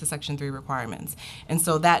 subject to Section 3 requirements. And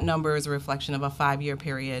so that number is a reflection of a 5-year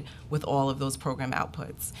period with all of those program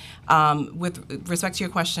outputs. With respect to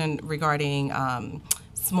your question regarding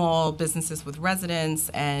small businesses with residents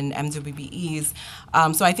and MWBEs.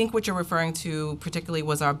 So I think what you're referring to particularly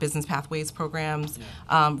was our Business Pathways programs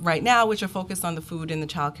right now, which are focused on the food and the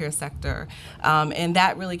childcare sector. And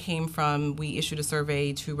that really came from, we issued a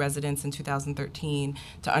survey to residents in 2013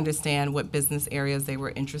 to understand what business areas they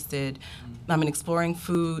were interested in exploring.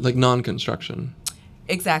 Food. Like non-construction.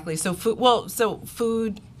 Exactly. So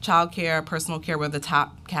food, childcare, personal care were the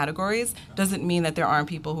top categories. Doesn't mean that there aren't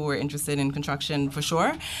people who are interested in construction for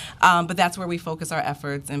sure, but that's where we focus our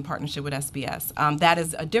efforts in partnership with SBS. That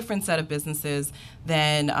is a different set of businesses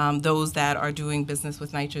than those that are doing business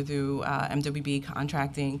with NYCHA through MWB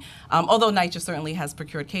contracting. Although NYCHA certainly has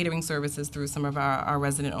procured catering services through some of our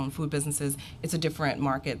resident-owned food businesses, it's a different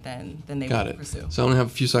market than they would pursue. So I only have a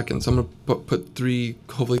few seconds. I'm going to put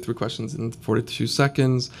hopefully three questions in 42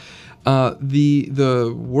 seconds.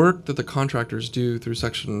 The work that the contractors do through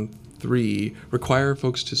Section 3 require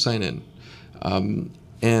folks to sign in.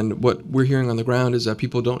 And what we're hearing on the ground is that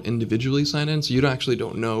people don't individually sign in, so you actually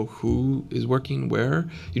don't know who is working where.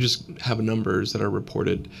 You just have numbers that are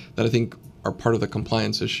reported that I think are part of the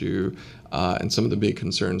compliance issue and some of the big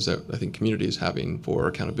concerns that I think community is having for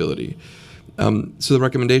accountability. So the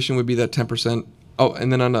recommendation would be that 10%. Oh,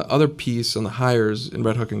 and then on the other piece, on the hires in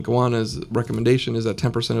Red Hook and Gowanus, recommendation is that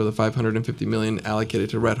 10% of the $550 million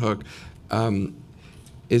allocated to Red Hook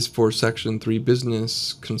is for Section 3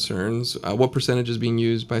 business concerns. What percentage is being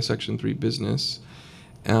used by Section 3 business?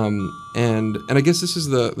 And I guess this is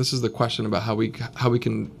the question about how we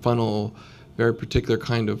can funnel very particular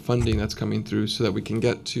kind of funding that's coming through so that we can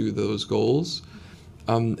get to those goals.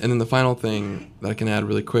 And then the final thing that I can add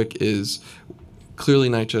really quick is clearly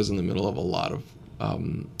NYCHA is in the middle of a lot of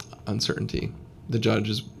uncertainty.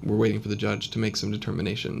 We're waiting for the judge to make some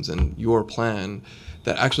determinations, and your plan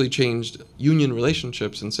that actually changed union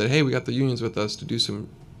relationships and said, hey, we got the unions with us to do some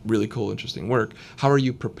really cool, interesting work. How are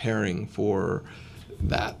you preparing for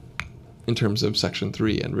that in terms of Section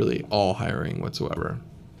 3 and really all hiring whatsoever?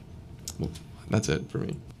 Well, that's it for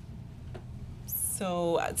me.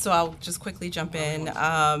 So I'll just quickly jump in.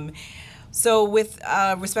 So with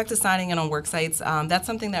respect to signing in on work sites, that's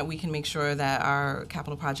something that we can make sure that our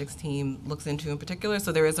capital projects team looks into in particular.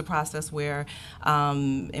 So there is a process where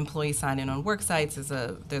employees sign in on work sites.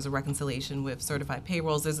 There's a reconciliation with certified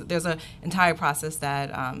payrolls. There's an entire process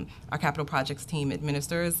that our capital projects team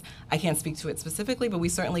administers. I can't speak to it specifically, but we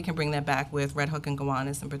certainly can bring that back with Red Hook and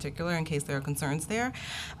Gowanus in particular in case there are concerns there.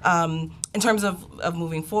 In terms of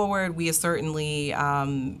moving forward, we are certainly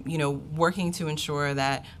working to ensure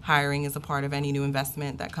that hiring is a part of any new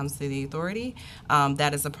investment that comes to the authority.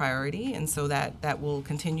 That is a priority, and so that will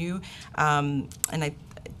continue. And I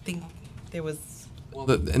think there was...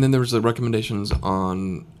 and then there was the recommendations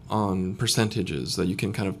on percentages that you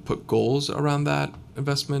can kind of put goals around that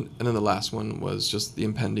investment. And then the last one was just the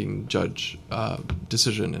impending judge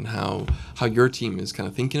decision and how your team is kind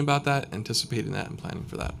of thinking about that, anticipating that, and planning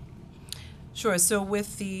for that. Sure. So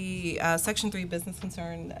with the Section 3 business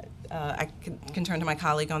concern, I can turn to my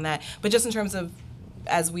colleague on that. But just in terms of,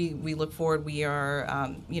 as we look forward, we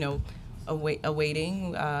are,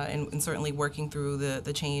 awaiting and certainly working through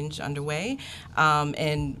the change underway.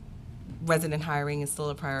 And resident hiring is still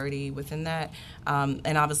a priority within that.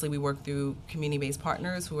 And obviously we work through community-based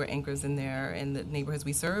partners who are anchors in the neighborhoods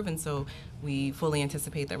we serve, and so we fully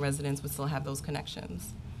anticipate that residents would still have those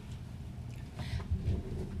connections.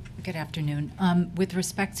 Good afternoon. With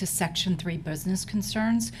respect to Section 3 business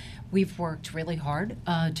concerns, we've worked really hard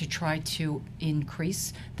to try to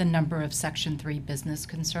increase the number of Section 3 business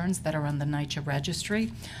concerns that are on the NYCHA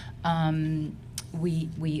registry.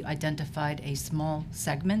 We identified a small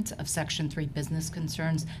segment of Section 3 business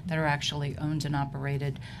concerns that are actually owned and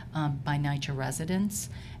operated by NYCHA residents,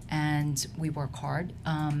 and we work hard.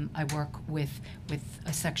 I work with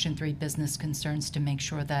Section 3 business concerns to make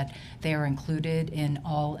sure that they are included in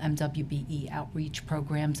all MWBE outreach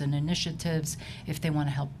programs and initiatives. If they want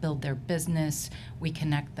to help build their business, we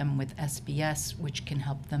connect them with SBS, which can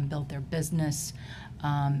help them build their business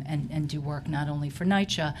and do work not only for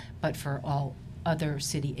NYCHA, but for all other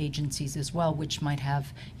city agencies as well, which might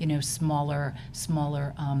have, smaller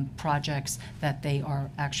projects that they are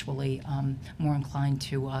actually more inclined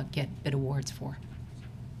to get bid awards for.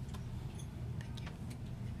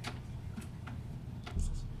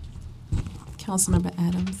 Councilmember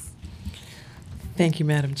Adams. Thank you,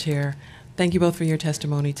 Madam Chair. Thank you both for your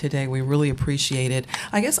testimony today. We really appreciate it.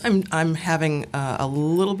 I guess I'm having a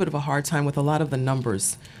little bit of a hard time with a lot of the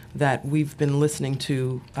numbers that we've been listening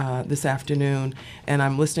to this afternoon, and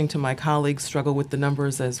I'm listening to my colleagues struggle with the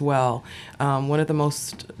numbers as well. One of the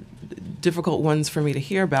most difficult ones for me to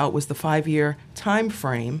hear about was the 5-year time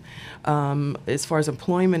frame as far as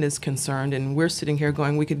employment is concerned, and we're sitting here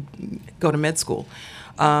going, we could go to med school.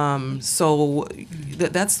 So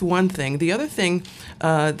that's one thing. The other thing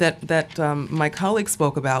that my colleague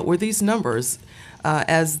spoke about were these numbers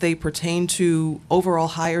as they pertain to overall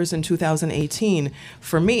hires in 2018.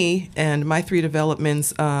 For me and my 3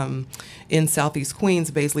 developments in Southeast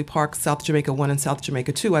Queens, Baisley Park, South Jamaica 1, and South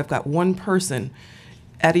Jamaica 2, I've got 1 person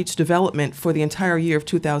at each development for the entire year of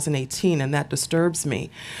 2018, and that disturbs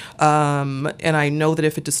me. And I know that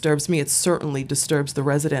if it disturbs me, it certainly disturbs the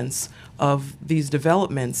residents of these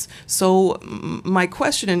developments. So my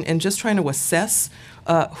question, and just trying to assess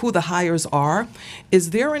who the hires are,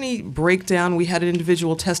 is there any breakdown? We had an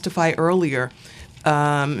individual testify earlier.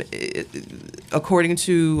 According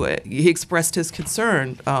to, he expressed his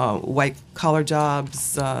concern, white-collar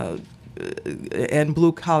jobs, and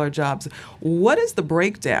blue-collar jobs. What is the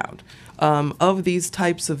breakdown of these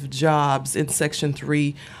types of jobs in Section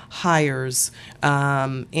 3 hires?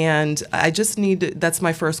 And I just that's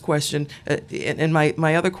my first question. And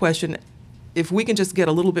my other question, if we can just get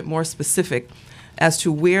a little bit more specific as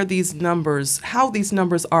to where these numbers, how these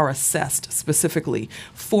numbers are assessed specifically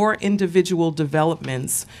for individual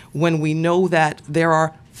developments when we know that there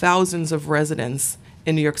are thousands of residents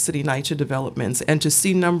in New York City NYCHA developments, and to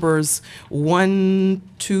see numbers 1,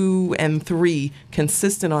 2, and 3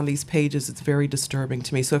 consistent on these pages, it's very disturbing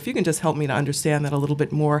to me. So if you can just help me to understand that a little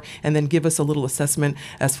bit more, and then give us a little assessment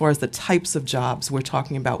as far as the types of jobs we're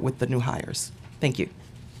talking about with the new hires. Thank you.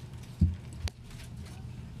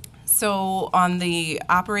 So on the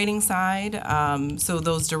operating side, so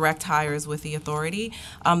those direct hires with the authority,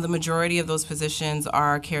 the majority of those positions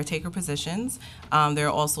are caretaker positions. There are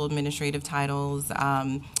also administrative titles,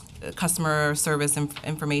 customer service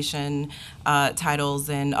information titles,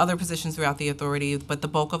 and other positions throughout the authority, but the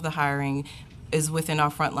bulk of the hiring is within our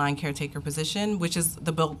frontline caretaker position, which is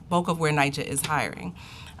the bulk of where NYCHA is hiring.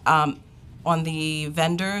 On the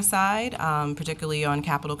vendor side, particularly on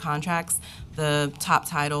capital contracts, the top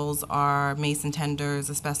titles are mason tenders,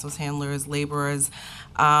 asbestos handlers, laborers.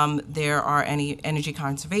 There are energy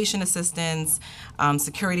conservation assistants,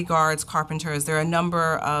 security guards, carpenters. There are a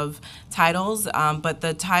number of titles, but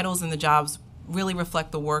the titles and the jobs really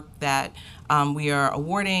reflect the work that we are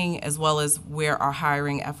awarding, as well as where our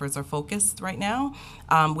hiring efforts are focused right now,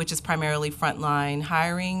 which is primarily frontline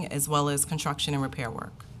hiring, as well as construction and repair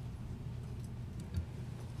work.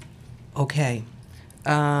 Okay.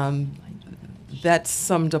 That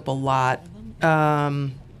summed up a lot.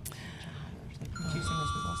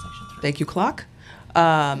 Thank you, Clock.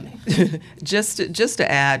 Just to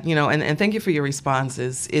add, and thank you for your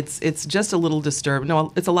responses. It's just a little disturbing.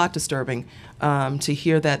 No, it's a lot disturbing to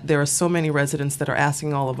hear that there are so many residents that are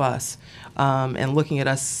asking all of us and looking at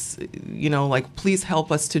us, like, please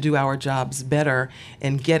help us to do our jobs better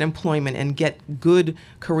and get employment and get good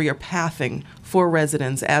career pathing for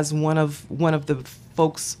residents, as one of the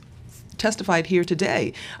folks testified here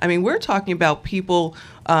today. I mean, we're talking about people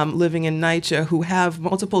living in NYCHA who have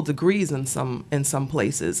multiple degrees in some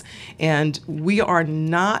places, and we are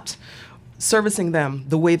not servicing them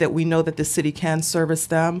the way that we know that the city can service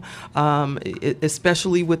them,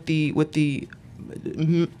 especially with the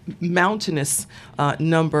mountainous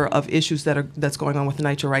number of issues that's going on with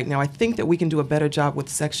NYCHA right now. I think that we can do a better job with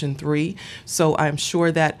Section 3. So I'm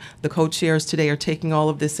sure that the co-chairs today are taking all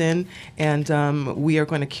of this in, and we are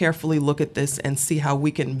going to carefully look at this and see how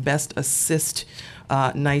we can best assist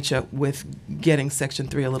NYCHA with getting Section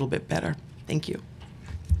 3 a little bit better. Thank you.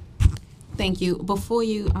 Thank you. Before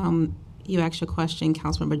you ask your question,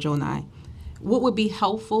 Councilmember Jonai, what would be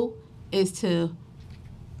helpful is to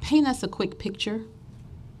paint us a quick picture.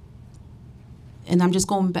 And I'm just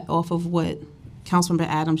going back off of what Councilmember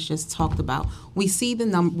Adams just talked about. We see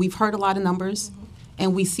the we've heard a lot of numbers,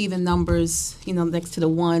 and we see the numbers, next to the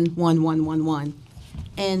 1, 1, 1, 1, 1.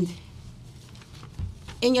 And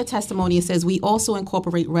in your testimony, it says we also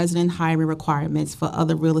incorporate resident hiring requirements for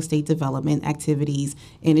other real estate development activities,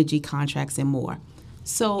 energy contracts, and more.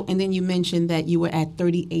 So, and then you mentioned that you were at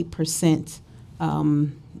 38%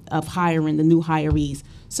 of hiring the new hirees.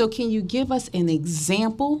 So can you give us an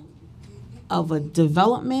example of a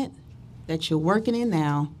development that you're working in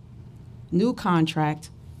now, new contract,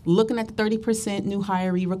 looking at the 30% new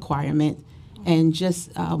hiree requirement, and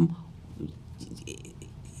just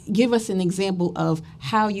give us an example of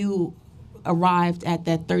how you arrived at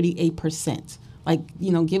that 38%. Like,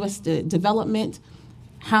 give us the development,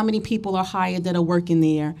 how many people are hired that are working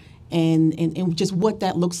there, and just what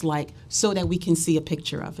that looks like so that we can see a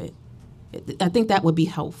picture of it. I think that would be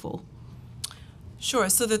helpful. Sure.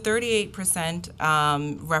 So the 38%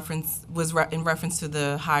 was in reference to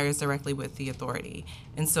the hires directly with the authority.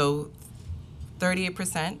 And so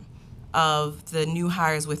 38% of the new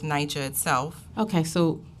hires with NYCHA itself. Okay,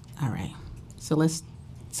 so, all right.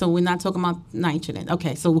 So we're not talking about NYCHA then.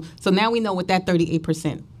 Okay, so now we know what that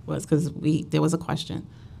 38% was, because there was a question.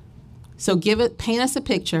 So paint us a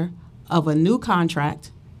picture of a new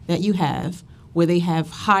contract that you have where they have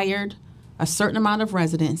hired a certain amount of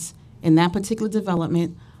residents in that particular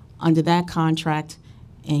development under that contract,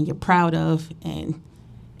 and you're proud of, and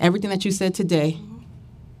everything that you said today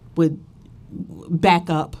would back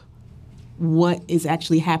up what is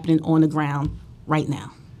actually happening on the ground right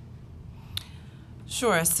now.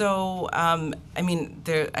 Sure. So,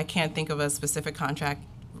 I can't think of a specific contract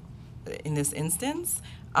in this instance.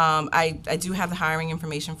 I do have the hiring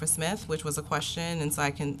information for Smith, which was a question, and so I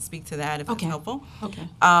can speak to that if that's helpful. Okay.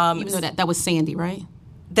 Even though that was Sandy, right?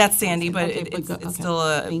 That's Sandy, but Okay, it's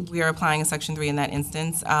still we are applying a Section 3 in that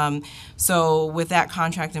instance. So with that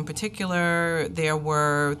contract in particular, there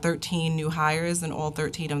were 13 new hires, and all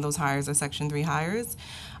 13 of those hires are Section 3 hires.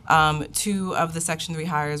 2 of the Section 3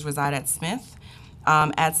 hires reside at Smith.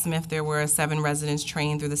 At Smith, there were 7 residents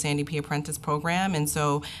trained through the Sandy P. Apprentice program, and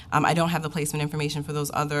so I don't have the placement information for those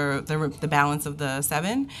the balance of the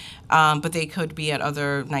 7, but they could be at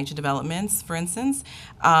other NYCHA developments, for instance.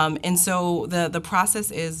 And so the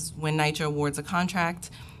process is when NYCHA awards a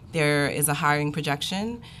contract, there is a hiring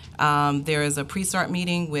projection. There is a pre-start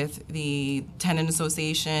meeting with the tenant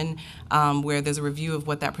association where there's a review of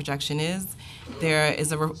what that projection is. There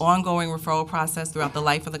is an ongoing referral process throughout the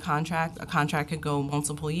life of the contract. A contract could go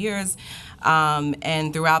multiple years,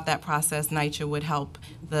 and throughout that process, NYCHA would help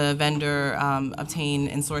the vendor obtain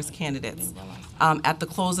and source candidates. At the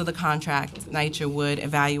close of the contract, NYCHA would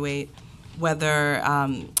evaluate whether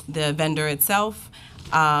the vendor itself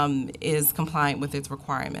is compliant with its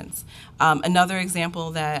requirements. Another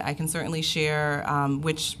example that I can certainly share,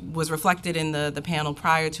 which was reflected in the panel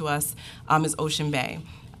prior to us, is Ocean Bay.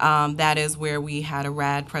 That is where we had a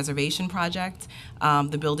RAD preservation project.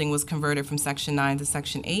 The building was converted from Section 9 to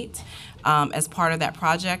Section 8. As part of that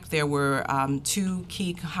project, there were 2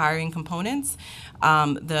 key hiring components.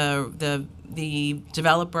 The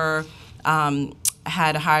developer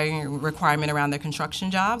had a hiring requirement around their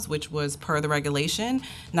construction jobs, which was per the regulation.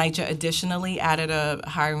 NYCHA additionally added a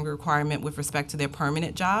hiring requirement with respect to their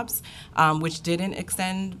permanent jobs, which didn't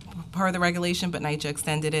extend per the regulation, but NYCHA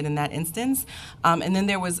extended it in that instance. And then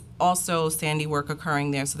there was also Sandy work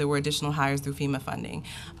occurring there, so there were additional hires through FEMA funding.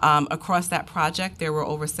 Across that project, there were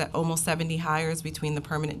almost 70 hires between the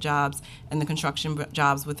permanent jobs and the construction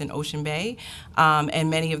jobs within Ocean Bay.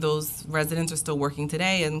 And many of those residents are still working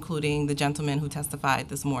today, including the gentleman who testified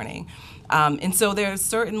this morning. And so there's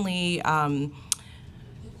certainly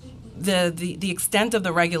the extent of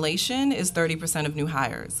the regulation is 30% of new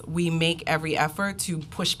hires. We make every effort to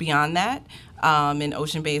push beyond that. And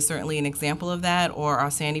Ocean Bay is certainly an example of that, or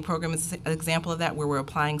our Sandy program is an example of that, where we're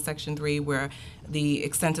applying Section 3 where the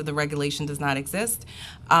extent of the regulation does not exist.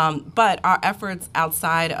 But our efforts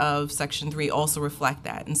outside of Section 3 also reflect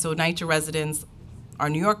that. And so NYCHA residents are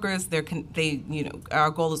New Yorkers. Our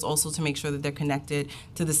goal is also to make sure that they're connected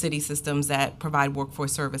to the city systems that provide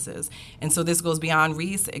workforce services. And so this goes beyond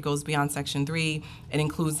REIS. It goes beyond Section 3. It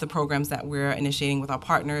includes the programs that we're initiating with our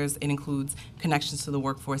partners. It includes connections to the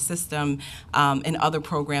workforce system and other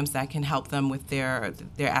programs that can help them with their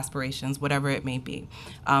aspirations, whatever it may be.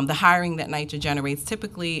 The hiring that NYCHA generates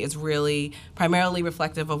typically is really primarily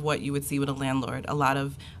reflective of what you would see with a landlord. A lot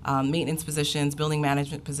of maintenance positions, building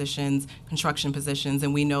management positions, construction positions,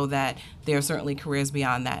 and we know that there are certainly careers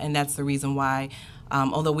beyond that. And that's the reason why,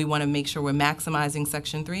 although we want to make sure we're maximizing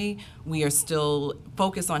Section 3, we are still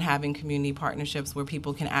focused on having community partnerships where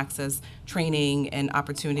people can access training and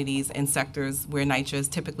opportunities in sectors where NYCHA is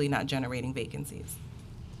typically not generating vacancies.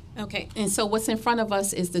 Okay, and so what's in front of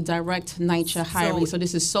us is the direct NYCHA hiring. So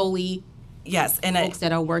this is solely and folks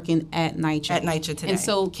that are working at NYCHA. At NYCHA today. And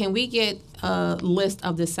so can we get a list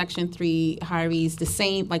of the Section 3 hirees, the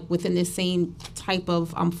same, like within the same type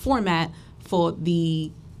of format for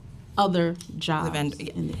the other jobs?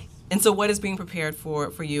 And so what is being prepared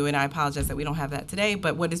for you, and I apologize that we don't have that today,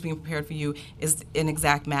 but what is being prepared for you is an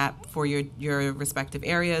exact map for your respective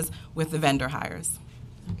areas with the vendor hires.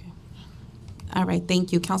 All right,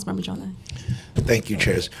 thank you. Councilmember Jonah. Thank you,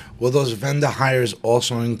 Chairs. Will those vendor hires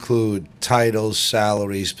also include titles,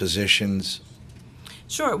 salaries, positions?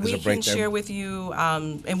 Sure, we can share with you,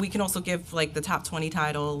 and we can also give like the top 20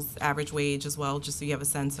 titles, average wage as well, just so you have a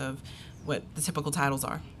sense of what the typical titles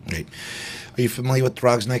are. Great. Are you familiar with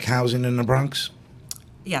Throgs Neck housing in the Bronx?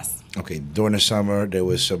 Yes. Okay, during the summer, there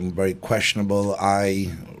was some very questionable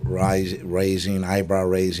eyebrow-raising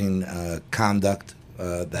conduct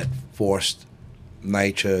that forced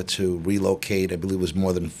NYCHA to relocate, I believe it was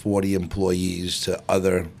more than 40 employees to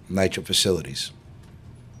other NYCHA facilities.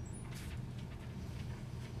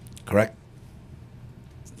 Correct?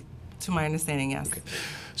 To my understanding, yes. Okay.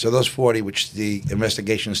 So those 40, which the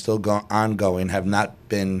investigation is still ongoing, have not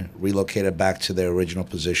been relocated back to their original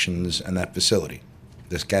positions in that facility.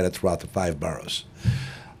 They're scattered throughout the 5 boroughs.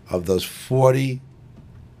 Of those 40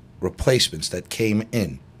 replacements that came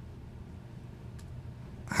in,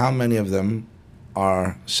 how many of them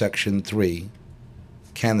are Section 3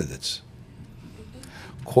 candidates?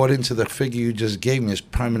 According to the figure you just gave me as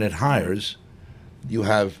permanent hires, you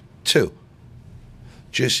have 2.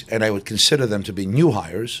 And I would consider them to be new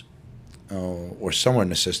hires, or somewhere in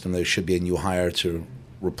the system there should be a new hire to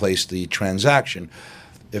replace the transaction.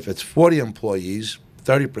 If it's 40 employees,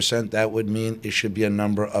 30%, that would mean it should be a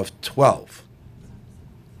number of 12.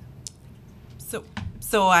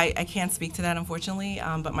 So I can't speak to that, unfortunately,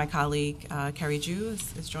 but my colleague, Carrie Jew,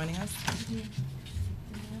 is joining us.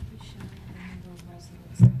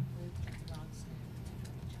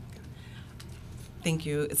 Thank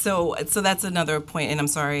you. So that's another point, and I'm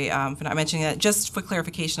sorry for not mentioning that. Just for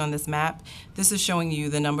clarification on this map, this is showing you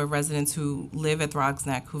the number of residents who live at Throgs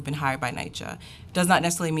Neck who've been hired by NYCHA. It does not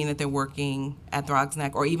necessarily mean that they're working at Throgs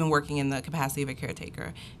Neck or even working in the capacity of a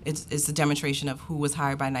caretaker. It's a demonstration of who was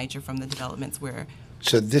hired by NYCHA from the developments where.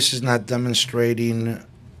 So this is not demonstrating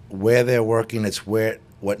where they're working, it's what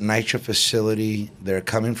NYCHA facility they're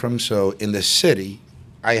coming from. So in the city,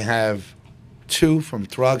 I have 2 from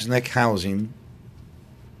Throgs Neck Housing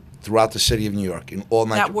throughout the city of New York, in all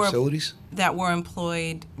NYCHA facilities? That were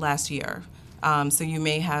employed last year. So you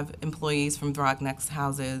may have employees from Throgs Neck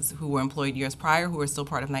houses who were employed years prior who are still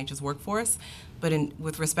part of NYCHA's workforce. But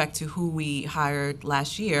with respect to who we hired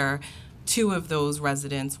last year, 2 of those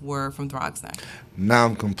residents were from Throgs Neck. Now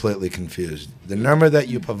I'm completely confused. The number that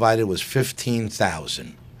you provided was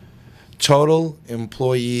 15,000. Total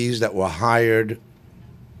employees that were hired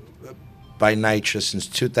by NYCHA since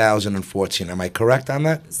 2014. Am I correct on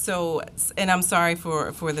that? So, and I'm sorry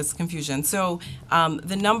for this confusion. So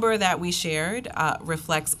the number that we shared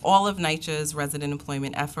reflects all of NYCHA's resident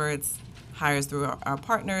employment efforts, hires through our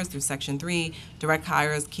partners, through Section 3, direct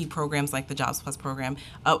hires, key programs like the Jobs Plus program,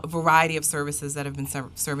 a variety of services that have been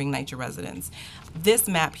serving NYCHA residents. This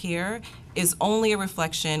map here is only a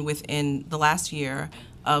reflection within the last year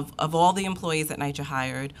of all the employees that NYCHA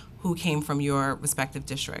hired who came from your respective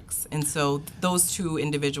districts. And so those 2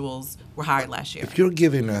 individuals were hired last year. If you're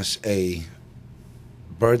giving us a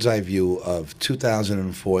bird's eye view of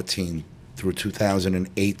 2014 through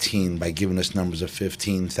 2018 by giving us numbers of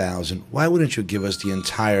 15,000, why wouldn't you give us the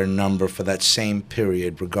entire number for that same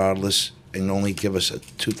period regardless and only give us a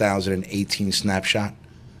 2018 snapshot?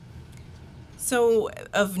 So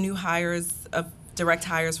of new hires, of direct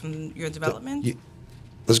hires from your development?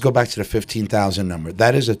 Let's go back to the 15,000 number.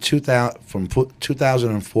 That is from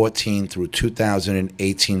 2014 through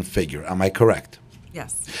 2018 figure. Am I correct?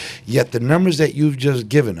 Yes. Yet the numbers that you've just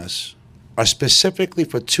given us are specifically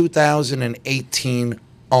for 2018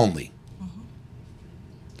 only.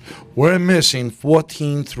 We're missing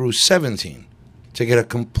 14 through 17 to get a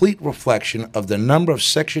complete reflection of the number of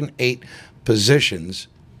Section 8 positions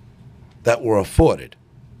that were afforded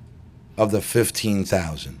of the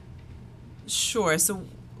 15,000. Sure. So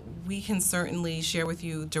we can certainly share with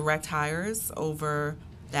you direct hires over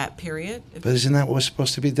that period. But isn't that what we're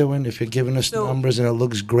supposed to be doing? If you're giving us numbers and it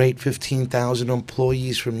looks great, 15,000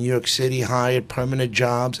 employees from New York City hired, permanent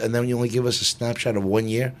jobs, and then you only give us a snapshot of 1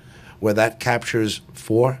 year where that captures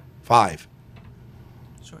 4, 5.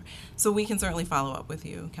 Sure. So we can certainly follow up with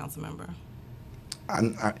you, council member.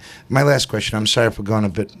 My last question, I'm sorry for going a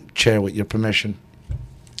bit, Chair, with your permission.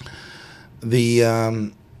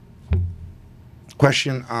 The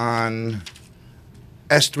question on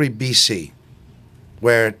S3BC,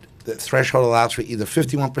 where the threshold allows for either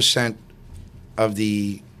 51% of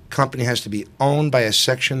the company has to be owned by a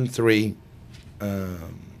Section 3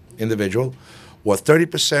 individual, or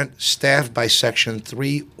 30% staffed by Section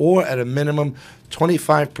 3, or at a minimum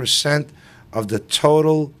 25% of the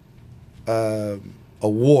total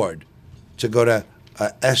award to go to a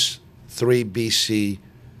S3BC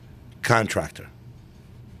contractor.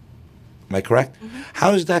 Am I correct? Mm-hmm. How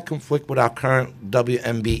does that conflict with our current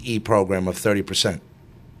WMBE program of 30%?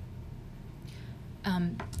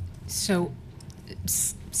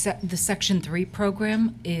 The Section 3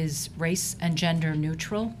 program is race and gender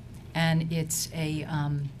neutral, and it's a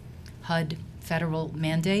HUD federal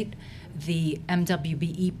mandate. The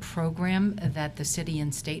MWBE program that the city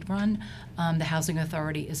and state run, the Housing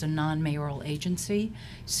Authority is a non-mayoral agency.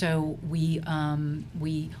 So we,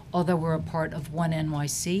 although we're a part of one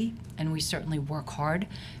NYC, and we certainly work hard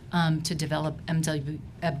to develop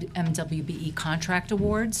MWBE contract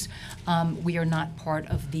awards, we are not part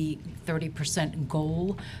of the 30%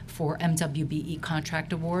 goal for MWBE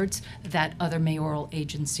contract awards that other mayoral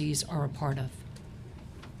agencies are a part of.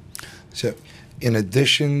 So, in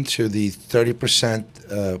addition to the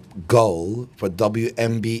 30% goal for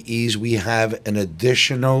WMBEs, we have an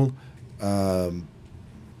additional, I'm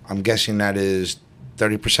guessing that is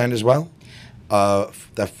 30% as well,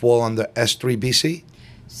 that fall under S3BC?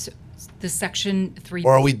 So the Section 3...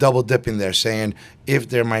 Or are we double dipping there, saying if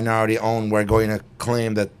they're minority owned, we're going to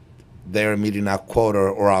claim that they're meeting our quota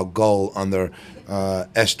or our goal under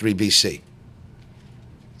S3BC?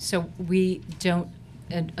 So we don't...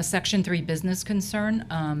 A Section 3 business concern,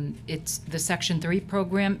 it's the Section 3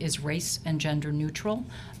 program is race and gender neutral.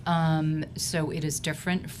 So it is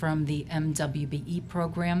different from the MWBE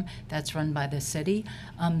program that's run by the city.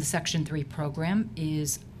 The Section 3 program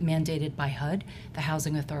is mandated by HUD. The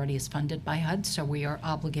Housing Authority is funded by HUD, so we are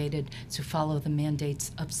obligated to follow the mandates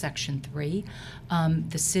of Section 3.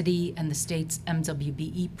 The city and the state's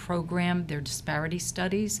MWBE program, their disparity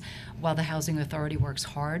studies, while the Housing Authority works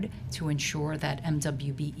hard to ensure that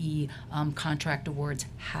MWBE contract awards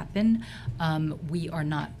happen, we are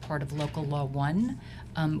not part of Local Law 1.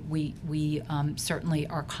 We certainly,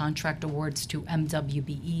 our contract awards to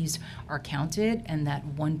MWBEs are counted, and that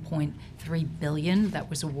 $1.3 billion that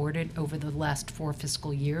was awarded over the last 4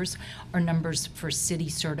 fiscal years are numbers for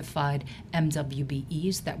city-certified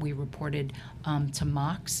MWBEs that we reported to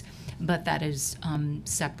MOX. But that is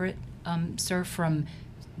separate, sir, from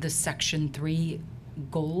the Section 3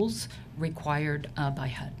 goals required by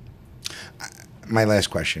HUD. My last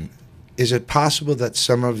question. Is it possible that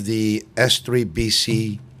some of the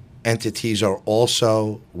S3BC entities are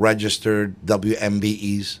also registered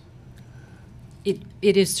WMBEs?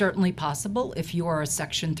 It is certainly possible, if you are a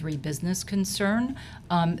Section 3 business concern,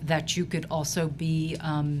 that you could also be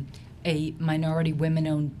a minority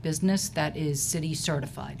women-owned business that is city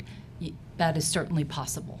certified. That is certainly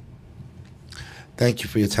possible. Thank you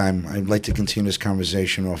for your time. I'd like to continue this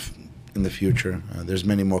conversation off in the future. There's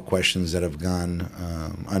many more questions that have gone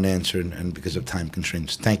unanswered and because of time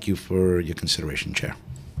constraints. Thank you for your consideration, Chair.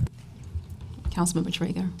 Councilmember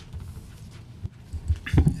Traeger.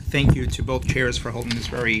 Thank you to both chairs for holding this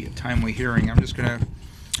very timely hearing. I'm just going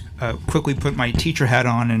to quickly put my teacher hat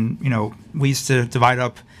on, and we used to divide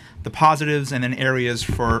up the positives and then areas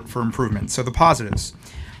for improvement. So the positives.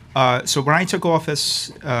 So when I took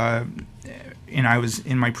office, and I was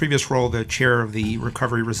in my previous role the chair of the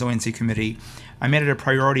Recovery Resiliency Committee, I made it a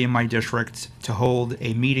priority in my district to hold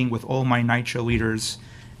a meeting with all my NYCHA leaders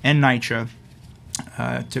and NYCHA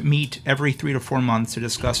to meet every 3 to 4 months to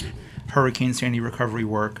discuss Hurricane Sandy recovery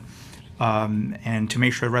work and to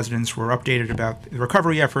make sure residents were updated about the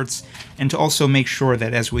recovery efforts, and to also make sure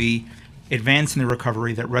that as we advance in the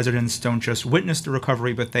recovery, that residents don't just witness the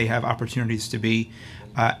recovery, but they have opportunities to be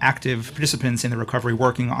active participants in the recovery,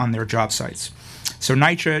 working on their job sites. So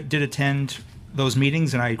NYCHA did attend those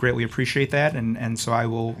meetings, and I greatly appreciate that, and so I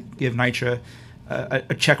will give NYCHA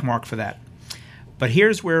a check mark for that. But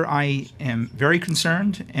here's where I am very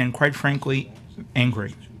concerned and, quite frankly,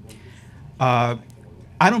 angry. I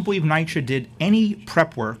don't believe NYCHA did any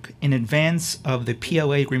prep work in advance of the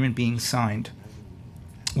PLA agreement being signed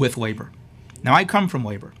with labor. Now, I come from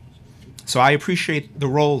labor, so I appreciate the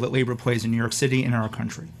role that labor plays in New York City and in our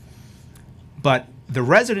country. But the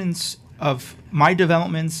residents of my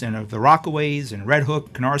developments and of the Rockaways and Red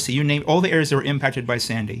Hook, Canarsie, you name all the areas that were impacted by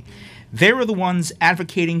Sandy, they were the ones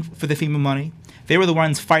advocating for the FEMA money. They were the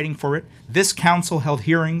ones fighting for it. This council held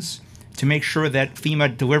hearings to make sure that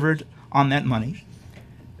FEMA delivered on that money.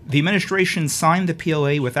 The administration signed the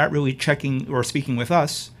PLA without really checking or speaking with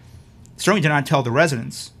us, certainly did not tell the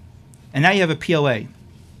residents. And now you have a PLA.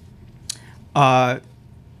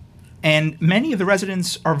 And many of the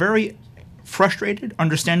residents are very frustrated,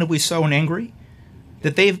 understandably so, and angry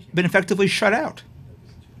that they've been effectively shut out.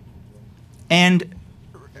 And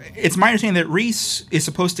it's my understanding that Reese is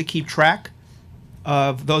supposed to keep track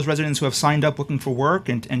of those residents who have signed up looking for work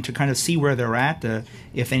and to kind of see where they're at,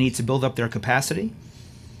 if they need to build up their capacity.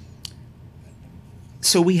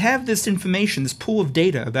 So we have this information, this pool of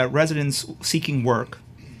data about residents seeking work.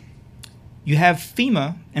 You have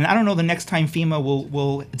FEMA, and I don't know the next time FEMA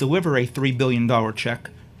will deliver a $3 billion check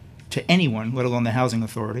to anyone, let alone the Housing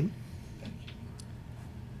Authority.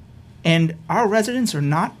 And our residents are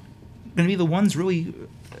not going to be the ones really,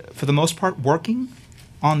 for the most part, working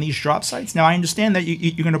on these job sites. Now, I understand that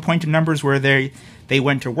you're going to point to numbers where they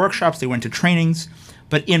went to workshops, they went to trainings,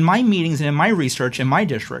 but in my meetings and in my research in my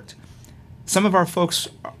district, some of our folks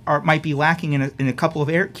might be lacking in a couple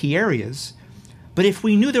of key areas. But if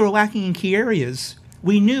we knew they were lacking in key areas,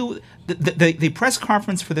 we knew the press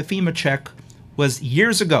conference for the FEMA check was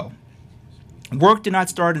years ago. Work did not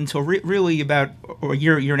start until really about a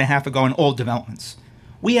year and a half ago in all developments.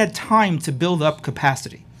 We had time to build up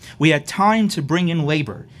capacity. We had time to bring in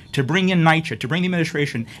labor, to bring in NYCHA, to bring the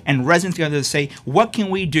administration and residents together to say, what can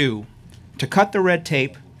we do to cut the red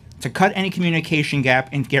tape, to cut any communication gap,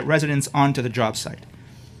 and get residents onto the job site?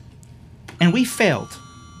 And we failed.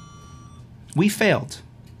 We failed.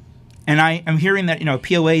 And I'm hearing that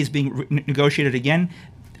PLA is being negotiated again.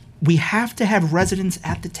 We have to have residents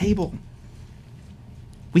at the table.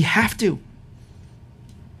 We have to.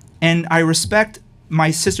 And I respect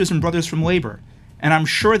my sisters and brothers from labor, and I'm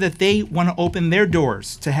sure that they want to open their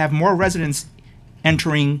doors to have more residents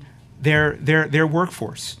entering their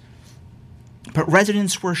workforce. But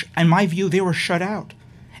residents were, in my view, they were shut out.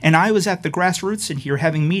 And I was at the grassroots in here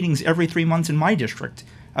having meetings every 3 months in my district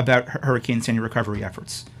about Hurricane Sandy recovery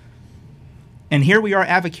efforts. And here we are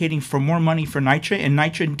advocating for more money for NYCHA, and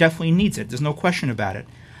NYCHA definitely needs it. There's no question about it.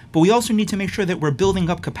 But we also need to make sure that we're building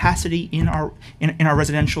up capacity in our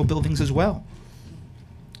residential buildings as well.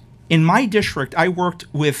 In my district, I worked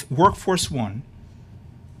with Workforce One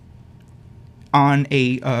on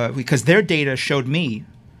because their data showed me,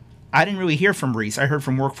 I didn't really hear from Reese, I heard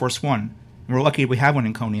from Workforce One. And we're lucky we have one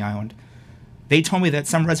in Coney Island. They told me that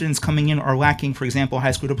some residents coming in are lacking, for example, a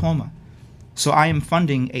high school diploma. So I am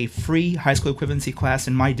funding a free high school equivalency class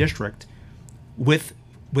in my district with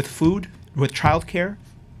food, with childcare,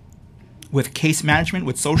 with case management,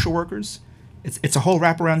 with social workers. It's a whole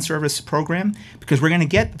wraparound service program because we're going to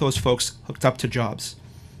get those folks hooked up to jobs.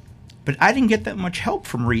 But I didn't get that much help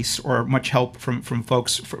from Reese or much help from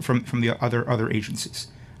folks from the other agencies.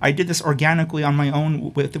 I did this organically on my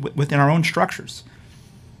own within our own structures.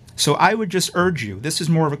 So I would just urge you, this is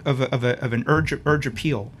more of an urge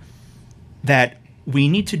appeal, that we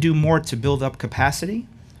need to do more to build up capacity.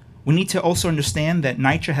 We need to also understand that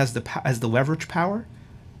NYCHA has the leverage power.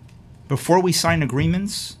 Before we sign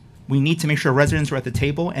agreements, we need to make sure residents are at the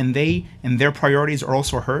table and their priorities are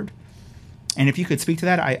also heard. And if you could speak to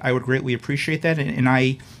that, I would greatly appreciate that. And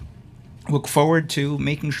I look forward to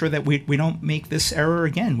making sure that we don't make this error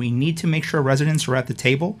again. We need to make sure residents are at the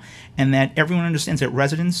table and that everyone understands that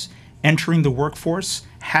residents entering the workforce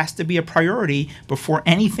has to be a priority before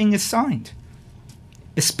anything is signed,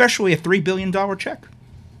 especially a $3 billion check.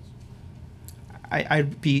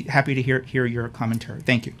 I'd be happy to hear your commentary.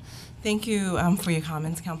 Thank you. Thank you for your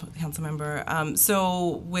comments, Council Member.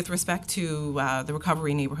 So with respect to the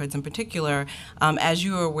recovery neighborhoods in particular, as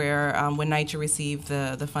you are aware, when NYCHA received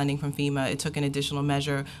the funding from FEMA, it took an additional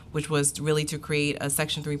measure, which was really to create a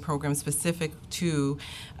Section 3 program specific to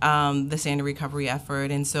the Sandy recovery effort.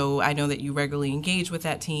 And so I know that you regularly engage with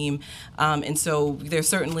that team. And so there's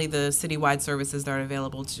certainly the citywide services that are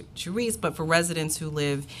available to Reese, but for residents who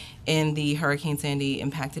live in the Hurricane Sandy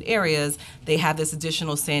impacted areas, they have this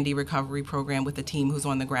additional Sandy recovery recovery program with a team who's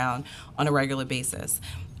on the ground on a regular basis.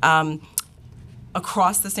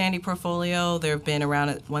 Across the Sandy portfolio, there have been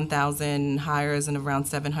around 1,000 hires, and around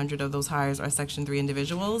 700 of those hires are Section 3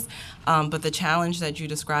 individuals. But the challenge that you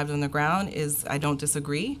described on the ground is, I don't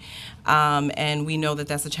disagree, and we know that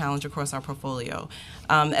that's a challenge across our portfolio.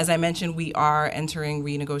 As I mentioned, we are entering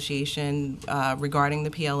renegotiation regarding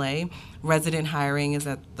the PLA. Resident hiring is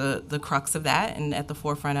at the crux of that and at the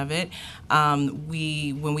forefront of it. When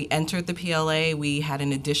we entered the PLA, we had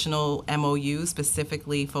an additional MOU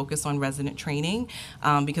specifically focused on resident training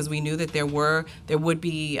because we knew that there would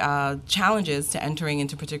be challenges to entering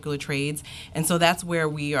into particular trades. And so that's where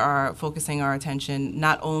we are focusing our attention,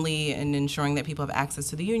 not only in ensuring that people have access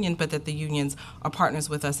to the union, but that the unions are partners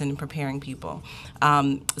with us in preparing people.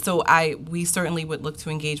 So we certainly would look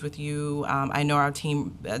to engage with you. I know our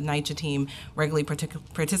team, NYCHA team, regularly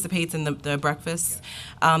participates in the breakfasts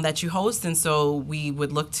that you host, and so we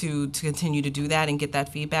would look to continue to do that and get that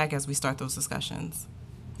feedback as we start those discussions.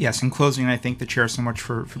 Yes, in closing, I thank the chair so much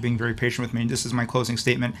for being very patient with me. This is my closing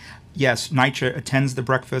statement. Yes, NYCHA attends the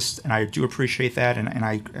breakfast, and I do appreciate that,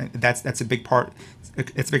 and that's a big part.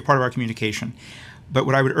 It's a big part of our communication. But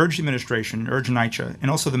what I would urge the administration, urge NYCHA,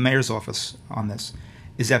 and also the mayor's office on this,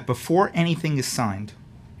 is that before anything is signed,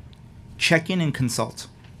 check in and consult.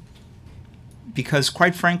 Because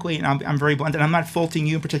quite frankly, and I'm very blunt, and I'm not faulting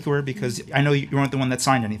you in particular because I know you weren't the one that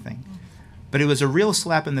signed anything, but it was a real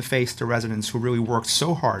slap in the face to residents who really worked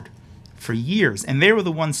so hard for years, and they were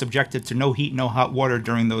the ones subjected to no heat, no hot water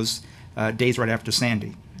during those days right after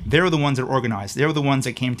Sandy. They were the ones that organized. They were the ones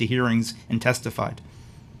that came to hearings and testified.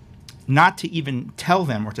 Not to even tell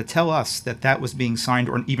them or to tell us that that was being signed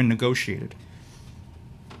or even negotiated.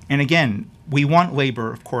 And again, we want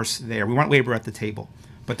labor, of course, there. We want labor at the table.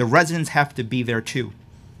 But the residents have to be there too.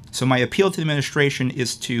 So my appeal to the administration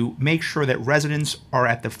is to make sure that residents are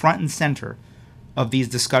at the front and center of these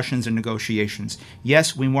discussions and negotiations.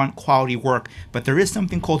 Yes, we want quality work, but there is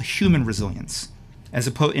something called human resilience,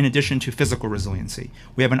 in addition to physical resiliency.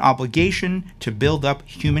 We have an obligation to build up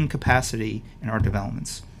human capacity in our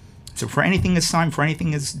developments. So for anything is signed, for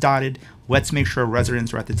anything is dotted, let's make sure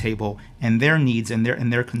residents are at the table and their needs and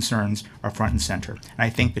their concerns are front and center. And I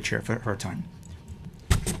thank the chair for her time.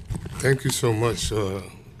 Thank you so much,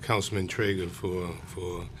 Councilman Traeger, for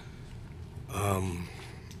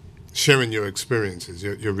sharing your experiences,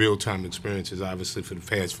 your real-time experiences. Obviously, for the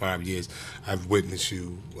past 5 years, I've witnessed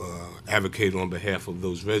you advocate on behalf of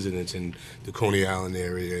those residents in the Coney Island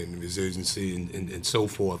area and resiliency and so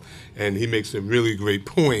forth. And he makes a really great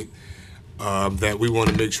point that we want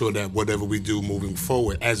to make sure that whatever we do moving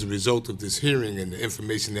forward, as a result of this hearing and the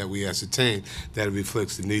information that we ascertain, that it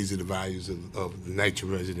reflects the needs and the values of the NYCHA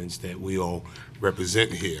residents that we all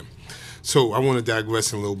represent here. So I want to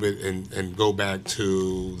digress a little bit and go back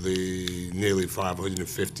to the nearly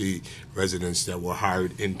 550 residents that were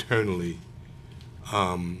hired internally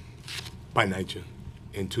by NYCHA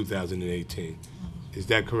in 2018. Is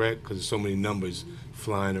that correct? Because there's so many numbers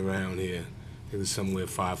flying around here. It was somewhere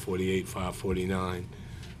 548, 549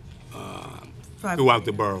 throughout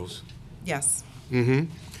the boroughs. Yes.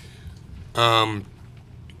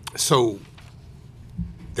 So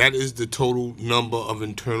that is the total number of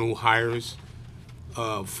internal hires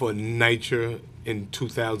for NYCHA in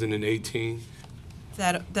 2018?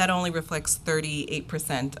 That only reflects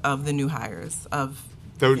 38% of the new hires. So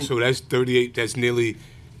that's 38, that's nearly,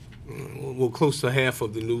 well, close to half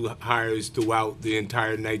of the new hires throughout the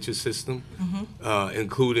entire NYCHA system,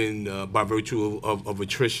 including by virtue of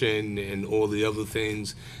attrition and all the other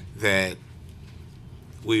things that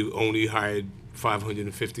we only hired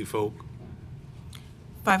 550 folk.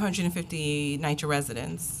 550 NYCHA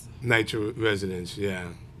residents. NYCHA residents, yeah.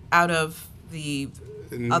 Out of the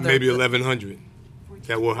other, maybe 1,100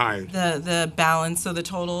 that were hired. The balance, so the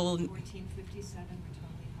total. 1,457 were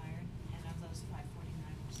totally hired, and of those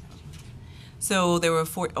 549 were Section. So there were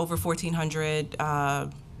over 1,400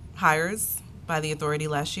 hires by the authority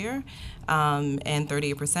last year, and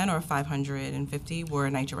 38% or 550 were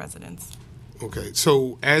NYCHA residents. Okay,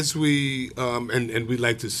 so as we, and we'd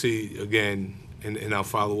like to see, again, in our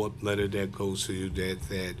follow-up letter that goes to you,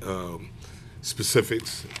 that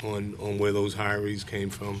specifics on where those hirees came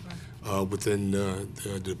from within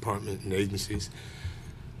the department and agencies.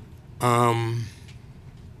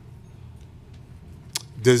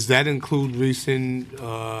 Does that include recent,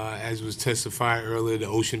 as was testified earlier, the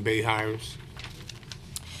Ocean Bay hires?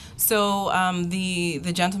 So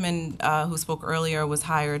the gentleman who spoke earlier was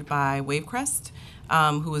hired by Wavecrest,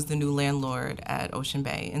 who was the new landlord at Ocean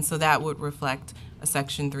Bay. And so that would reflect a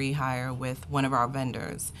Section 3 hire with one of our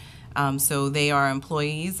vendors. So they are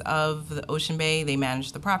employees of the Ocean Bay. They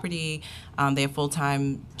manage the property. They have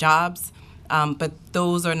full-time jobs. But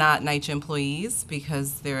those are not NYCHA employees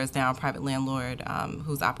because there is now a private landlord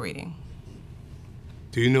who's operating.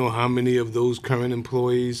 Do you know how many of those current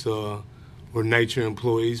employees were NYCHA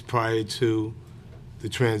employees prior to the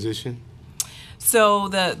transition? So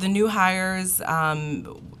the new hires,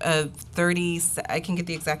 30, I can get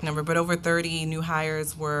the exact number, but over 30 new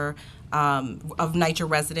hires were of NYCHA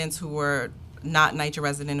residents who were not NYCHA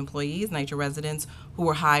resident employees, NYCHA residents who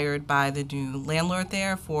were hired by the new landlord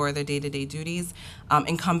there for their day-to-day duties.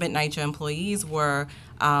 Incumbent NYCHA employees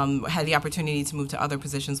had the opportunity to move to other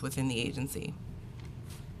positions within the agency.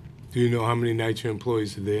 Do you know how many NYCHA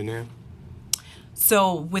employees are there now?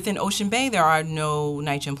 So within Ocean Bay, there are no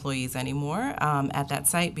NYCHA employees anymore at that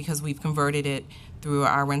site because we've converted it through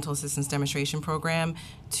our rental assistance demonstration program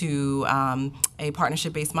to a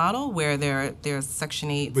partnership-based model where there's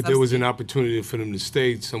Section 8. But there was an opportunity for them to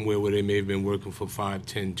stay somewhere where they may have been working for 5,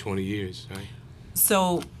 10, 20 years, right?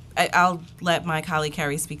 So I'll let my colleague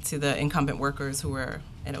Carrie speak to the incumbent workers who were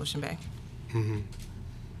at Ocean Bay. Mm-hmm.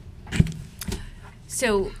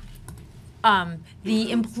 So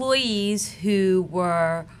the employees who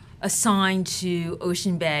were assigned to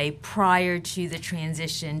Ocean Bay prior to the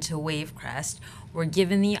transition to Wavecrest were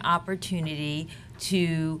given the opportunity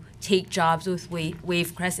to take jobs with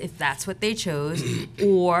Wavecrest if that's what they chose,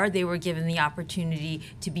 or they were given the opportunity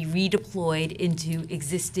to be redeployed into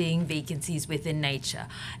existing vacancies within NYCHA.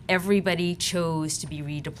 Everybody chose to be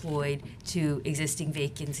redeployed to existing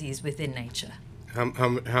vacancies within NYCHA.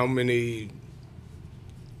 How many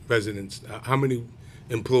residents, how many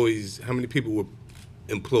employees, how many people were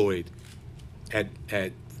employed at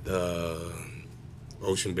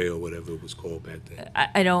Ocean Bay or whatever it was called back then?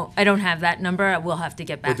 I don't have that number. We'll have to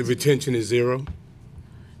get back. But the retention is 0?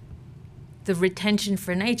 The retention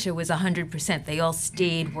for NYCHA was 100%. They all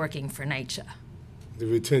stayed working for NYCHA. The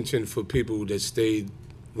retention for people that stayed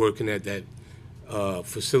working at that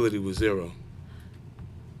facility was 0.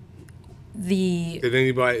 Is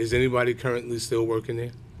anybody currently still working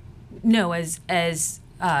there? No, as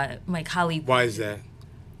my colleague. Why is that?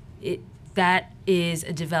 That is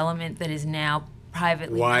a development that is now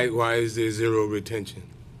privately. Why is there 0 retention?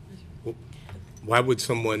 Why would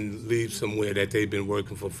someone leave somewhere that they've been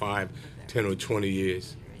working for 5, 10, or 20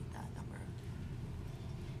 years?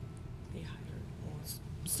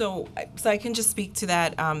 So I can just speak to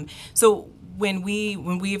that. So when we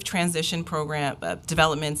have transitioned program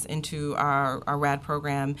developments into our RAD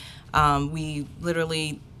program, we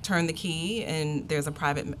literally turn the key and there's a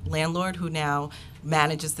private landlord who now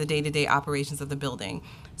manages the day-to-day operations of the building.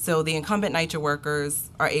 So the incumbent NYCHA workers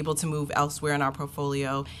are able to move elsewhere in our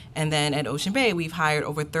portfolio. And then at Ocean Bay, we've hired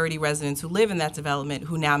over 30 residents who live in that development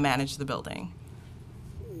who now manage the building.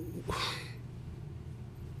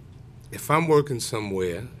 If I'm working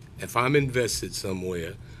somewhere, if I'm invested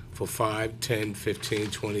somewhere for 5, 10, 15,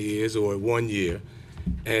 20 years or 1 year,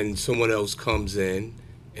 and someone else comes in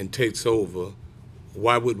and takes over,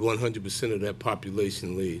 why would 100% of that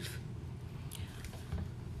population leave?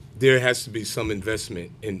 There has to be some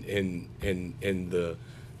investment in the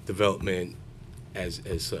development as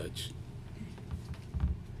such.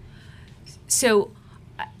 So,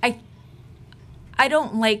 I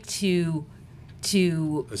don't like to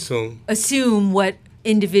assume what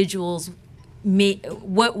individuals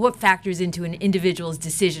what factors into an individual's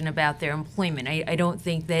decision about their employment. I don't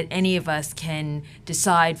think that any of us can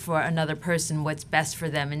decide for another person what's best for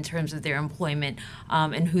them in terms of their employment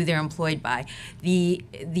and who they're employed by. The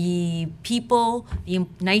people, the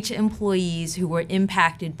NYCHA employees who were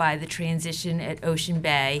impacted by the transition at Ocean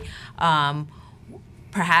Bay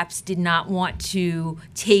perhaps did not want to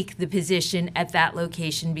take the position at that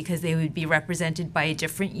location because they would be represented by a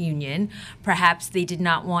different union. Perhaps they did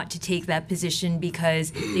not want to take that position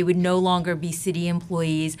because they would no longer be city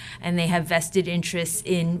employees and they have vested interests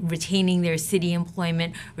in retaining their city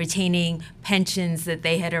employment, retaining pensions that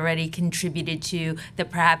they had already contributed to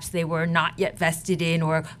that perhaps they were not yet vested in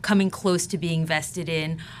or coming close to being vested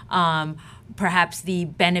in. Perhaps the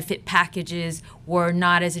benefit packages were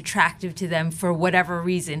not as attractive to them for whatever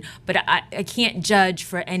reason. But I can't judge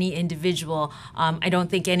for any individual. I don't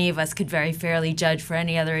think any of us could very fairly judge for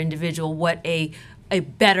any other individual what a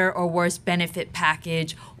better or worse benefit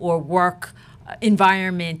package or work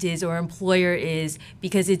environment is or employer is,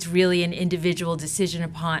 because it's really an individual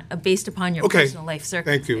decision based upon your personal life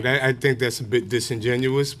circumstances. Thank you. I think that's a bit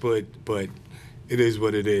disingenuous, but it is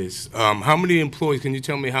what it is. How many employees, can you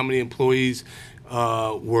tell me how many employees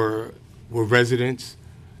were residents,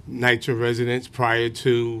 NYCHA residents, prior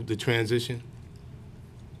to the transition?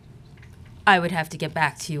 I would have to get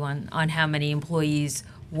back to you on how many employees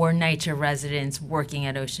were NYCHA residents working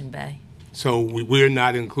at Ocean Bay. So we're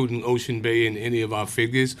not including Ocean Bay in any of our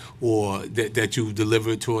figures, or that you've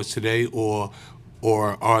delivered to us today, or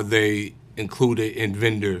are they included in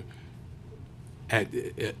vendor as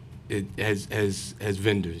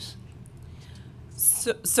vendors?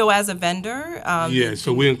 So as a vendor, yeah.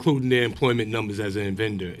 So we're including their employment numbers as a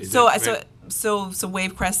vendor. Is So that correct? so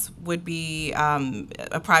Wavecrest would be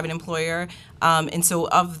a private employer, and so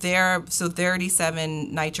of their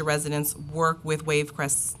 37 NYCHA residents work with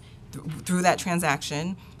Wavecrest through that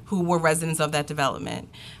transaction, who were residents of that development.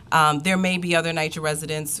 There may be other NYCHA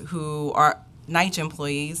residents who are NYCHA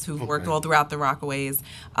employees who've worked all throughout the Rockaways,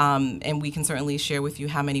 and we can certainly share with you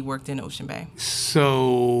how many worked in Ocean Bay.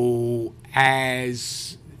 So I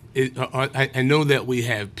know that we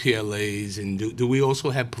have PLAs, and do we also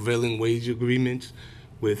have prevailing wage agreements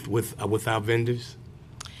with our vendors?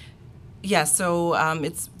 Yes, so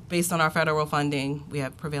it's based on our federal funding. We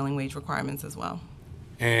have prevailing wage requirements as well.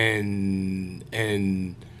 And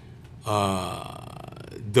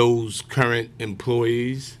those current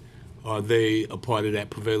employees, are they a part of that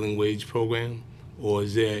prevailing wage program, or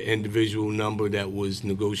is there an individual number that was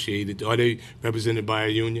negotiated? Are they represented by a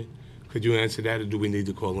union? Could you answer that, or do we need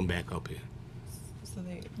to call them back up here? So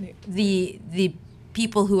The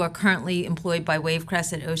people who are currently employed by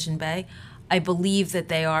Wavecrest at Ocean Bay, I believe that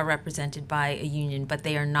they are represented by a union, but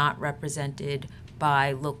they are not represented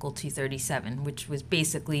by Local 237, which was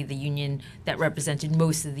basically the union that represented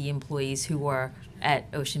most of the employees who were at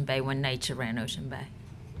Ocean Bay when NYCHA ran Ocean Bay.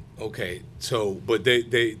 Okay, so but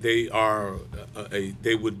they are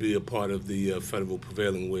they would be a part of the federal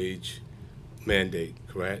prevailing wage mandate,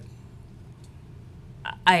 correct?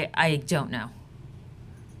 I don't know.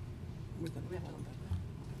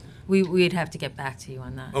 We'd have to get back to you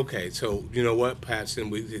on that. Okay, so you know what, perhaps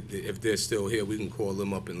then if they're still here, we can call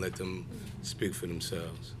them up and let them speak for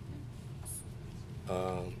themselves.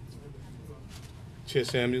 Chair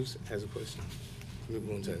Samuels has a question.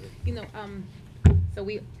 You know, so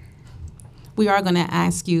we are going to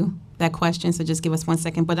ask you that question, so just give us 1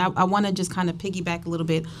 second. But I want to just kind of piggyback a little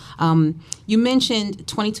bit. You mentioned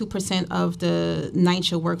 22% of the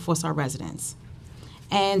NYCHA workforce are residents.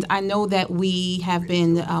 And I know that we have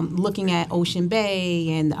been looking at Ocean Bay,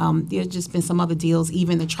 and there's just been some other deals,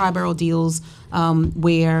 even the Triborough deals,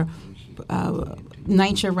 where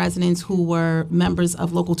NYCHA residents who were members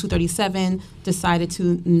of Local 237 decided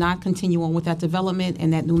to not continue on with that development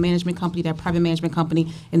and that new management company, that private management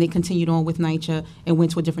company, and they continued on with NYCHA and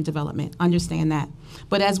went to a different development. Understand that.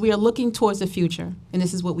 But as we are looking towards the future, and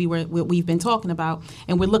this is what we've been talking about,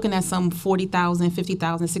 and we're looking at some 40,000,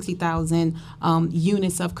 50,000, 60,000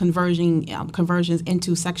 units of conversions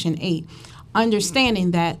into Section 8,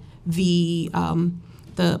 understanding that the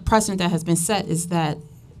precedent that has been set is that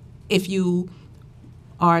if you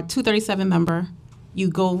are a 237 member, you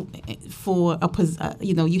go for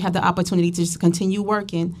you have the opportunity to just continue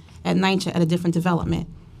working at NYCHA at a different development.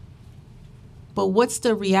 But what's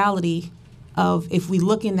the reality of if we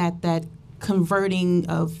looking at that converting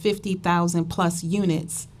of 50,000 plus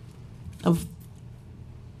units of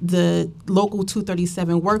the Local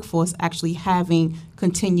 237 workforce actually having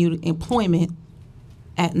continued employment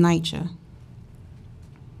at NYCHA?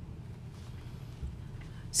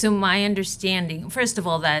 So my understanding, first of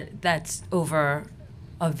all, that's over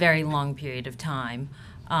a very long period of time.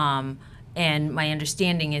 And my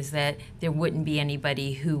understanding is that there wouldn't be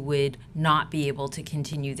anybody who would not be able to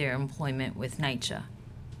continue their employment with NYCHA.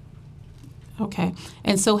 Okay.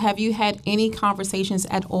 And so have you had any conversations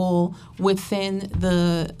at all within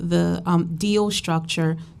the deal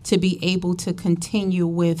structure to be able to continue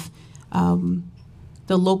with the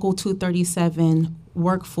Local 237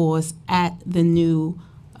 workforce at the new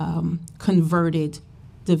converted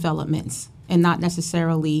developments, and not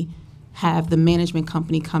necessarily have the management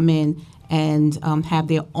company come in and have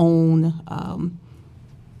their own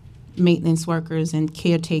maintenance workers and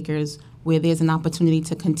caretakers, where there's an opportunity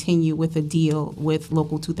to continue with a deal with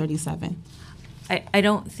Local 237? I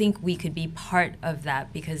don't think we could be part of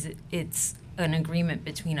that because it's an agreement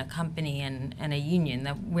between a company and a union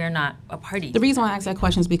that we're not a party to. The reason why I ask that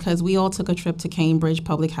question is because we all took a trip to Cambridge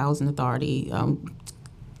Public Housing Authority,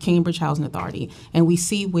 and we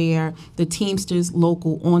see where the Teamsters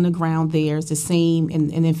local on the ground there is the same,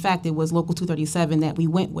 and in fact it was Local 237 that we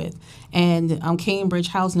went with, and Cambridge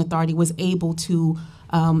Housing Authority was able to,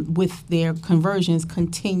 with their conversions,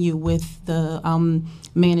 continue with the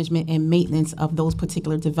management and maintenance of those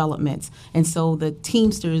particular developments. And so the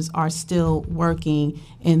Teamsters are still working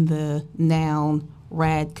in the now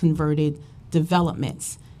RAD converted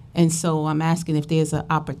developments. And so I'm asking if there's an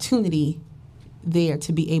opportunity there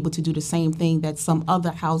to be able to do the same thing that some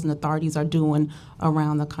other housing authorities are doing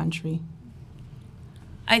around the country?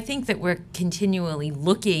 I think that we're continually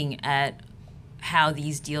looking at how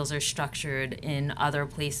these deals are structured in other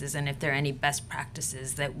places, and if there are any best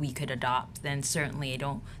practices that we could adopt, then certainly I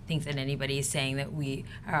don't think that anybody is saying that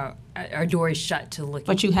our door is shut to looking.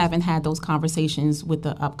 But you haven't had those conversations with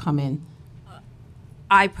the upcoming?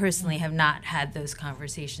 I personally have not had those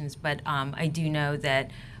conversations, but I do know that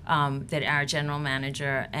that our general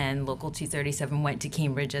manager and Local 237 went to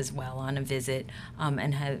Cambridge as well on a visit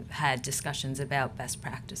and have had discussions about best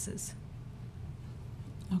practices.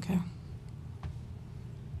 Okay.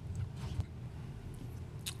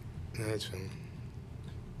 That's fine.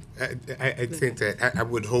 I think that I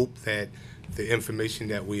would hope that the information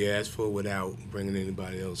that we asked for, without bringing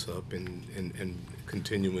anybody else up and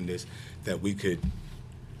continuing this, that we could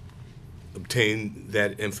obtain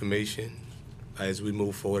that information as we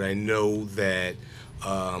move forward. I know that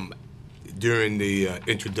during the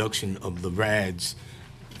introduction of the RADs,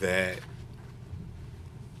 that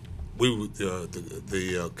we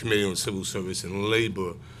the Committee on Civil Service and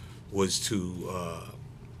Labor was to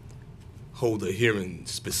hold a hearing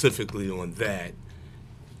specifically on that,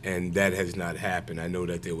 and that has not happened. I know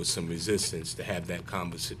that there was some resistance to have that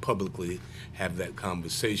publicly have that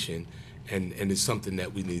conversation, and it's something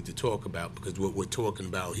that we need to talk about, because what we're talking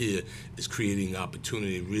about here is creating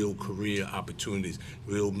opportunity, real career opportunities,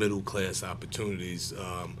 real middle class opportunities,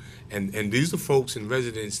 and these are folks and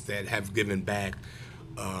residents that have given back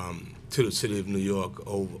to the city of New York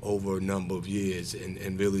over a number of years,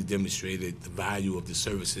 and really demonstrated the value of the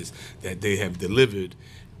services that they have delivered,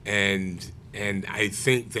 and I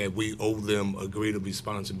think that we owe them a greater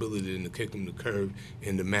responsibility than to kick them the curb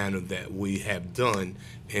in the manner that we have done,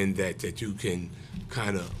 and that you can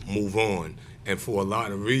kind of move on. And for a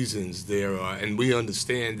lot of reasons there are, and we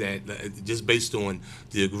understand that just based on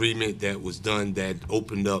the agreement that was done that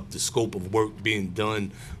opened up the scope of work being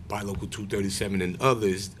done by Local 237 and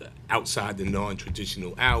others outside the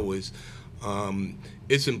non-traditional hours,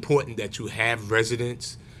 it's important that you have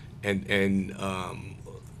residents and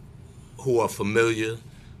who are familiar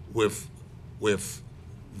with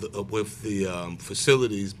the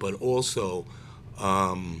facilities, but also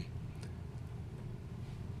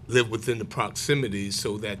live within the proximity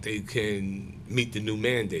so that they can meet the new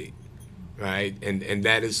mandate, right? And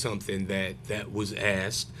that is something that was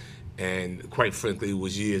asked, and quite frankly,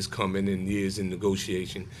 was years coming and years in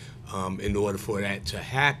negotiation in order for that to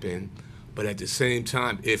happen. But at the same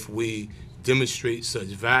time, if we demonstrate such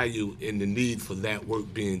value in the need for that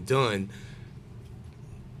work being done,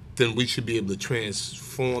 then we should be able to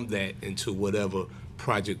transform that into whatever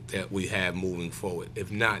project that we have moving forward. If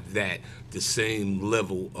not that, the same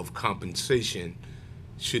level of compensation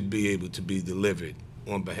should be able to be delivered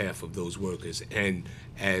on behalf of those workers. And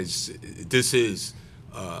as this is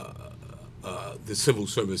the Civil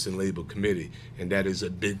Service and Labor Committee, and that is a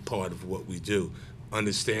big part of what we do,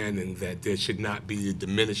 understanding that there should not be a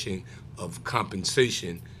diminishing of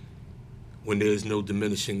compensation when there is no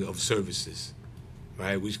diminishing of services,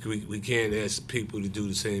 right? We can't ask people to do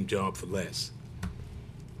the same job for less.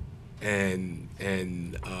 And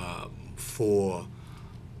for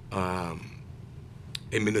a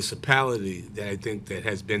municipality that I think that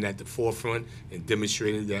has been at the forefront in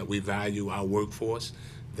demonstrating that we value our workforce,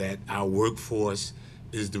 that our workforce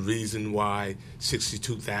is the reason why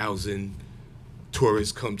 62,000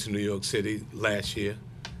 tourists come to New York City last year,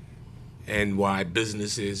 and why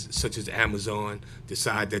businesses such as Amazon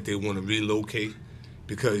decide that they want to relocate,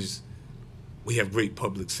 because we have great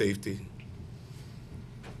public safety.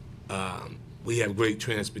 We have great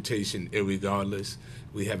transportation irregardless.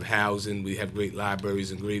 We have housing, we have great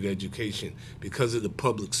libraries and great education. Because of the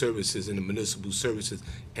public services and the municipal services,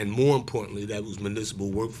 and more importantly, that was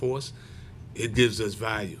municipal workforce, it gives us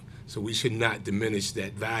value. So we should not diminish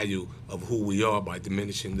that value of who we are by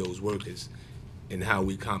diminishing those workers and how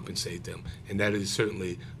we compensate them. And that is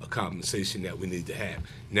certainly a compensation that we need to have.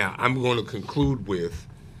 Now, I'm going to conclude with,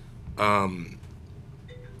 has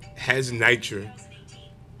NYCHR,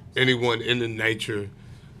 anyone in the NYCHR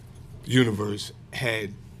universe,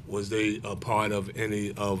 was they a part of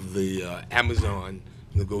any of the Amazon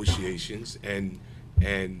negotiations? And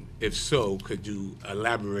if so, could you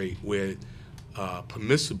elaborate where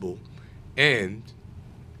permissible,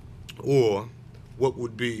 or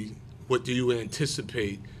what do you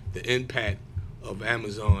anticipate the impact of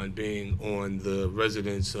Amazon being on the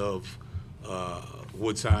residents of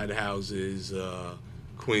Woodside Houses,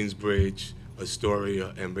 Queensbridge,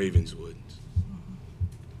 Astoria, and Ravenswood?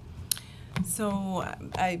 So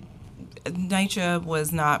NYCHR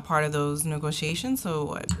was not part of those negotiations,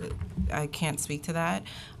 so I can't speak to that.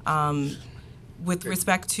 With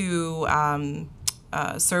respect to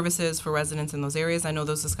services for residents in those areas, I know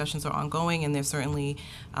those discussions are ongoing, and there certainly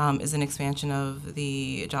is an expansion of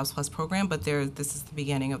the Jobs Plus program, but this is the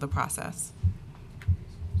beginning of the process.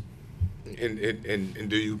 And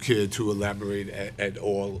do you care to elaborate at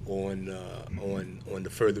all on the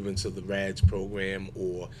furtherance of the RADS program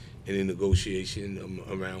or any negotiation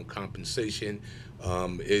around compensation?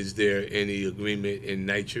 Is there any agreement in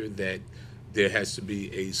NYCHA that there has to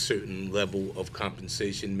be a certain level of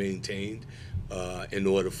compensation maintained in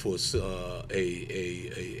order for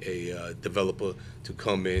a developer to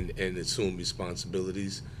come in and assume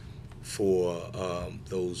responsibilities for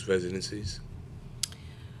those residencies?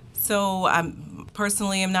 So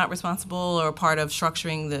personally, I'm not responsible or part of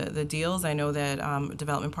structuring the deals. I know that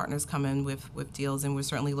development partners come in with deals, and we're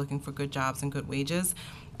certainly looking for good jobs and good wages.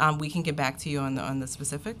 We can get back to you on the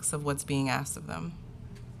specifics of what's being asked of them.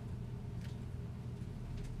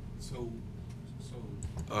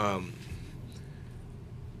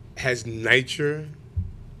 Has NYCHA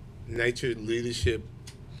leadership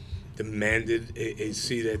demanded a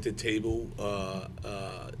seat at the table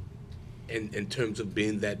in terms of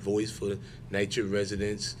being that voice for NYCHA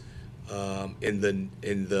residents in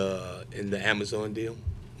the Amazon deal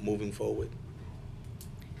moving forward?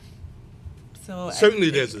 So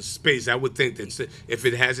certainly there's a space. I would think that if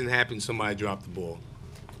it hasn't happened, somebody dropped the ball.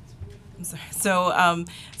 I'm sorry.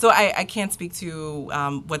 So I can't speak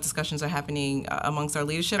to what discussions are happening amongst our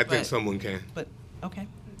leadership. I think someone can. But okay,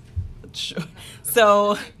 sure.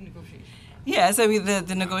 So yes, I mean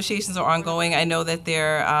the negotiations are ongoing. I know that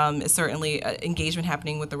there is certainly engagement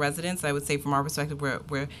happening with the residents. I would say from our perspective,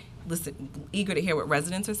 we're eager to hear what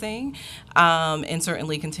residents are saying, and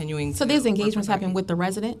certainly continuing. So there's engagements happening with the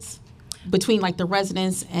residents, between like the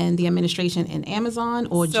residents and the administration and Amazon,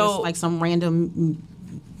 or just like some random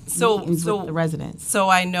meetings with the residents? So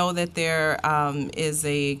I know that there is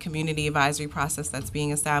a community advisory process that's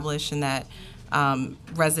being established, and that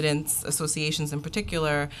residents associations in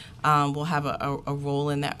particular will have a role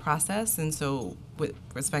in that process. And so with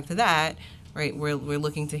respect to that, right, we're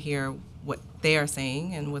looking to hear what they are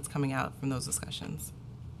saying and what's coming out from those discussions.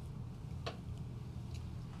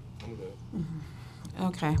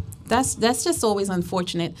 Okay, that's just always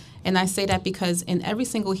unfortunate, and I say that because in every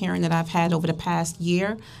single hearing that I've had over the past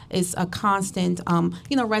year, it's a constant,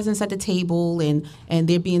 residents at the table, and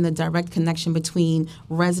there being the direct connection between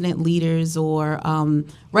resident leaders or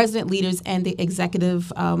resident leaders and the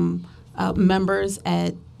executive members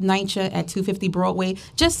at NYCHA at 250 Broadway,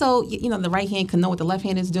 just so the right hand can know what the left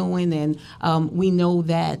hand is doing, and we know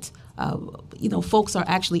that. Folks are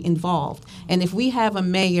actually involved. And if we have a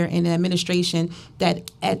mayor and an administration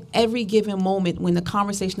that at every given moment when the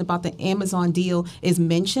conversation about the Amazon deal is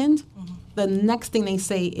mentioned, the next thing they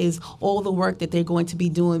say is all the work that they're going to be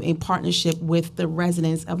doing in partnership with the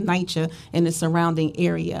residents of NYCHA and the surrounding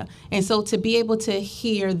area. And so to be able to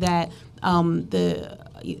hear that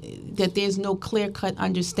that there's no clear-cut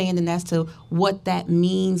understanding as to what that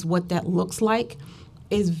means, what that looks like,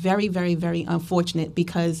 is very, very, very unfortunate,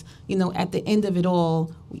 because, at the end of it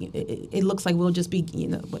all, it looks like we'll just be,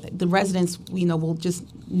 the residents, will just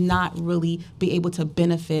not really be able to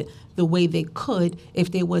benefit the way they could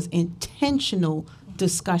if there was intentional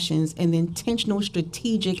discussions and intentional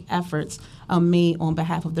strategic efforts made on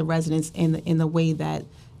behalf of the residents in the way that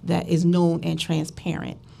is known and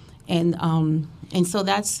transparent. And so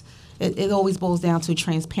it always boils down to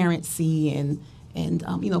transparency and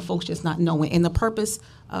folks just not knowing. And the purpose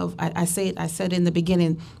of, I said in the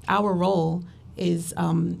beginning, our role is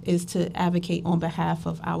to advocate on behalf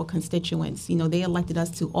of our constituents. They elected us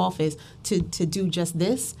to office to do just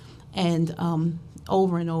this, and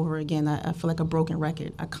over and over again, I feel like a broken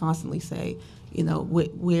record. I constantly say,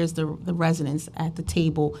 where's the residents at the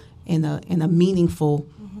table in a meaningful,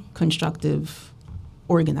 constructive,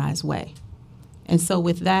 organized way. And so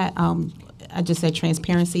with that, I just said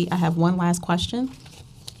transparency. I have one last question,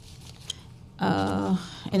 and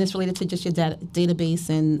it's related to just your database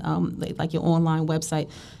and like your online website.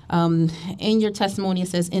 In your testimony, it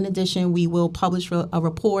says, in addition, we will publish a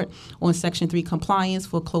report on Section 3 compliance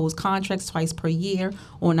for closed contracts twice per year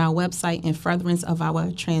on our website in furtherance of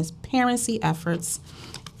our transparency efforts.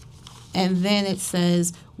 And then it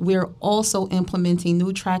says, we're also implementing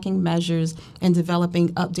new tracking measures and developing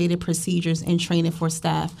updated procedures and training for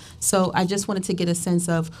staff. So I just wanted to get a sense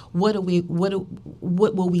of what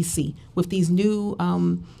will we see with these new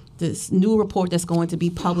this new report that's going to be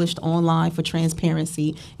published online for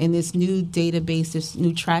transparency, and this new database, this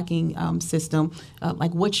new tracking system.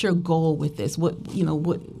 Like, what's your goal with this?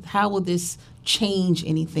 How will this change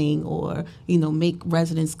anything or, make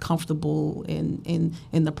residents comfortable in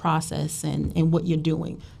the process and what you're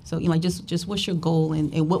doing. So, just what's your goal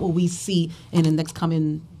and what will we see in the next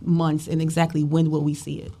coming months and exactly when will we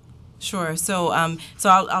see it? Sure. So,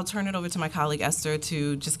 I'll turn it over to my colleague Esther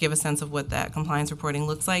to just give a sense of what that compliance reporting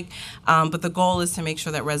looks like. But the goal is to make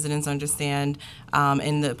sure that residents understand,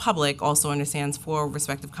 and the public also understands for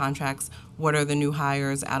respective contracts what are the new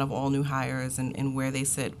hires out of all new hires and where they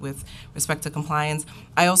sit with respect to compliance.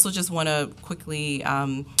 I also just want to quickly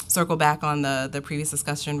circle back on the previous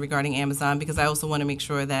discussion regarding Amazon, because I also want to make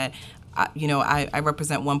sure that I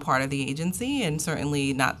represent one part of the agency and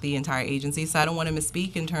certainly not the entire agency, so I don't want to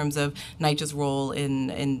misspeak in terms of NYCHA's role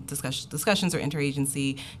in discussions or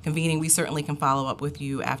interagency convening. We certainly can follow up with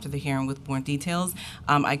you after the hearing with more details.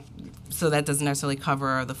 So that doesn't necessarily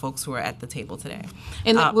cover the folks who are at the table today.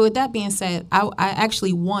 And with that being said, I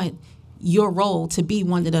actually want your role to be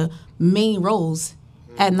one of the main roles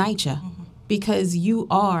at NYCHA. Because you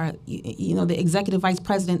are, the Executive Vice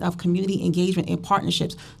President of Community Engagement and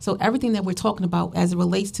Partnerships. So everything that we're talking about as it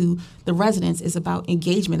relates to the residents is about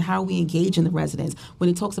engagement, how we engage in the residents. When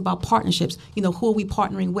it talks about partnerships, who are we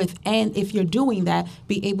partnering with? And if you're doing that,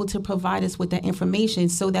 be able to provide us with that information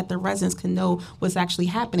so that the residents can know what's actually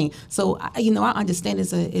happening. So, I understand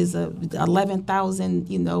it's a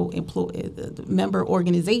 11,000, member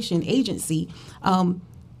organization, agency.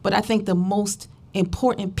 But I think the most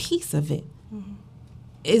important piece of it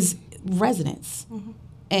is residents.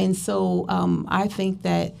 And so I think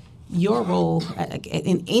that your role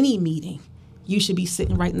in any meeting, you should be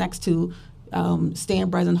sitting right next to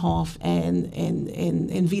Stan Bresenhoff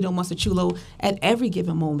and Vito Massachulo at every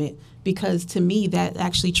given moment, because to me that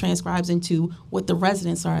actually transcribes into what the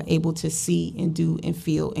residents are able to see and do and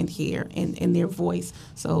feel and hear in their voice.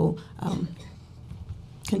 So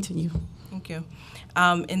continue. Thank you.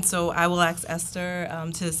 And so I will ask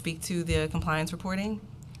Esther to speak to the compliance reporting.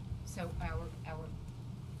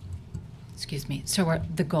 So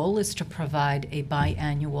the goal is to provide a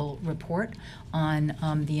biannual report on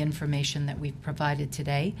the information that we've provided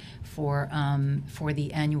today for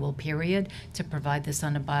the annual period, to provide this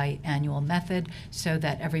on a biannual method so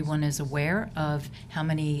that everyone is aware of how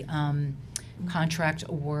many contract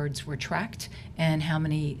awards were tracked and how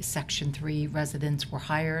many Section 3 residents were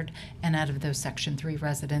hired, and out of those Section 3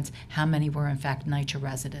 residents, how many were in fact NYCHA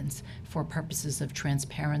residents, for purposes of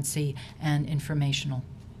transparency and informational.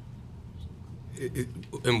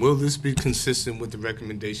 And will this be consistent with the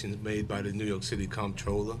recommendations made by the New York City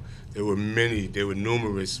Comptroller? There were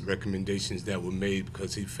numerous recommendations that were made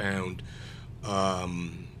because he found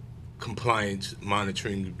compliance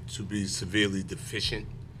monitoring to be severely deficient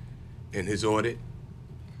in his audit.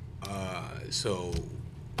 So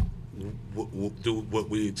what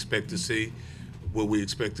we expect to see, will we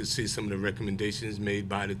expect to see some of the recommendations made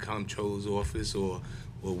by the Comptroller's office, or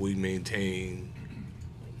will we maintain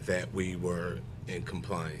that we were in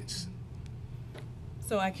compliance?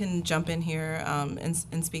 So I can jump in here and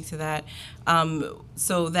speak to that.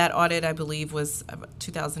 So that audit, I believe, was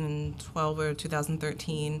 2012 or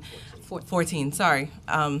 2013. 14, sorry.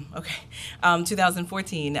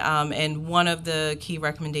 2014. And one of the key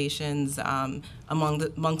recommendations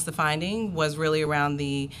amongst the finding was really around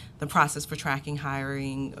the process for tracking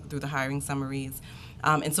hiring through the hiring summaries.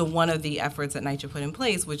 And so one of the efforts that NYCHA put in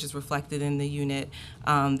place, which is reflected in the unit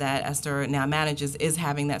that Esther now manages, is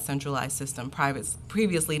having that centralized system.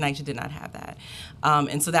 Previously, NYCHA did not have that.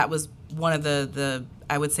 And so that was one of the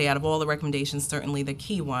I would say, out of all the recommendations, certainly the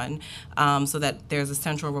key one, so that there's a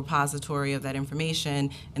central repository of that information,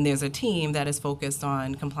 and there's a team that is focused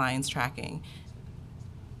on compliance tracking.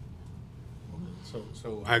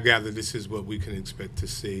 So I gather this is what we can expect to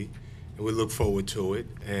see, and we look forward to it.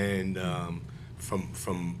 And from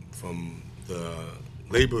the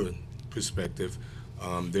labor perspective,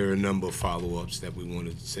 there are a number of follow-ups that we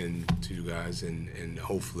want to send to you guys, and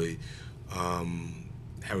hopefully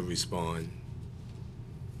have a respond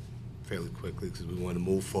fairly quickly, because we want to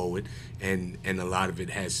move forward, and a lot of it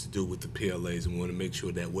has to do with the PLAs, and we want to make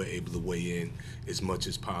sure that we're able to weigh in as much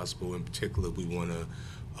as possible. In particular, we want to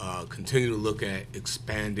continue to look at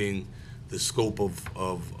expanding the scope of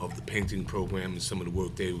the painting program and some of the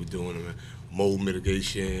work they were doing, mold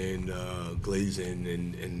mitigation, glazing,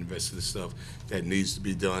 and the rest of the stuff that needs to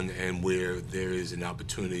be done, and where there is an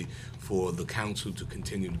opportunity for the council to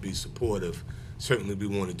continue to be supportive. Certainly we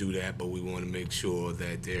want to do that, but we want to make sure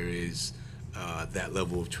that there is that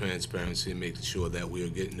level of transparency and making sure that we are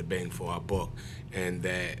getting the bang for our buck, and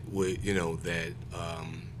that we,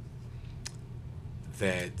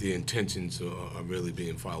 that the intentions are really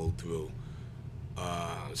being followed through.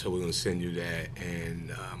 So we're going to send you that,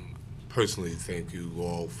 and personally thank you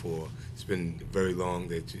all for, it's been very long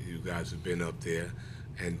that you guys have been up there,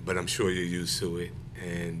 but I'm sure you're used to it.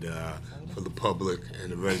 And for the public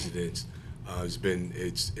and the residents, it's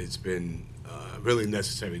been really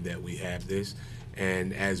necessary that we have this.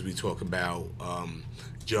 And as we talk about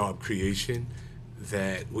job creation,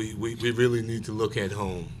 that we really need to look at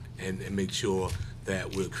home and make sure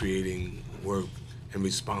that we're creating work and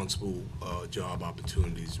responsible job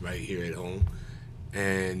opportunities right here at home.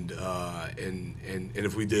 And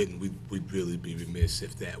if we didn't, we'd really be remiss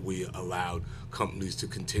if that we allowed companies to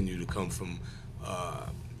continue to come from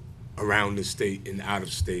around the state and out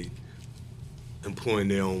of state, employing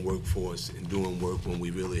their own workforce and doing work when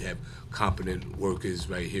we really have competent workers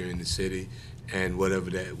right here in the city, and whatever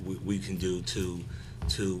that we can do to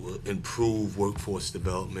improve workforce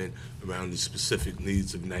development around the specific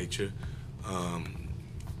needs of NYCHA.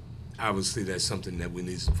 Obviously, that's something that we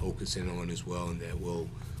need to focus in on as well, and that we'll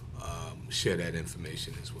share that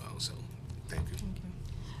information as well. So, thank you.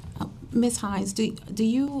 Ms. Hines, do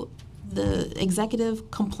you, the Executive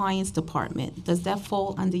Compliance Department, does that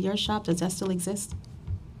fall under your shop? Does that still exist?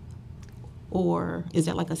 Or is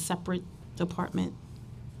that like a separate department?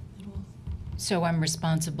 So I'm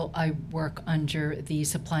responsible, I work under the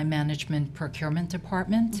Supply Management Procurement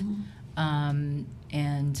Department. And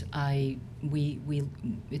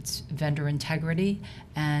it's vendor integrity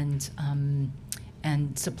and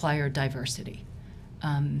supplier diversity.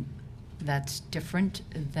 That's different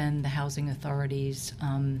than the Housing Authority's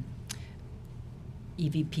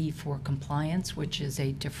EVP for compliance, which is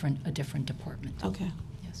a different department. Okay.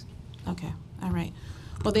 Yes. Okay. All right.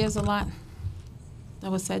 Well, there's a lot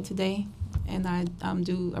that was said today, and I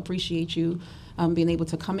do appreciate you being able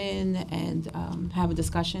to come in and have a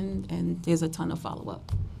discussion, and there's a ton of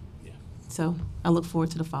follow-up. Yeah. So I look forward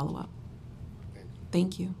to the follow-up.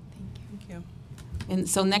 Thank you. Thank you. And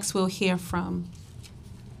so next we'll hear from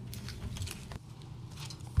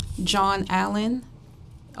John Allen,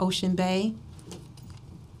 Ocean Bay,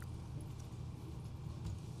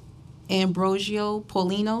 Ambrosio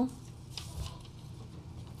Paulino,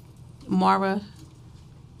 Mara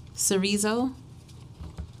Cerezo,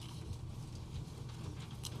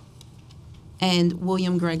 and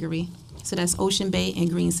William Gregory. So that's Ocean Bay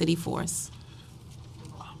and Green City Force.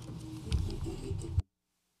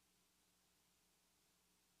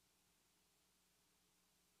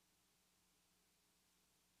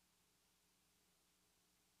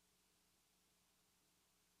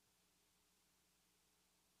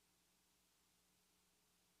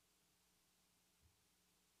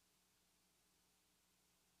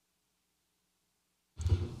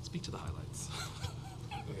 Speak to the highlights.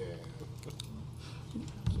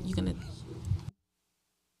 You're gonna.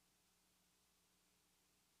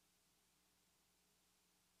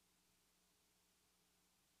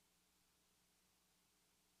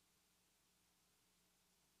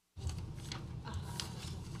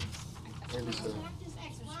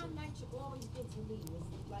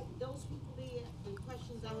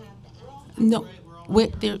 No, we're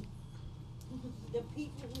there. The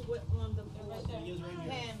people who were on the board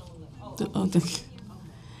panel. Oh,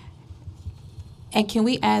 and can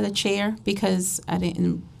we add a chair, because I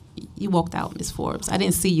didn't, you walked out, Ms. Forbes. I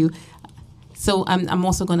didn't see you. So I'm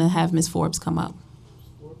also going to have Ms. Forbes come up.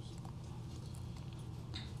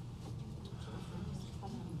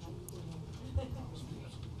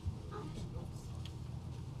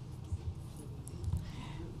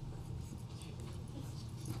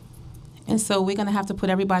 And so we're going to have to put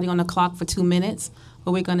everybody on the clock for 2 minutes,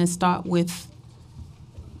 but we're going to start with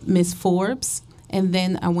Ms. Forbes, and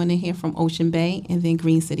then I want to hear from Ocean Bay, and then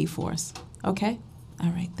Green City Force. Okay? All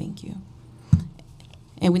right, thank you.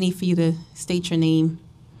 And we need for you to state your name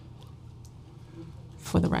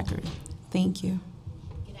for the record. Thank you.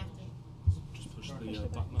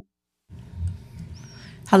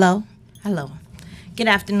 Hello. Hello. Good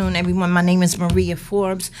afternoon, everyone. My name is Maria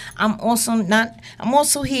Forbes. I'm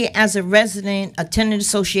also here as a resident, a tenant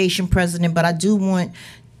association president, but I do want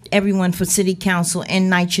everyone for City Council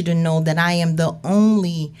and NYCHA to know that I am the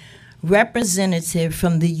only representative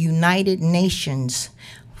from the United Nations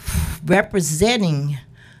representing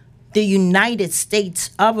the United States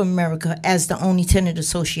of America as the only tenant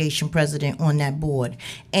association president on that board.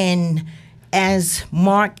 And as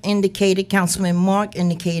Mark indicated, Councilman Mark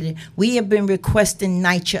indicated, we have been requesting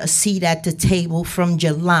NYCHA a seat at the table from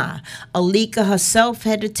July. Alika herself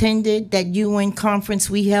had attended that UN conference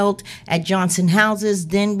we held at Johnson Houses.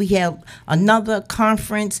 Then we held another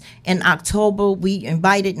conference in October. We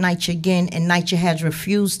invited NYCHA again, and NYCHA has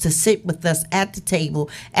refused to sit with us at the table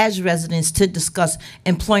as residents to discuss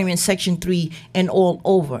employment Section 3 and all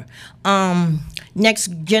over.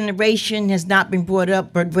 Next generation has not been brought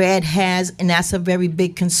up, but Brad has, and that's a very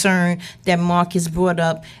big concern that Mark has brought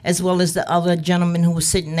up, as well as the other gentleman who was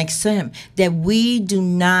sitting next to him, that we do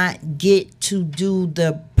not get to do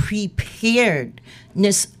the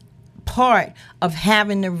preparedness part of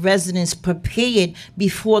having the residents prepared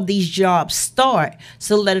before these jobs start,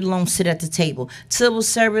 so let alone sit at the table. Civil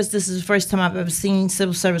service, this is the first time I've ever seen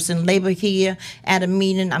civil service and labor here at a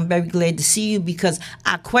meeting. I'm very glad to see you, because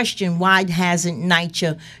I question why hasn't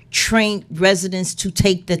NYCHA trained residents to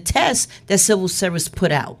take the test that civil service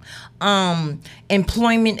put out.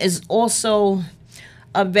 Employment is also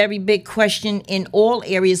a very big question in all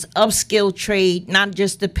areas of skilled trade, not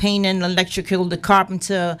just the painter, the electrical, the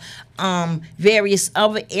carpenter, various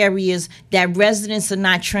other areas that residents are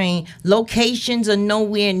not trained. Locations are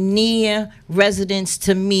nowhere near residents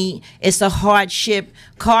to meet. It's a hardship.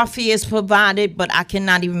 Coffee is provided, but I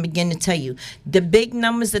cannot even begin to tell you. The big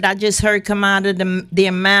numbers that I just heard come out of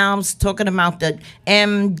their mouths, talking about the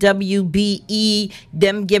MWBE,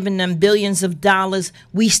 them giving them billions of dollars,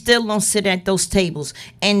 we still don't sit at those tables.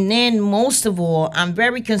 And then most of all, I'm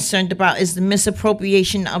very concerned about is the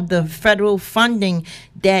misappropriation of the federal funding,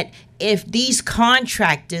 that if these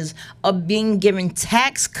contractors are being given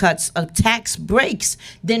tax cuts or tax breaks,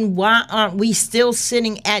 then why aren't we still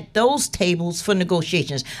sitting at those tables for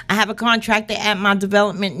negotiations? I have a contractor at my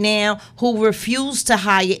development now who refused to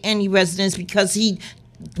hire any residents because he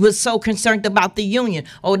was so concerned about the union.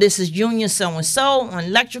 Oh, this is union so-and-so on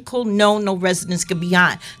electrical. No residents could be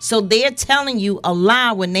hired. So they're telling you a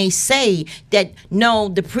lie when they say that, no,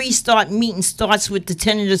 the pre-start meeting starts with the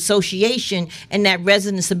tenant association and that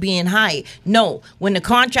residents are being hired. No, when the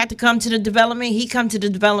contractor comes to the development, he comes to the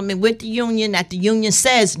development with the union, that the union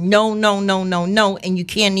says no, and you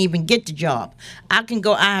can't even get the job. I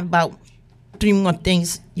have about 3 more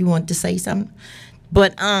things. You want to say something?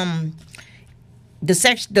 But,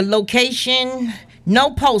 the location,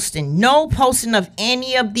 no posting of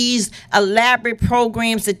any of these elaborate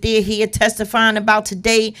programs that they're here testifying about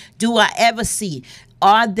today do I ever see.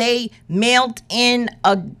 Are they mailed in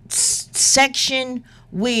a section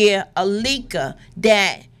where Alika,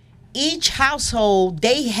 that each household,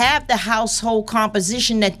 they have the household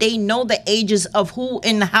composition, that they know the ages of who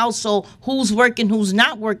in the household, who's working, who's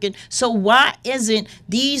not working. So why isn't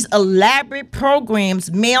these elaborate programs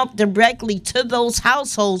mailed directly to those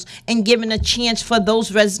households and given a chance for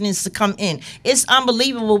those residents to come in? It's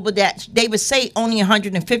unbelievable, but that they would say only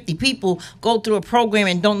 150 people go through a program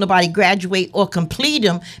and don't nobody graduate or complete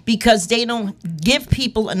them, because they don't give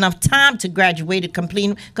people enough time to graduate or complete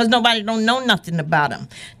them, because nobody don't know nothing about them.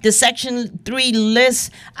 The Section 3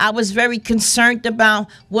 list I was very concerned about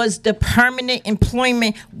was the permanent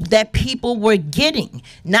employment that people were getting,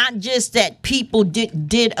 not just that people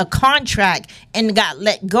did a contract and got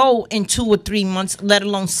let go in 2 or 3 months, let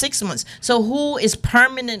alone 6 months. So who is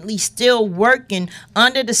permanently still working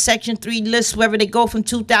under the Section 3 list, whether they go from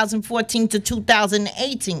 2014 to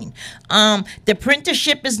 2018? The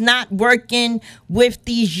apprenticeship is not working with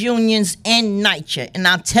these unions in NYCHA, and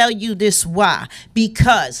I'll tell you this why.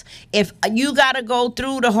 Because if you got to go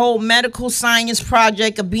through the whole medical science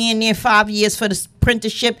project of being there 5 years for the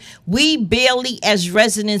apprenticeship, we barely as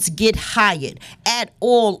residents get hired at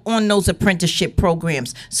all on those apprenticeship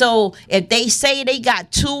programs. So if they say they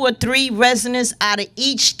got 2 or 3 residents out of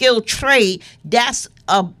each skilled trade, that's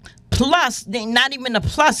a plus. Not even a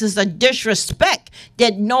plus, is a disrespect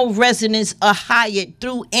that no residents are hired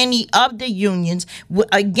through any of the unions.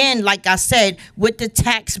 Again, like I said, with the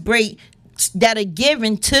tax break that are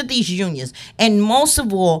given to these unions. And most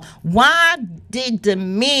of all, why did the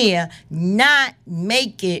mayor not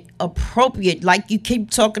make it appropriate? Like you keep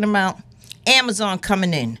talking about Amazon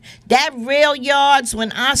coming in. That rail yards,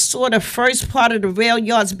 when I saw the first part of the rail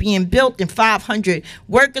yards being built and 500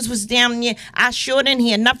 workers was down there, I sure didn't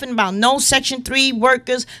hear nothing about no Section 3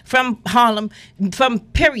 workers from Harlem, from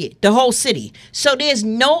period, the whole city. So there's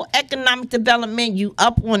no economic development. You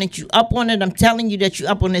up on it. I'm telling you that you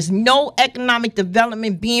up on it. There's no economic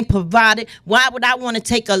development being provided. Why would I want to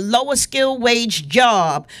take a lower skill wage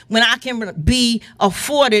job when I can be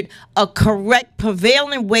afforded a correct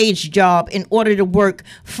prevailing wage job in order to work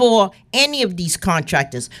for any of these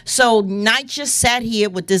contractors? So NYCHA sat here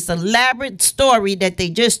with this elaborate story that they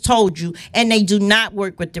just told you, and they do not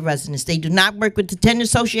work with the residents. They do not work with the tenant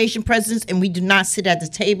association presidents, and we do not sit at the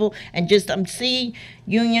table and just see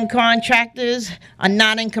union contractors are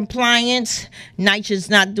not in compliance. NYCHA is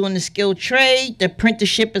not doing the skilled trade. The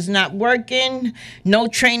apprenticeship is not working. No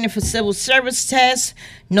training for civil service tests.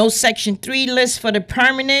 No Section 3 list for the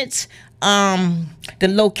permanents. The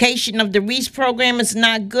location of the REACE program is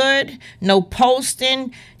not good. No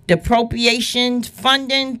posting. The appropriation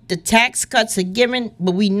funding, the tax cuts are given,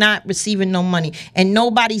 but we not receiving no money. And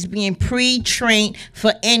nobody's being pre-trained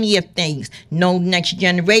for any of things. No next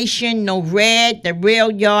generation, no red, the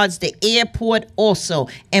rail yards, the airport also.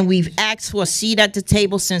 And we've asked for a seat at the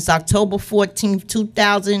table since October 14th,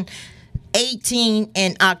 2018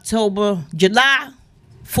 and July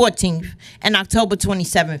 14th and October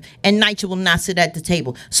 27th, and NYCHA will not sit at the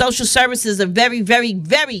table. Social service is a very, very,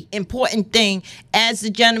 very important thing. As the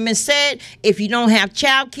gentleman said, if you don't have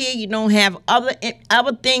child care, you don't have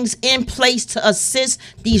other things in place to assist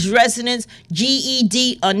these residents,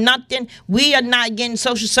 GED or nothing, we are not getting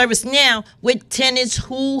social service now with tenants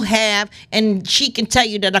who have, and she can tell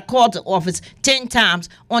you that I called the office 10 times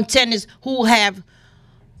on tenants who have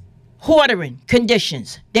hoarding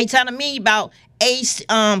conditions. They telling me about ACE,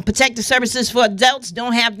 protective services for adults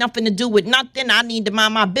don't have nothing to do with nothing. I need to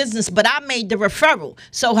mind my business, but I made the referral.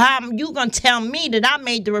 So how you gonna tell me that I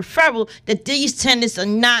made the referral that these tenants are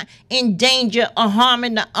not in danger of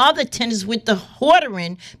harming the other tenants with the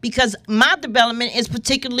hoarding, because my development is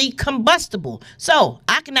particularly combustible. So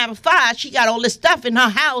I can have a fire. She got all this stuff in her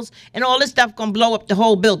house, and all this stuff gonna blow up the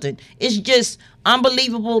whole building. It's just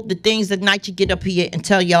unbelievable, the things that NYCHA get up here and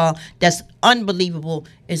tell y'all that's unbelievable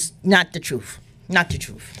is not the truth. Not the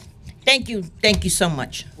truth. Thank you so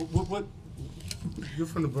much. What? You're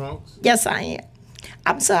from the Bronx? Yes, I am.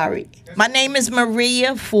 I'm sorry. My name is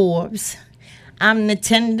Maria Forbes. I'm the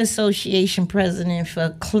Tenant Association President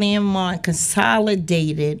for Claremont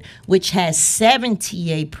Consolidated, which has 7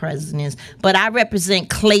 TA presidents, but I represent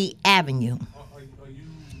Clay Avenue. Are you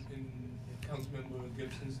in Councilmember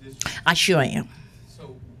Gibson's district? I sure am.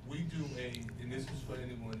 So we do and this is for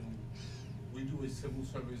anyone we do a civil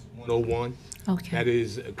service 101. Okay. That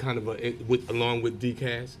is kind of along with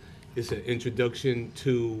DCAS. It's an introduction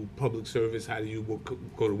to public service. How do you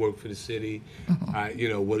go to work for the city?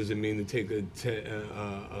 What does it mean to take a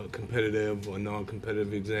competitive or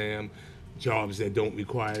non-competitive exam? Jobs that don't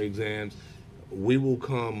require exams. We will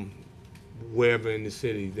come wherever in the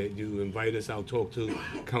city that you invite us. I'll talk to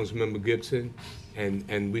Councilmember Gibson,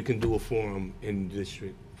 and we can do a forum in the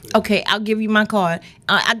district. Okay, I'll give you my card.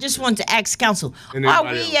 I just want to ask council: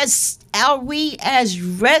 Are we as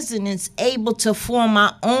residents able to form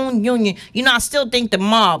our own union? You know, I still think the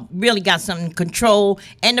mob really got something to control,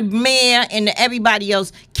 and the mayor and everybody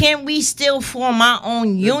else. Can we still form our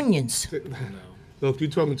own unions? Look, if you're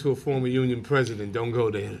talking to a former union president, don't go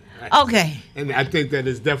there. Okay. And I think that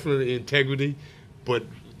is definitely integrity, but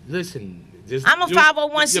listen. I'm a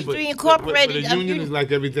 501c3 incorporated. But a union is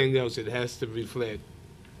like everything else. It has to reflect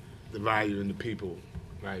the value in the people,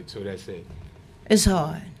 right? So that's it. It's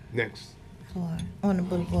hard. Next. Hard. On the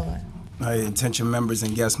boulevard. Hi, attention members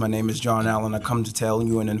and guests. My name is John Allen. I come to tell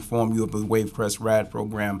you and inform you of the Wavecrest RAD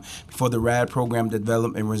program. Before the RAD program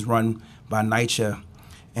development was run by NYCHA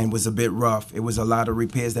and was a bit rough. It was a lot of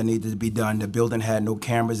repairs that needed to be done. The building had no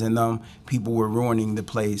cameras in them. People were ruining the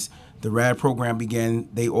place. The RAD program began.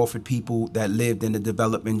 They offered people that lived in the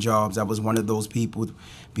development jobs. I was one of those people.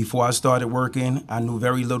 Before I started working, I knew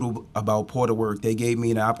very little about porter work. They gave me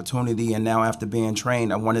an opportunity, and now after being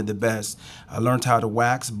trained, I'm one of the best. I learned how to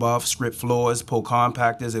wax, buff, strip floors, pull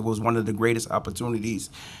compactors. It was one of the greatest opportunities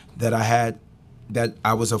that I had, that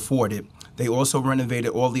I was afforded. They also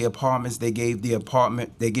renovated all the apartments. They gave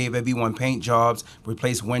everyone paint jobs,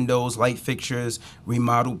 replaced windows, light fixtures,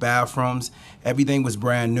 remodeled bathrooms. Everything was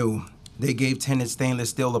brand new. They gave tenants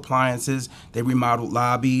stainless steel appliances. They remodeled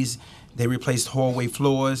lobbies. They replaced hallway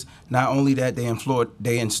floors. Not only that, they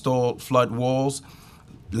installed flood walls,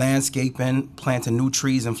 landscaping, planting new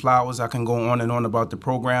trees and flowers. I can go on and on about the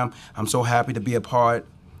program. I'm so happy to be a part.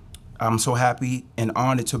 I'm so happy and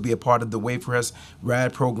honored to be a part of the Wavecrest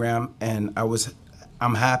RAD program, and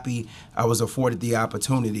I'm happy I was afforded the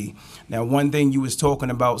opportunity. Now, one thing you was talking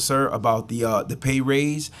about, sir, about the pay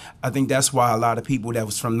raise, I think that's why a lot of people that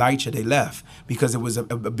was from NYCHA, they left, because it was a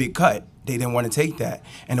big cut. They didn't want to take that,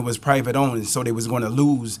 and it was private owned, so they was going to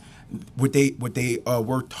lose what they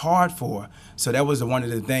worked hard for. So that was one of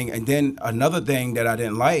the things. And then another thing that I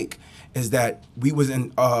didn't like is that we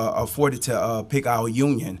wasn't afforded to pick our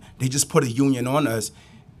union. They just put a union on us,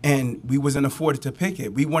 and we wasn't afforded to pick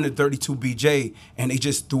it. We wanted 32BJ, and they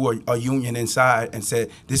just threw a union inside and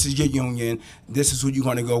said, this is your union, this is who you're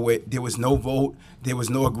gonna go with. There was no vote, there was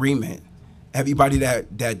no agreement. Everybody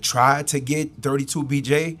that tried to get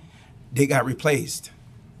 32BJ, they got replaced.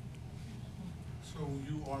 So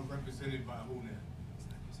you are represented by who now?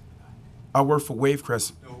 I work for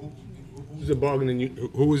Wavecrest. No, who is the bargaining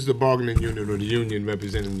unit or the union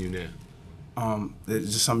representing you now?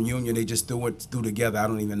 There's just some union, they just threw together. I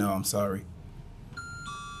don't even know, I'm sorry.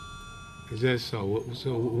 Is that so?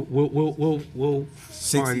 So we'll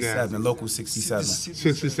find that. 67, local 67.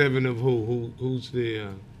 67 of who? Who's the?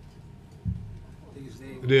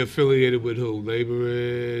 They're affiliated with who?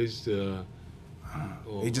 Laborers.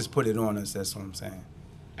 They just put it on us. That's what I'm saying.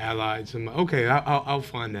 Allied. Okay, I'll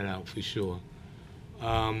find that out for sure.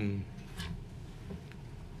 I'll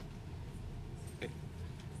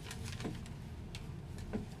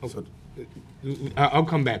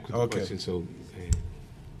come back with the question. So.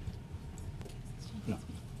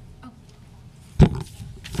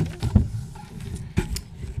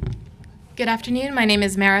 Good afternoon. My name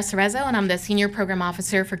is Mara Cerezo, and I'm the Senior Program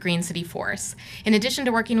Officer for Green City Force. In addition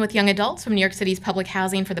to working with young adults from New York City's public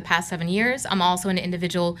housing for the past 7 years, I'm also an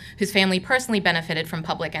individual whose family personally benefited from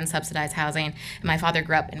public and subsidized housing, and my father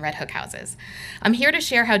grew up in Red Hook houses. I'm here to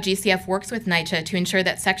share how GCF works with NYCHA to ensure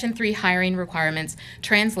that Section 3 hiring requirements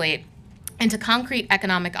translate into concrete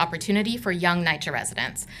economic opportunity for young NYCHA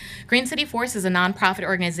residents. Green City Force is a nonprofit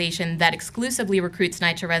organization that exclusively recruits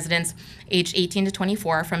NYCHA residents aged 18 to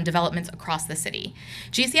 24 from developments across the city.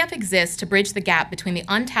 GCF exists to bridge the gap between the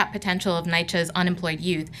untapped potential of NYCHA's unemployed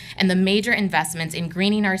youth and the major investments in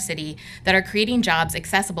greening our city that are creating jobs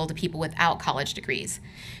accessible to people without college degrees.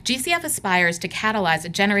 GCF aspires to catalyze a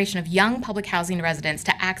generation of young public housing residents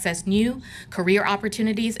to access new career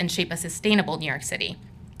opportunities and shape a sustainable New York City.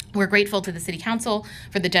 We're grateful to the City Council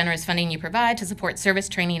for the generous funding you provide to support service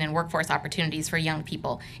training and workforce opportunities for young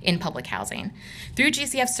people in public housing. Through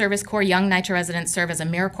GCF Service Corps, young NYCHA residents serve as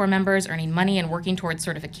AmeriCorps members, earning money and working towards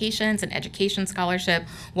certifications and education scholarship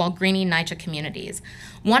while greening NYCHA communities.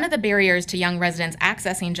 One of the barriers to young residents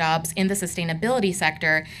accessing jobs in the sustainability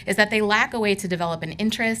sector is that they lack a way to develop an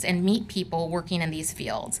interest and meet people working in these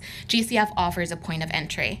fields. GCF offers a point of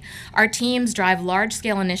entry. Our teams drive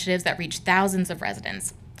large-scale initiatives that reach thousands of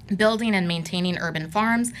residents, building and maintaining urban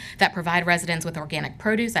farms that provide residents with organic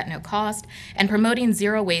produce at no cost, and promoting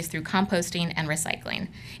zero waste through composting and recycling.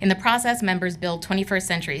 In the process, members build 21st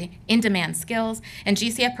century in-demand skills, and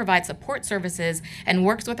GCF provides support services and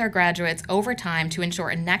works with our graduates over time to ensure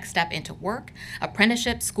a next step into work,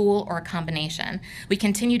 apprenticeship, school, or a combination. We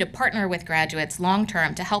continue to partner with graduates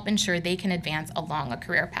long-term to help ensure they can advance along a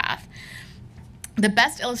career path. The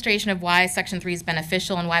best illustration of why Section 3 is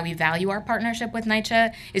beneficial and why we value our partnership with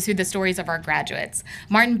NYCHA is through the stories of our graduates.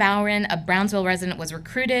 Martin Bowron, a Brownsville resident, was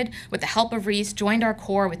recruited with the help of Reese, joined our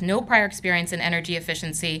Corps with no prior experience in energy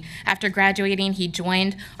efficiency. After graduating, he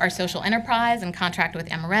joined our social enterprise and contracted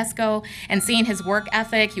with Amoresco, and seeing his work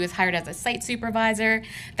ethic, he was hired as a site supervisor.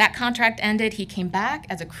 That contract ended, he came back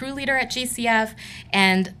as a crew leader at GCF,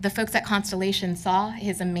 and the folks at Constellation saw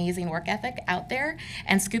his amazing work ethic out there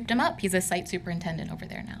and scooped him up. He's a site superintendent over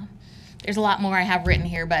there now. There's a lot more I have written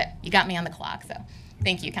here, but you got me on the clock, so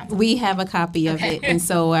thank you, Councilman. We have a copy of it, and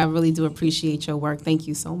so I really do appreciate your work. Thank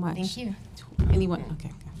you so much. Thank you. Anyone?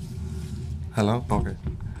 Okay. Hello? Okay.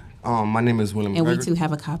 My name is William And Gregory. we too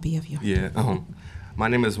have a copy of you. Yeah. My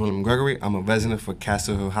name is William Gregory. I'm a resident for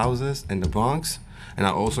Castle Hill Houses in the Bronx, and I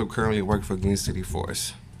also currently work for Green City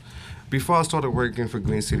Force. Before I started working for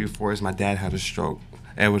Green City Force, my dad had a stroke,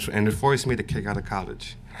 and it forced me to kick out of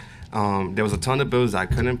college. There was a ton of bills I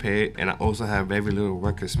couldn't pay, and I also had very little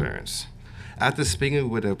work experience. After speaking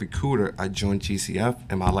with a recruiter, I joined GCF,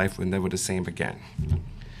 and my life was never the same again.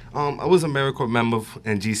 I was a AmeriCorps member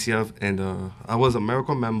in GCF, and I was a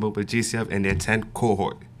AmeriCorps member with GCF in their 10th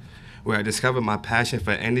cohort, where I discovered my passion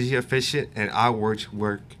for energy efficient and outreach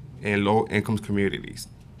work in low-income communities.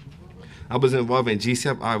 I was involved in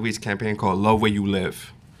GCF outreach campaign called Love Where You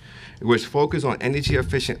Live, which focused on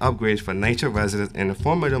energy-efficient upgrades for NYCHA residents and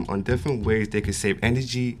informing them on different ways they could save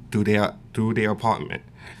energy through their apartment.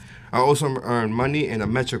 I also earned money in a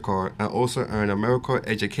MetroCard and also earned a AmeriCorps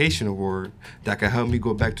Education Award that can help me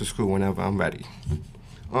go back to school whenever I'm ready.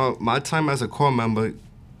 My time as a Corps member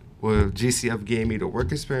with GCF gave me the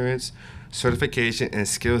work experience, certification, and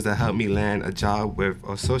skills that helped me land a job with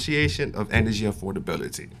Association of Energy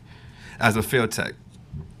Affordability as a field tech.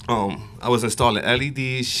 I was installing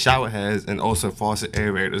LEDs, shower heads, and also faucet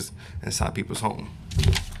aerators inside people's home.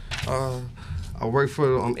 I worked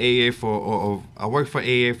for AEA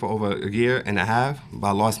for over a year and a half, but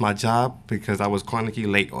I lost my job because I was chronically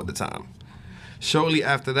late all the time. Shortly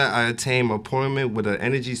after that, I attained employment with an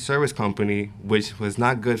energy service company, which was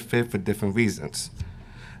not a good fit for different reasons.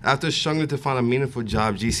 After struggling to find a meaningful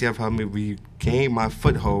job, GCF helped me regain my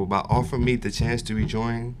foothold by offering me the chance to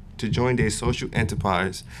join their social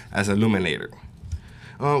enterprise as illuminator,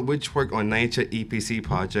 which worked on NYCHA EPC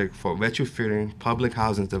project for retrofitting public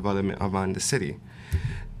housing development around the city.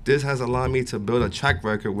 This has allowed me to build a track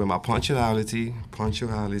record with my punctuality,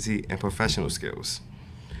 and professional skills.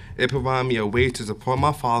 It provided me a way to support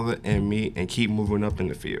my father and me and keep moving up in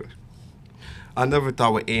the field. I never thought I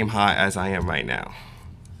would aim high as I am right now.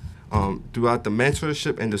 Throughout the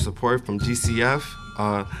mentorship and the support from GCF,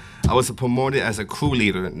 I was promoted as a crew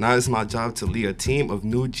leader. Now it's my job to lead a team of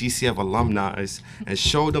new GCF alumni and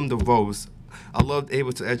show them the ropes. I loved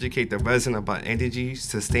able to educate the residents about energy,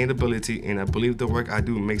 sustainability, and I believe the work I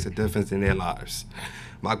do makes a difference in their lives.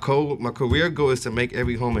 My career goal is to make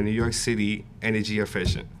every home in New York City energy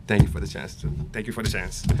efficient. Thank you for the chance. Thank you for the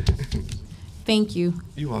chance. Thank you.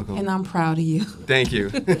 You're welcome. And I'm proud of you. Thank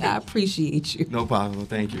you. I appreciate you. No problem.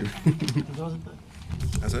 Thank you.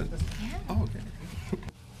 That's it? Oh, okay.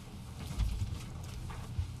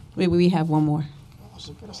 Wait, we have one more.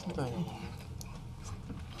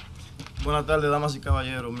 Buenas tardes, damas y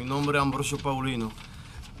caballeros. Mi nombre es Ambrosio Paulino.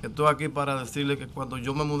 Estoy aquí para decirle que cuando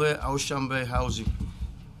yo me mudé a Ocean Bay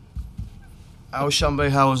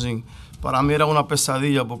Housing, para mí era una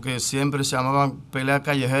pesadilla porque siempre se llamaban peleas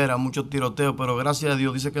callejeras, muchos tiroteos, pero gracias a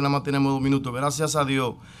Dios, dice que nada más tenemos 2 minutos, gracias a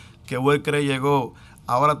Dios que Wellcre llegó.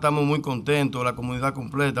 Ahora estamos muy contentos, la comunidad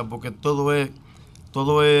completa, porque todo es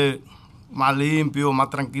más limpio,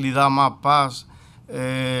 más tranquilidad, más paz.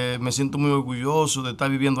 Me siento muy orgulloso de estar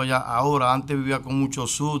viviendo allá ahora. Antes vivía con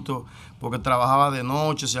muchos sustos porque trabajaba de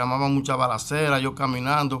noche, se llamaban muchas balaceras, yo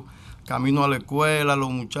camino a la escuela,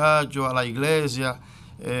 los muchachos, a la iglesia,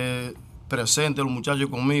 presente los muchachos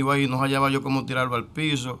conmigo ahí, no hallaba yo cómo tirarlo al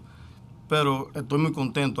piso, pero estoy muy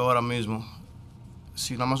contento ahora mismo.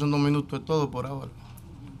 Si nada más son 2 minutos es todo por ahora.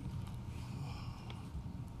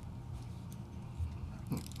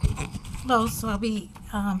 Hello, so I'll be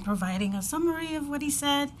providing a summary of what he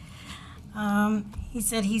said. He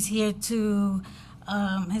said he's here to,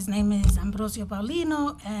 his name is Ambrosio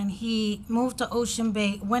Paulino, and he moved to Ocean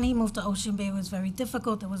Bay. When he moved to Ocean Bay, it was very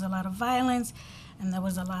difficult. There was a lot of violence, and there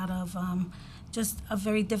was a lot of just a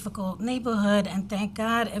very difficult neighborhood. And thank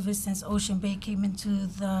God, ever since Ocean Bay came into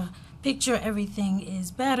the picture, everything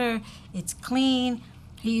is better. It's clean.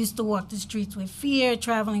 He used to walk the streets with fear,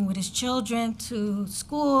 traveling with his children to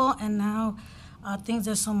school, and now things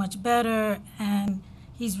are so much better, and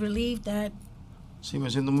he's relieved that Sí,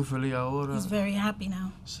 me siento muy feliz ahora. he's very happy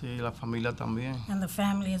now, Sí, la familia también. and the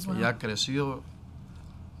family as well. Que ya creció.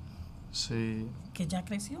 Sí. Que ya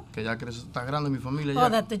creció? Que ya creció. Está grande mi familia Oh, ya.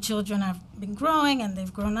 that the children have been growing, and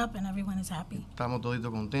they've grown up, and everyone is happy. Estamos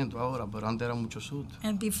toditos contentos ahora, pero antes era mucho susto.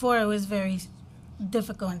 And before, it was very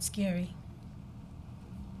difficult and scary.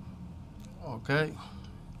 Okay.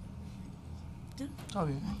 Está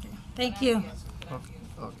bien. Okay. Thank you. Okay.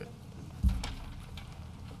 Okay.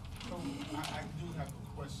 I do have a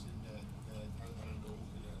question that I don't know who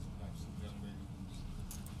could answer, perhaps the young lady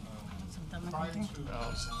who's prior to we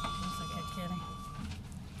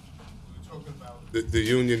were talking about the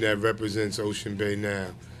union that represents Ocean Bay now.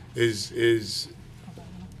 Is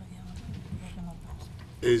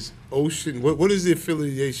Ocean, what is the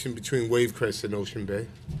affiliation between Wavecrest and Ocean Bay?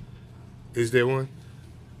 Is there one?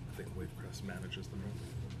 I think Wavecrest manages the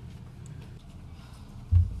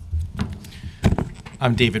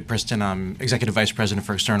I'm David Priston. I'm Executive Vice President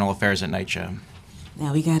for External Affairs at NYCC.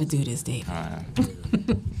 Now we got to do this, Dave.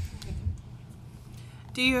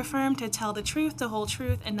 Do you affirm to tell the truth, the whole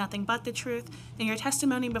truth, and nothing but the truth in your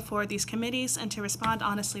testimony before these committees and to respond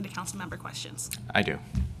honestly to council member questions? I do.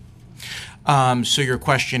 So your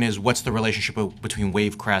question is, what's the relationship between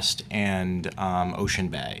Wavecrest and Ocean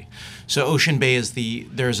Bay? So Ocean Bay is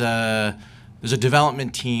there's a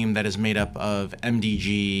development team that is made up of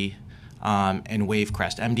MDG and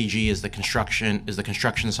Wavecrest. MDG is the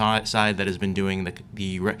construction side that has been doing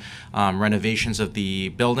the renovations of the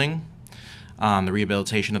building, the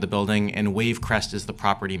rehabilitation of the building, and Wavecrest is the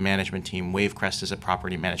property management team. Wavecrest is a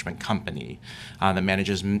property management company that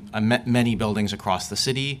manages many buildings across the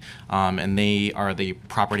city, and they are the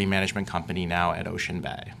property management company now at Ocean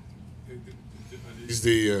Bay. Is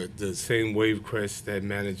the same Wavecrest that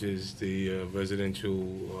manages the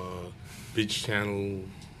residential beach channel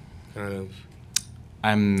kind of?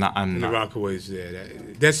 I'm not. The Rockaways there.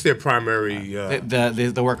 That's their primary.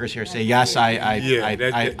 The workers here say yes. I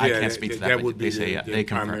can't speak to that. That would be they say yeah. their They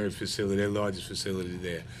confirm. primary facility, their largest facility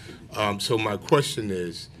there. So my question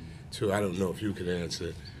is, I don't know if you can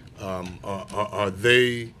answer. Are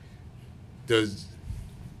they? Does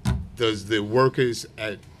the workers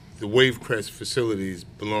at the Wavecrest facilities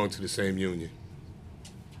belong to the same union?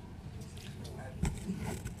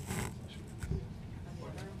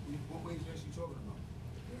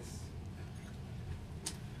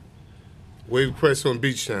 Wavecrest on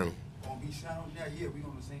Beach Channel. On Beach Channel, yeah, we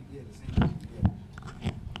on the same,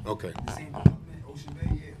 yeah. Okay. The same department, Ocean Bay,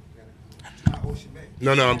 yeah. Not Ocean Bay.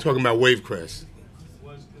 No, I'm talking about Wavecrest.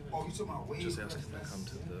 talking about wave? Just ask him to come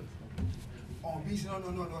to the. Oh, BC, no,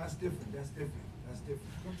 that's different. That's different.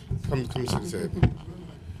 Come to the table.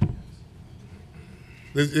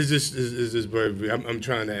 It's just very brief. I'm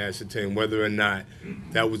trying to ascertain whether or not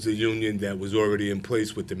that was a union that was already in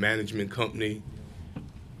place with the management company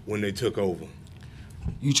when they took over.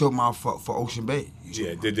 You talking about for Ocean Bay?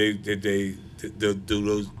 Yeah. Do the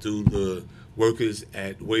workers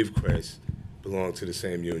at Wavecrest belong to the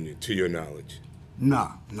same union, to your knowledge?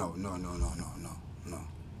 No.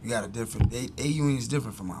 We got a different. A union is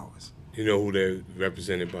different from ours. You know who they're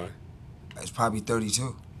represented by? It's probably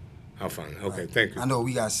 32. I'll find it. Okay, thank you. I know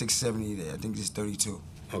we got 670 there. I think it's 32.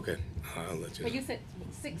 Okay, I'll let you know. But you said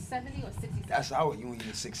 670 or 67? That's our union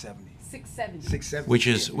is 670. 670.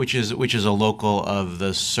 670. Which is a local of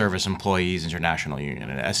the Service Employees International Union,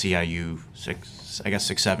 and SEIU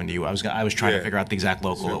 670. I was trying to figure out the exact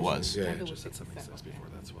local it was. Yeah. I just said 76 before,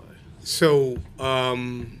 that's why. So,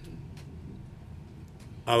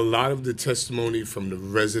 a lot of the testimony from the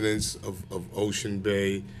residents of Ocean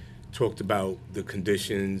Bay talked about the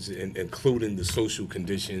conditions, including the social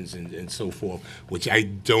conditions and so forth, which I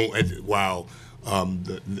don't, while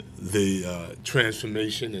the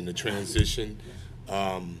transformation and the transition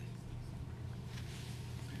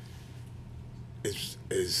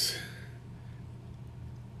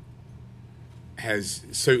has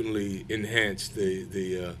certainly enhanced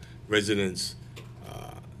the residents'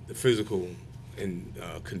 the physical and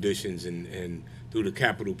conditions and through the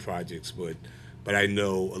capital projects, but I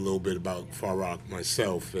know a little bit about Far Rock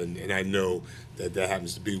myself, and I know that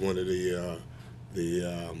happens to be one of the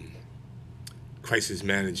crisis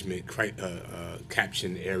management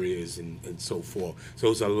caption areas and so forth. So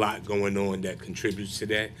there's a lot going on that contributes to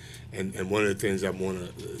that, and one of the things I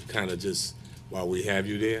want to kind of just, while we have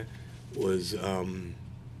you there, was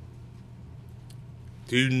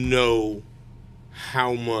do you know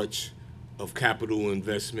how much of capital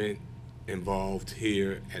investment involved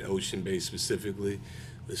here at Ocean Bay specifically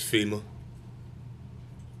was FEMA?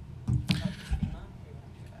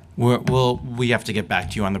 We have to get back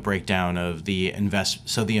to you on the breakdown of the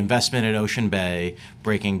the investment at Ocean Bay,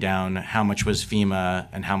 breaking down how much was FEMA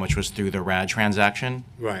and how much was through the RAD transaction.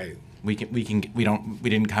 Right. We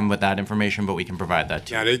didn't come with that information, but we can provide that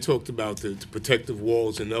to you. Now they talked about the protective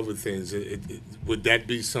walls and other things. Would that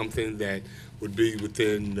be something that would be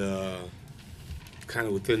within kind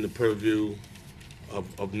of within the purview of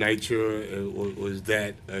NYCHA, or is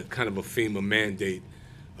that kind of a FEMA mandate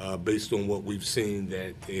based on what we've seen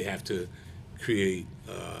that they have to create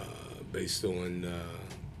based on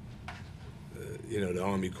the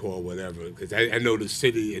Army Corps or whatever? Because I know the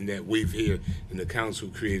city and that we've here in the council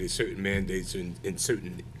created certain mandates in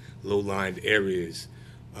certain low-lying areas.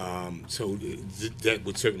 So that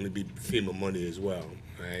would certainly be FEMA money as well,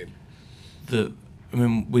 right?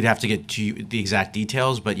 We'd have to get to the exact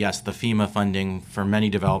details, but yes, the FEMA funding for many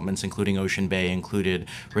developments, including Ocean Bay, included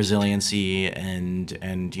resiliency and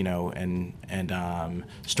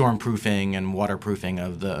stormproofing and waterproofing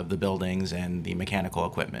of the buildings and the mechanical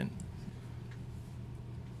equipment.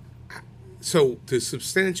 So the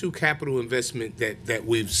substantial capital investment that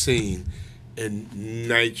we've seen in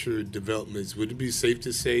NYCHA developments, would it be safe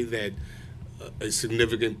to say that a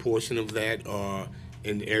significant portion of that are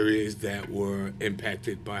in areas that were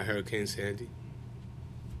impacted by Hurricane Sandy?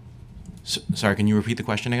 Sorry, can you repeat the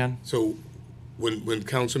question again? So when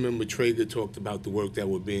Councilmember Traeger talked about the work that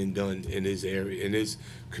were being done in his area, in his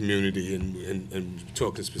community, and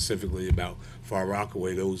talking specifically about Far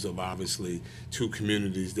Rockaway, those are obviously two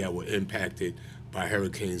communities that were impacted by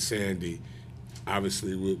Hurricane Sandy.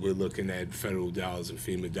 Obviously, we're looking at federal dollars and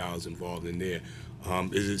FEMA dollars involved in there.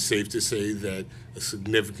 Is it safe to say that a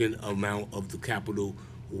significant amount of the capital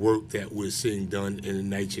work that we're seeing done in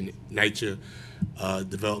the NYCHA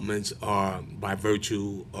developments are by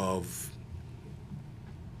virtue of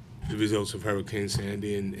the results of Hurricane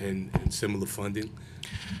Sandy and similar funding?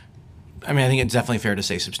 I mean, I think it's definitely fair to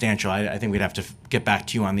say substantial. I think we'd have to get back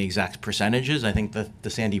to you on the exact percentages. I think the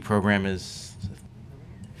Sandy program is,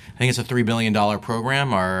 I think it's a $3 billion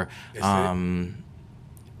program, or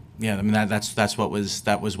yeah, I mean that's what was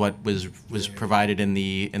provided in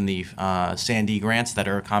the Sandy grants that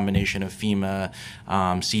are a combination of FEMA,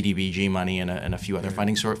 CDBG money, and a few other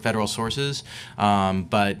funding federal sources. So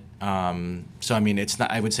I mean, it's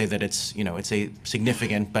not. I would say that it's it's a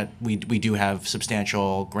significant, but we do have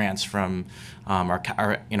substantial grants from our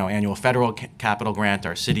annual federal capital grant,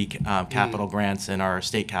 our city capital grants, and our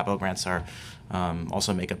state capital grants are.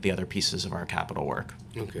 Also make up the other pieces of our capital work.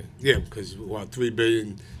 Okay, yeah, because while $3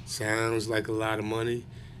 billion sounds like a lot of money,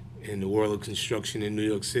 in the world of construction in New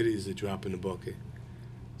York City is a drop in the bucket.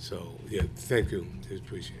 So yeah, thank you, I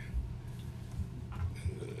appreciate it.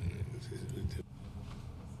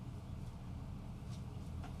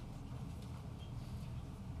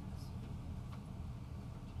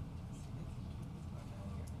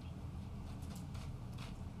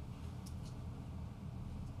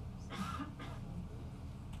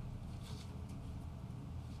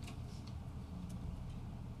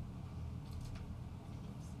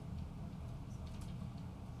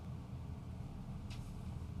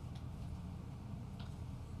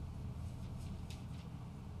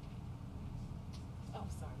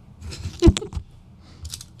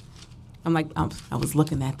 I'm like, I was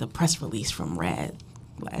looking at the press release from RAD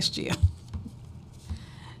last year.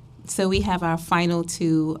 So we have our final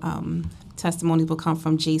two testimonies will come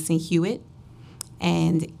from Jason Hewitt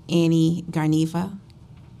and Annie Garniva.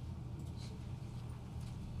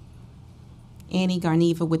 Annie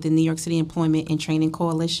Garniva with the New York City Employment and Training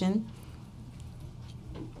Coalition,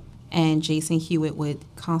 and Jason Hewitt with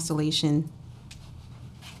Constellation,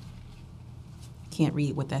 can't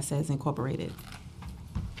read what that says, Incorporated.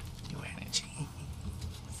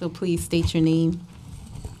 So please state your name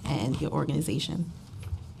and your organization.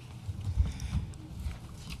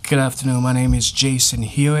 Good afternoon. My name is Jason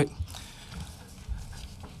Hewitt.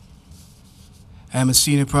 I'm a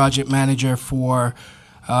senior project manager for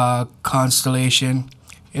Constellation.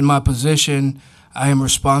 In my position, I am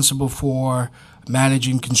responsible for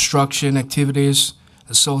managing construction activities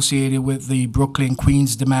associated with the Brooklyn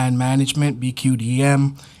Queens Demand Management,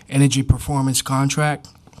 BQDM, Energy Performance Contract,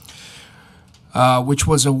 which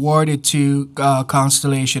was awarded to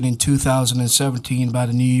Constellation in 2017 by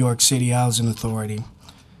the New York City Housing Authority.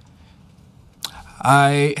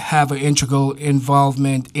 I have an integral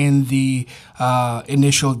involvement in the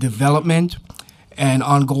initial development and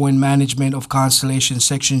ongoing management of Constellation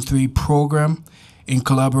Section 3 program in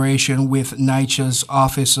collaboration with NYCC's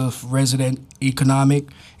Office of Resident Economic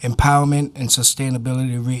Empowerment and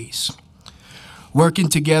Sustainability REIS. Working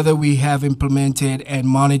together, we have implemented and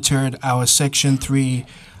monitored our Section 3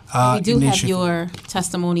 we do have initiative. your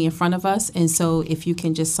testimony in front of us, and so if you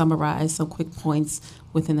can just summarize some quick points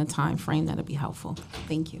within the time frame, that'd be helpful.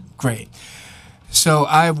 Thank you. Great. So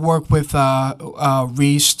I've worked with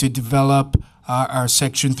REIS to develop our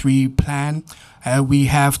Section 3 plan. We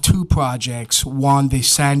have two projects, one the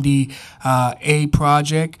Sandy A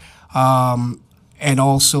project and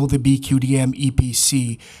also the BQDM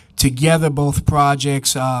EPC. Together, both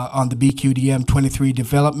projects on the BQDM 23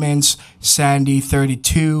 developments, Sandy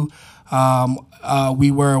 32,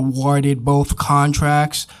 we were awarded both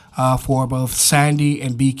contracts for both Sandy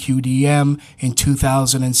and BQDM in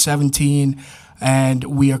 2017, and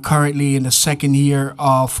we are currently in the second year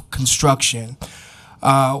of construction.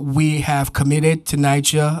 We have committed to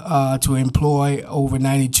NYCCA to employ over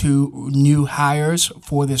 92 new hires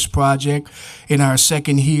for this project. In our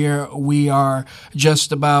second year, we are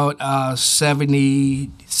just about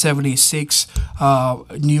 76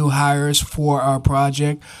 new hires for our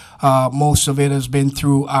project. Most of it has been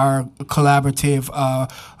through our collaborative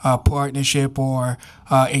partnership or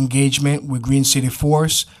engagement with Green City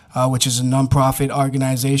Force, which is a nonprofit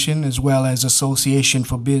organization, as well as Association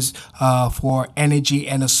for for Energy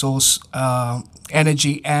and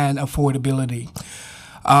Energy and Affordability.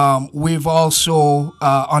 We've also,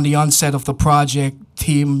 on the onset of the project,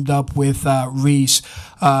 teamed up with REIS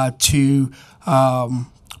to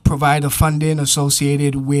provide the funding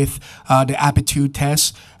associated with the aptitude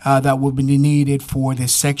tests that will be needed for the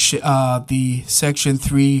Section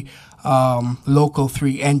 3 Local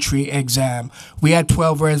 3 entry exam. We had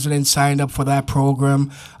 12 residents signed up for that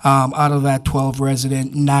program. Out of that 12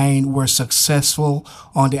 residents, 9 were successful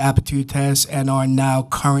on the aptitude test and are now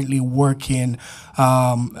currently working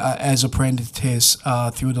as apprentices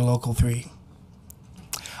through the Local 3.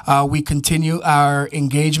 We continue our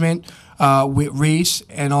engagement with REIS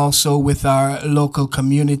and also with our local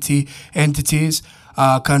community entities.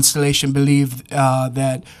 Constellation believe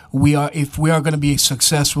that if we are going to be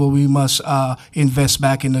successful, we must invest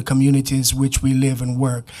back in the communities which we live and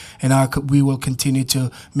work, and we will continue to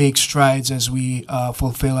make strides as we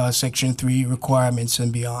fulfill our Section 3 requirements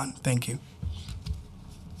and beyond. Thank you.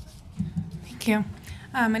 Thank you.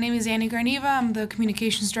 My name is Annie Garniva. I'm the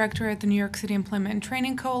Communications Director at the New York City Employment and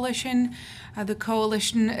Training Coalition. The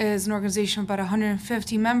coalition is an organization of about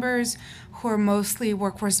 150 members who are mostly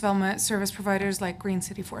workforce development service providers like Green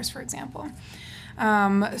City Force, for example.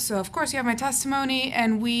 So, of course, you have my testimony,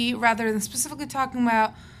 and we, rather than specifically talking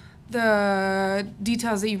about the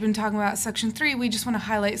details that you've been talking about, Section 3, we just want to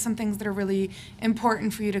highlight some things that are really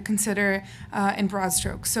important for you to consider in broad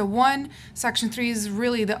strokes. So one, Section 3 is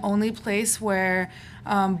really the only place where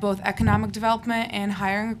both economic development and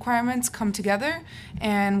hiring requirements come together,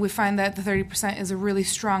 and we find that the 30% is a really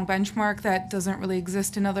strong benchmark that doesn't really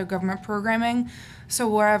exist in other government programming. So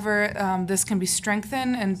wherever this can be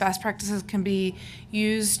strengthened and best practices can be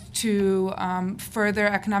used to further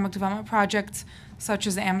economic development projects such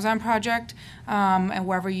as the Amazon project, and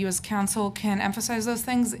wherever you as council can emphasize those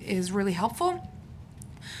things is really helpful.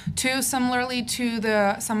 Two, similarly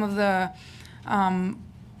to some of the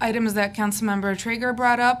items that Councilmember Traeger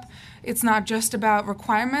brought up. It's not just about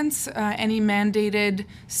requirements. Any mandated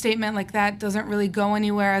statement like that doesn't really go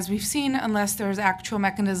anywhere, as we've seen, unless there's actual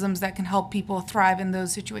mechanisms that can help people thrive in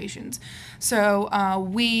those situations. So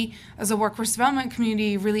we, as a workforce development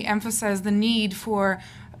community, really emphasize the need for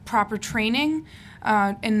proper training,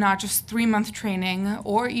 and not just 3-month training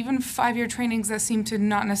or even 5-year trainings that seem to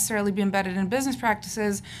not necessarily be embedded in business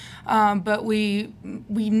practices, but we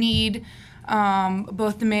need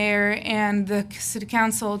both the mayor and the city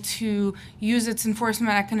council to use its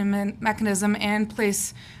enforcement mechanism and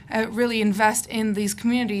really invest in these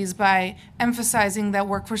communities by emphasizing that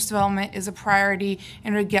workforce development is a priority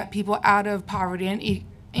in order to get people out of poverty and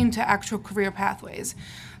into actual career pathways.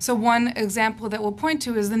 So one example that we'll point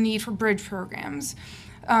to is the need for bridge programs.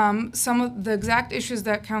 Some of the exact issues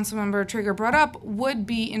that Councilmember Traeger brought up would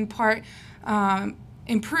be in part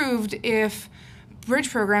improved if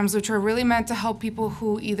bridge programs, which are really meant to help people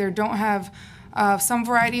who either don't have some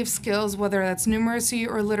variety of skills, whether that's numeracy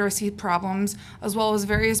or literacy problems, as well as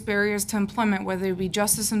various barriers to employment, whether it be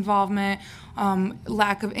justice involvement,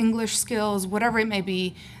 lack of English skills, whatever it may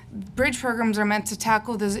be. Bridge programs are meant to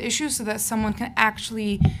tackle those issues so that someone can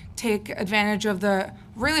actually take advantage of the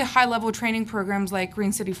really high-level training programs like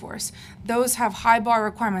Green City Force. Those have high bar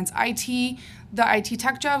requirements. The IT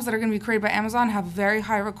tech jobs that are going to be created by Amazon have very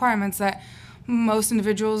high requirements that most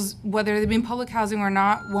individuals, whether they be in public housing or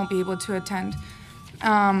not, won't be able to attend.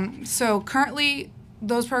 So currently,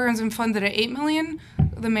 those programs have been funded at $8 million.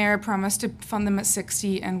 The mayor promised to fund them at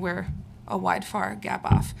 $60, and we're a far gap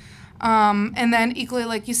off. And then equally,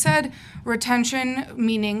 like you said, retention,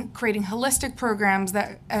 meaning creating holistic programs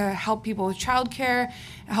that help people with childcare,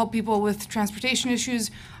 help people with transportation issues,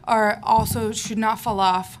 should not fall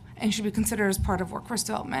off and should be considered as part of workforce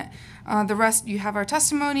development. The rest, you have our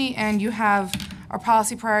testimony and you have our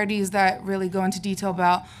policy priorities that really go into detail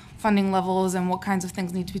about funding levels and what kinds of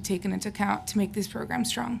things need to be taken into account to make these programs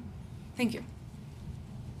strong. Thank you.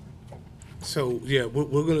 So, yeah,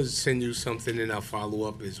 we're going to send you something and I'll follow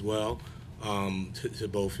up as well to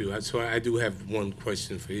both of you. So I do have one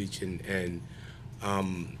question for each. And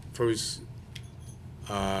first,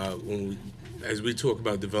 as we talk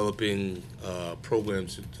about developing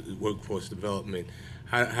programs, workforce development,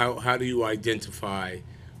 how do you identify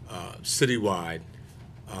citywide?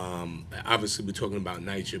 Obviously, we're talking about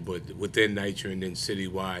NYCHA, but within NYCHA and then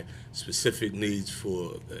citywide, specific needs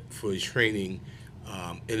for training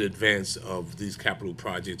in advance of these capital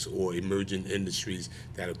projects or emerging industries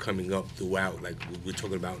that are coming up throughout. Like we're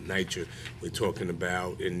talking about NYCHA, we're talking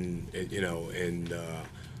about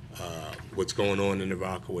what's going on in the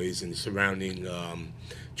Rockaways and the surrounding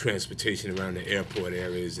transportation around the airport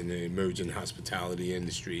areas and the emerging hospitality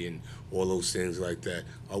industry and all those things like that.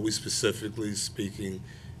 Are we specifically speaking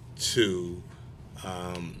to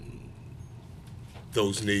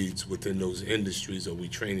those needs within those industries? Are we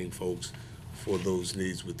training folks for those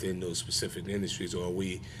needs within those specific industries, or are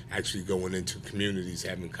we actually going into communities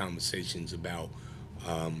having conversations about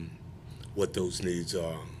what those needs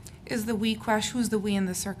are? Is the we question, who's the we in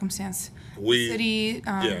this circumstance? We, city,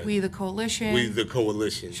 we the coalition? We the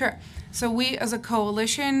coalition. Sure. So we as a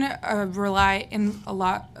coalition rely a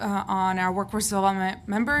lot on our workforce development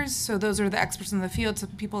members. So those are the experts in the field, so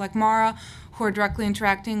people like Mara, who are directly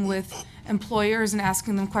interacting with employers and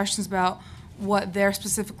asking them questions about what their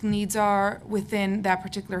specific needs are within that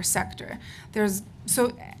particular sector.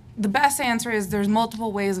 So the best answer is there's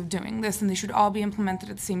multiple ways of doing this, and they should all be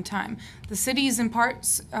implemented at the same time. The city's in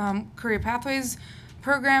part Career Pathways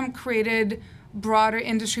program created broader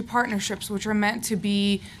industry partnerships, which are meant to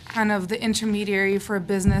be kind of the intermediary for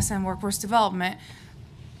business and workforce development.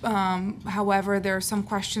 However, there are some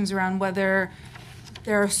questions around whether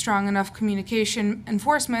there are strong enough communication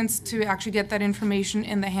enforcements to actually get that information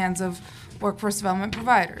in the hands of workforce development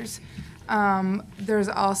providers. There's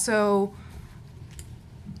also,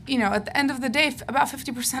 at the end of the day, about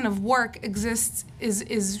 50% of work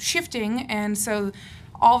is shifting, and so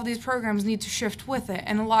all of these programs need to shift with it.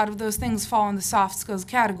 And a lot of those things fall in the soft skills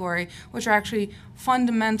category, which are actually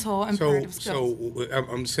fundamental imperative skills. So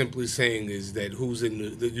I'm simply saying is that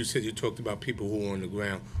you said you talked about people who are on the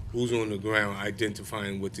ground. Who's on the ground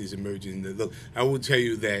identifying what these emerging, look, I will tell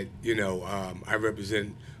you that, I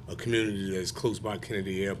represent a community that's close by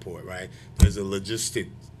Kennedy Airport, right? There's a logistic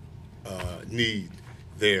need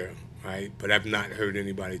there, right? But I've not heard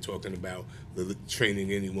anybody talking about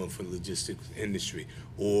training anyone for the logistics industry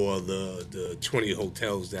or the 20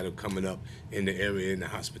 hotels that are coming up in the area in the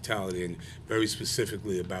hospitality, and very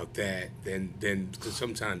specifically about that. Then because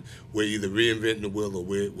sometimes we're either reinventing the wheel or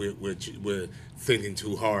we're thinking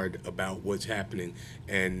too hard about what's happening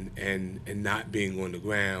and not being on the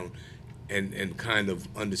ground. And kind of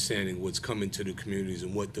understanding what's coming to the communities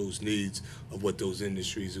and what those needs of what those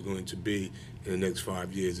industries are going to be in the next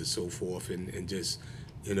 5 years and so forth, and just,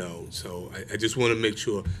 so I just want to make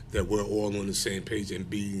sure that we're all on the same page, and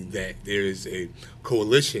being that there is a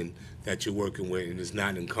coalition that you're working with and it's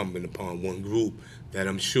not incumbent upon one group, that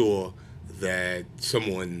I'm sure that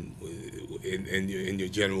someone in your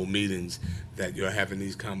general meetings that you're having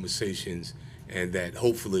these conversations, and that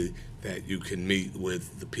hopefully that you can meet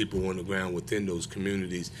with the people on the ground within those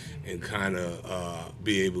communities and kind of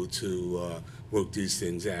be able to work these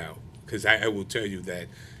things out. Because I will tell you that,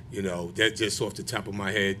 that's just off the top of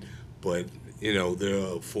my head, but, there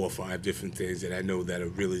are 4 or 5 different things that I know that are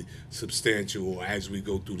really substantial as we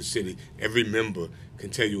go through the city. Every member can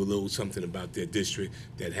tell you a little something about their district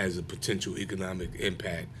that has a potential economic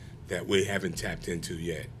impact that we haven't tapped into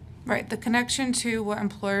yet. Right. The connection to what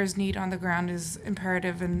employers need on the ground is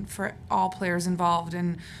imperative and for all players involved.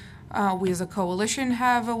 And we as a coalition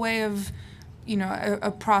have a way of,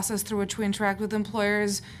 a process through which we interact with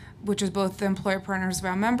employers, which is both the employer partners of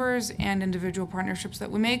our members and individual partnerships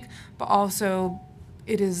that we make, but also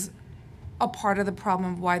it is a part of the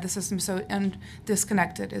problem of why the system is so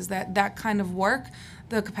disconnected, is that kind of work,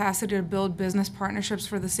 the capacity to build business partnerships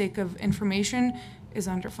for the sake of information, is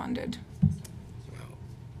underfunded.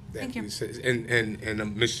 Thank you. And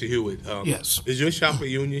Mr. Hewitt, yes. Is your shop a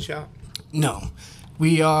union shop? No.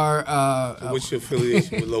 We are... So what's your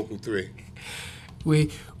affiliation with Local 3?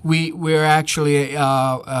 We're actually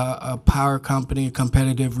a power company, a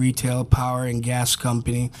competitive retail power and gas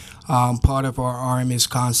company. Part of our arm is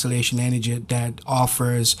Constellation Energy that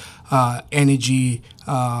offers energy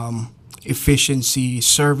efficiency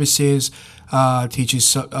services,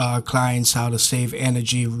 teaches clients how to save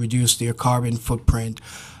energy, reduce their carbon footprint.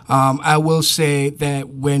 I will say that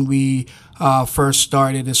when we first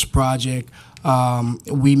started this project,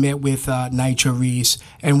 we met with NYCC Reese,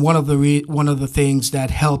 and one of the things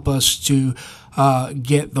that helped us to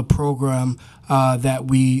get the program that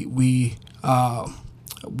we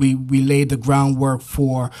laid the groundwork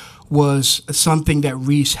for was something that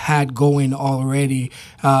Reese had going already.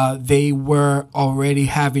 They were already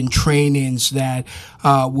having trainings that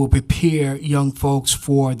will prepare young folks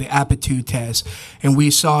for the aptitude test. And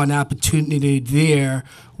we saw an opportunity there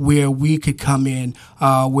where we could come in,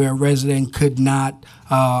 where a resident could not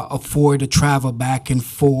afford to travel back and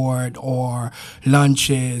forth, or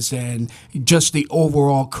lunches and just the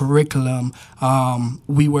overall curriculum.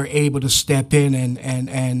 We were able to step in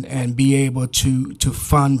and be able to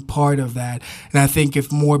fund part of that. And I think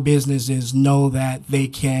if more businesses know that they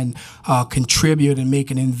can contribute and make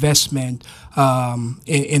an investment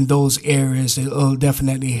in those areas, it will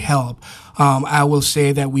definitely help. I will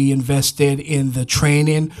say that we invested in the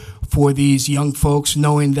training for these young folks,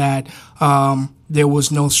 knowing that there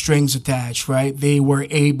was no strings attached, right? They were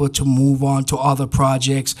able to move on to other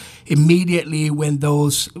projects immediately when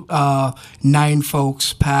those 9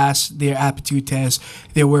 folks passed their aptitude test.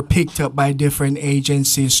 They were picked up by different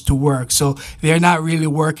agencies to work. So they're not really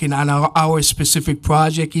working on our specific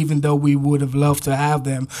project, even though we would have loved to have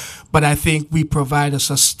them. But I think we provide a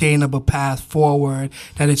sustainable path forward,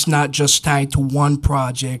 that it's not just tied to one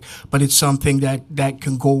project, but it's something that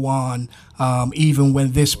can go on even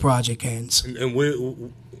when this project ends. And where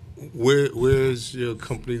is your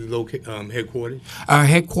company headquartered? Our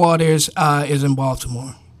headquarters is in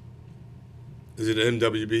Baltimore. Is it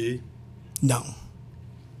MWBE? No.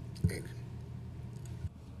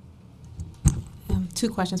 2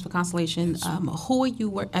 questions for Constellation. Who are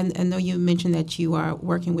you I know you mentioned that you are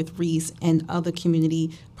working with Reese and other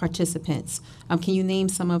community participants. Can you name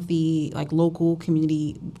some of the local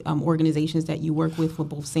community organizations that you work with for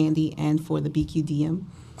both Sandy and for the BQDM?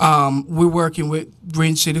 We're working with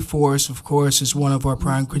Green City Forest, of course, is one of our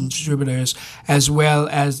prime contributors, as well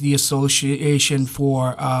as the Association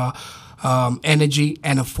for Energy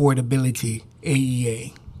and Affordability,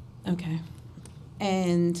 AEA. Okay.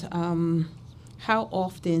 And how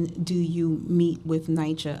often do you meet with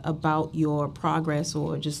NYCC about your progress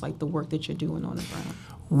or just the work that you're doing on the ground?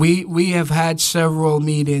 We have had several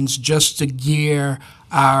meetings just to gear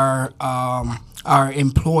our our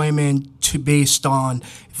employment based on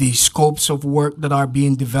the scopes of work that are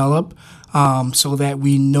being developed, so that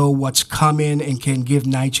we know what's coming and can give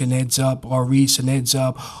Nige an heads up or Reese an heads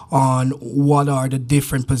up on what are the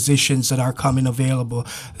different positions that are coming available.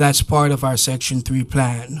 That's part of our Section 3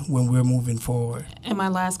 plan when we're moving forward. And my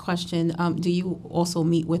last question, do you also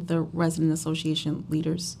meet with the resident association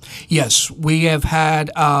leaders? Yes, we have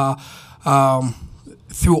had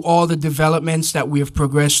through all the developments that we have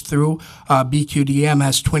progressed through, BQDM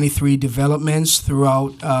has 23 developments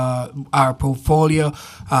throughout our portfolio.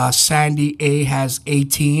 Sandy A has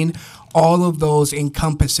 18. All of those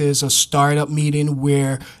encompasses a startup meeting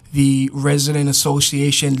where the resident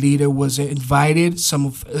association leader was invited. Some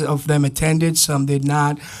of them attended, some did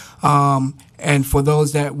not. And for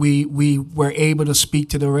those that we were able to speak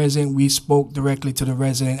to the resident, we spoke directly to the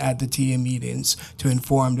resident at the TA meetings to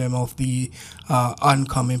inform them of the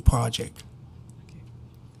oncoming project.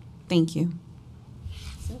 Thank you.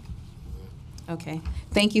 Okay.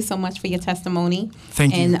 Thank you so much for your testimony.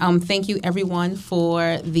 Thank you. And thank you, everyone,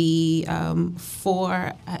 for the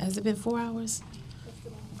has it been 4 hours?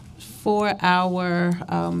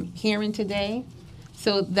 4-hour hearing today.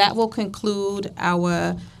 So that will conclude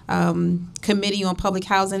our Committee on Public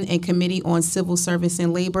Housing and Committee on Civil Service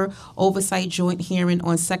and Labor Oversight Joint Hearing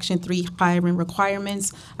on Section 3 Hiring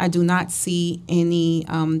Requirements. I do not see any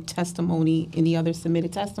testimony, any other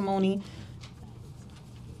submitted testimony.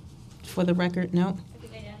 For the record, no.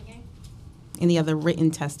 Any other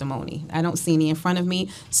written testimony? I don't see any in front of me.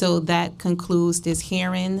 So that concludes this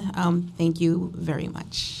hearing. Thank you very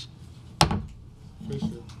much.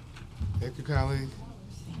 Thank you, colleague.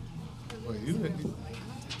 Well,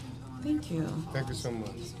 Thank you. Thank you so much.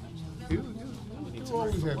 You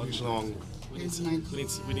always have these long. We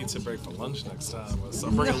need some break for lunch next time. So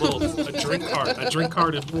bring a drink cart. A drink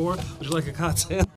cart at 4. Would you like a cocktail?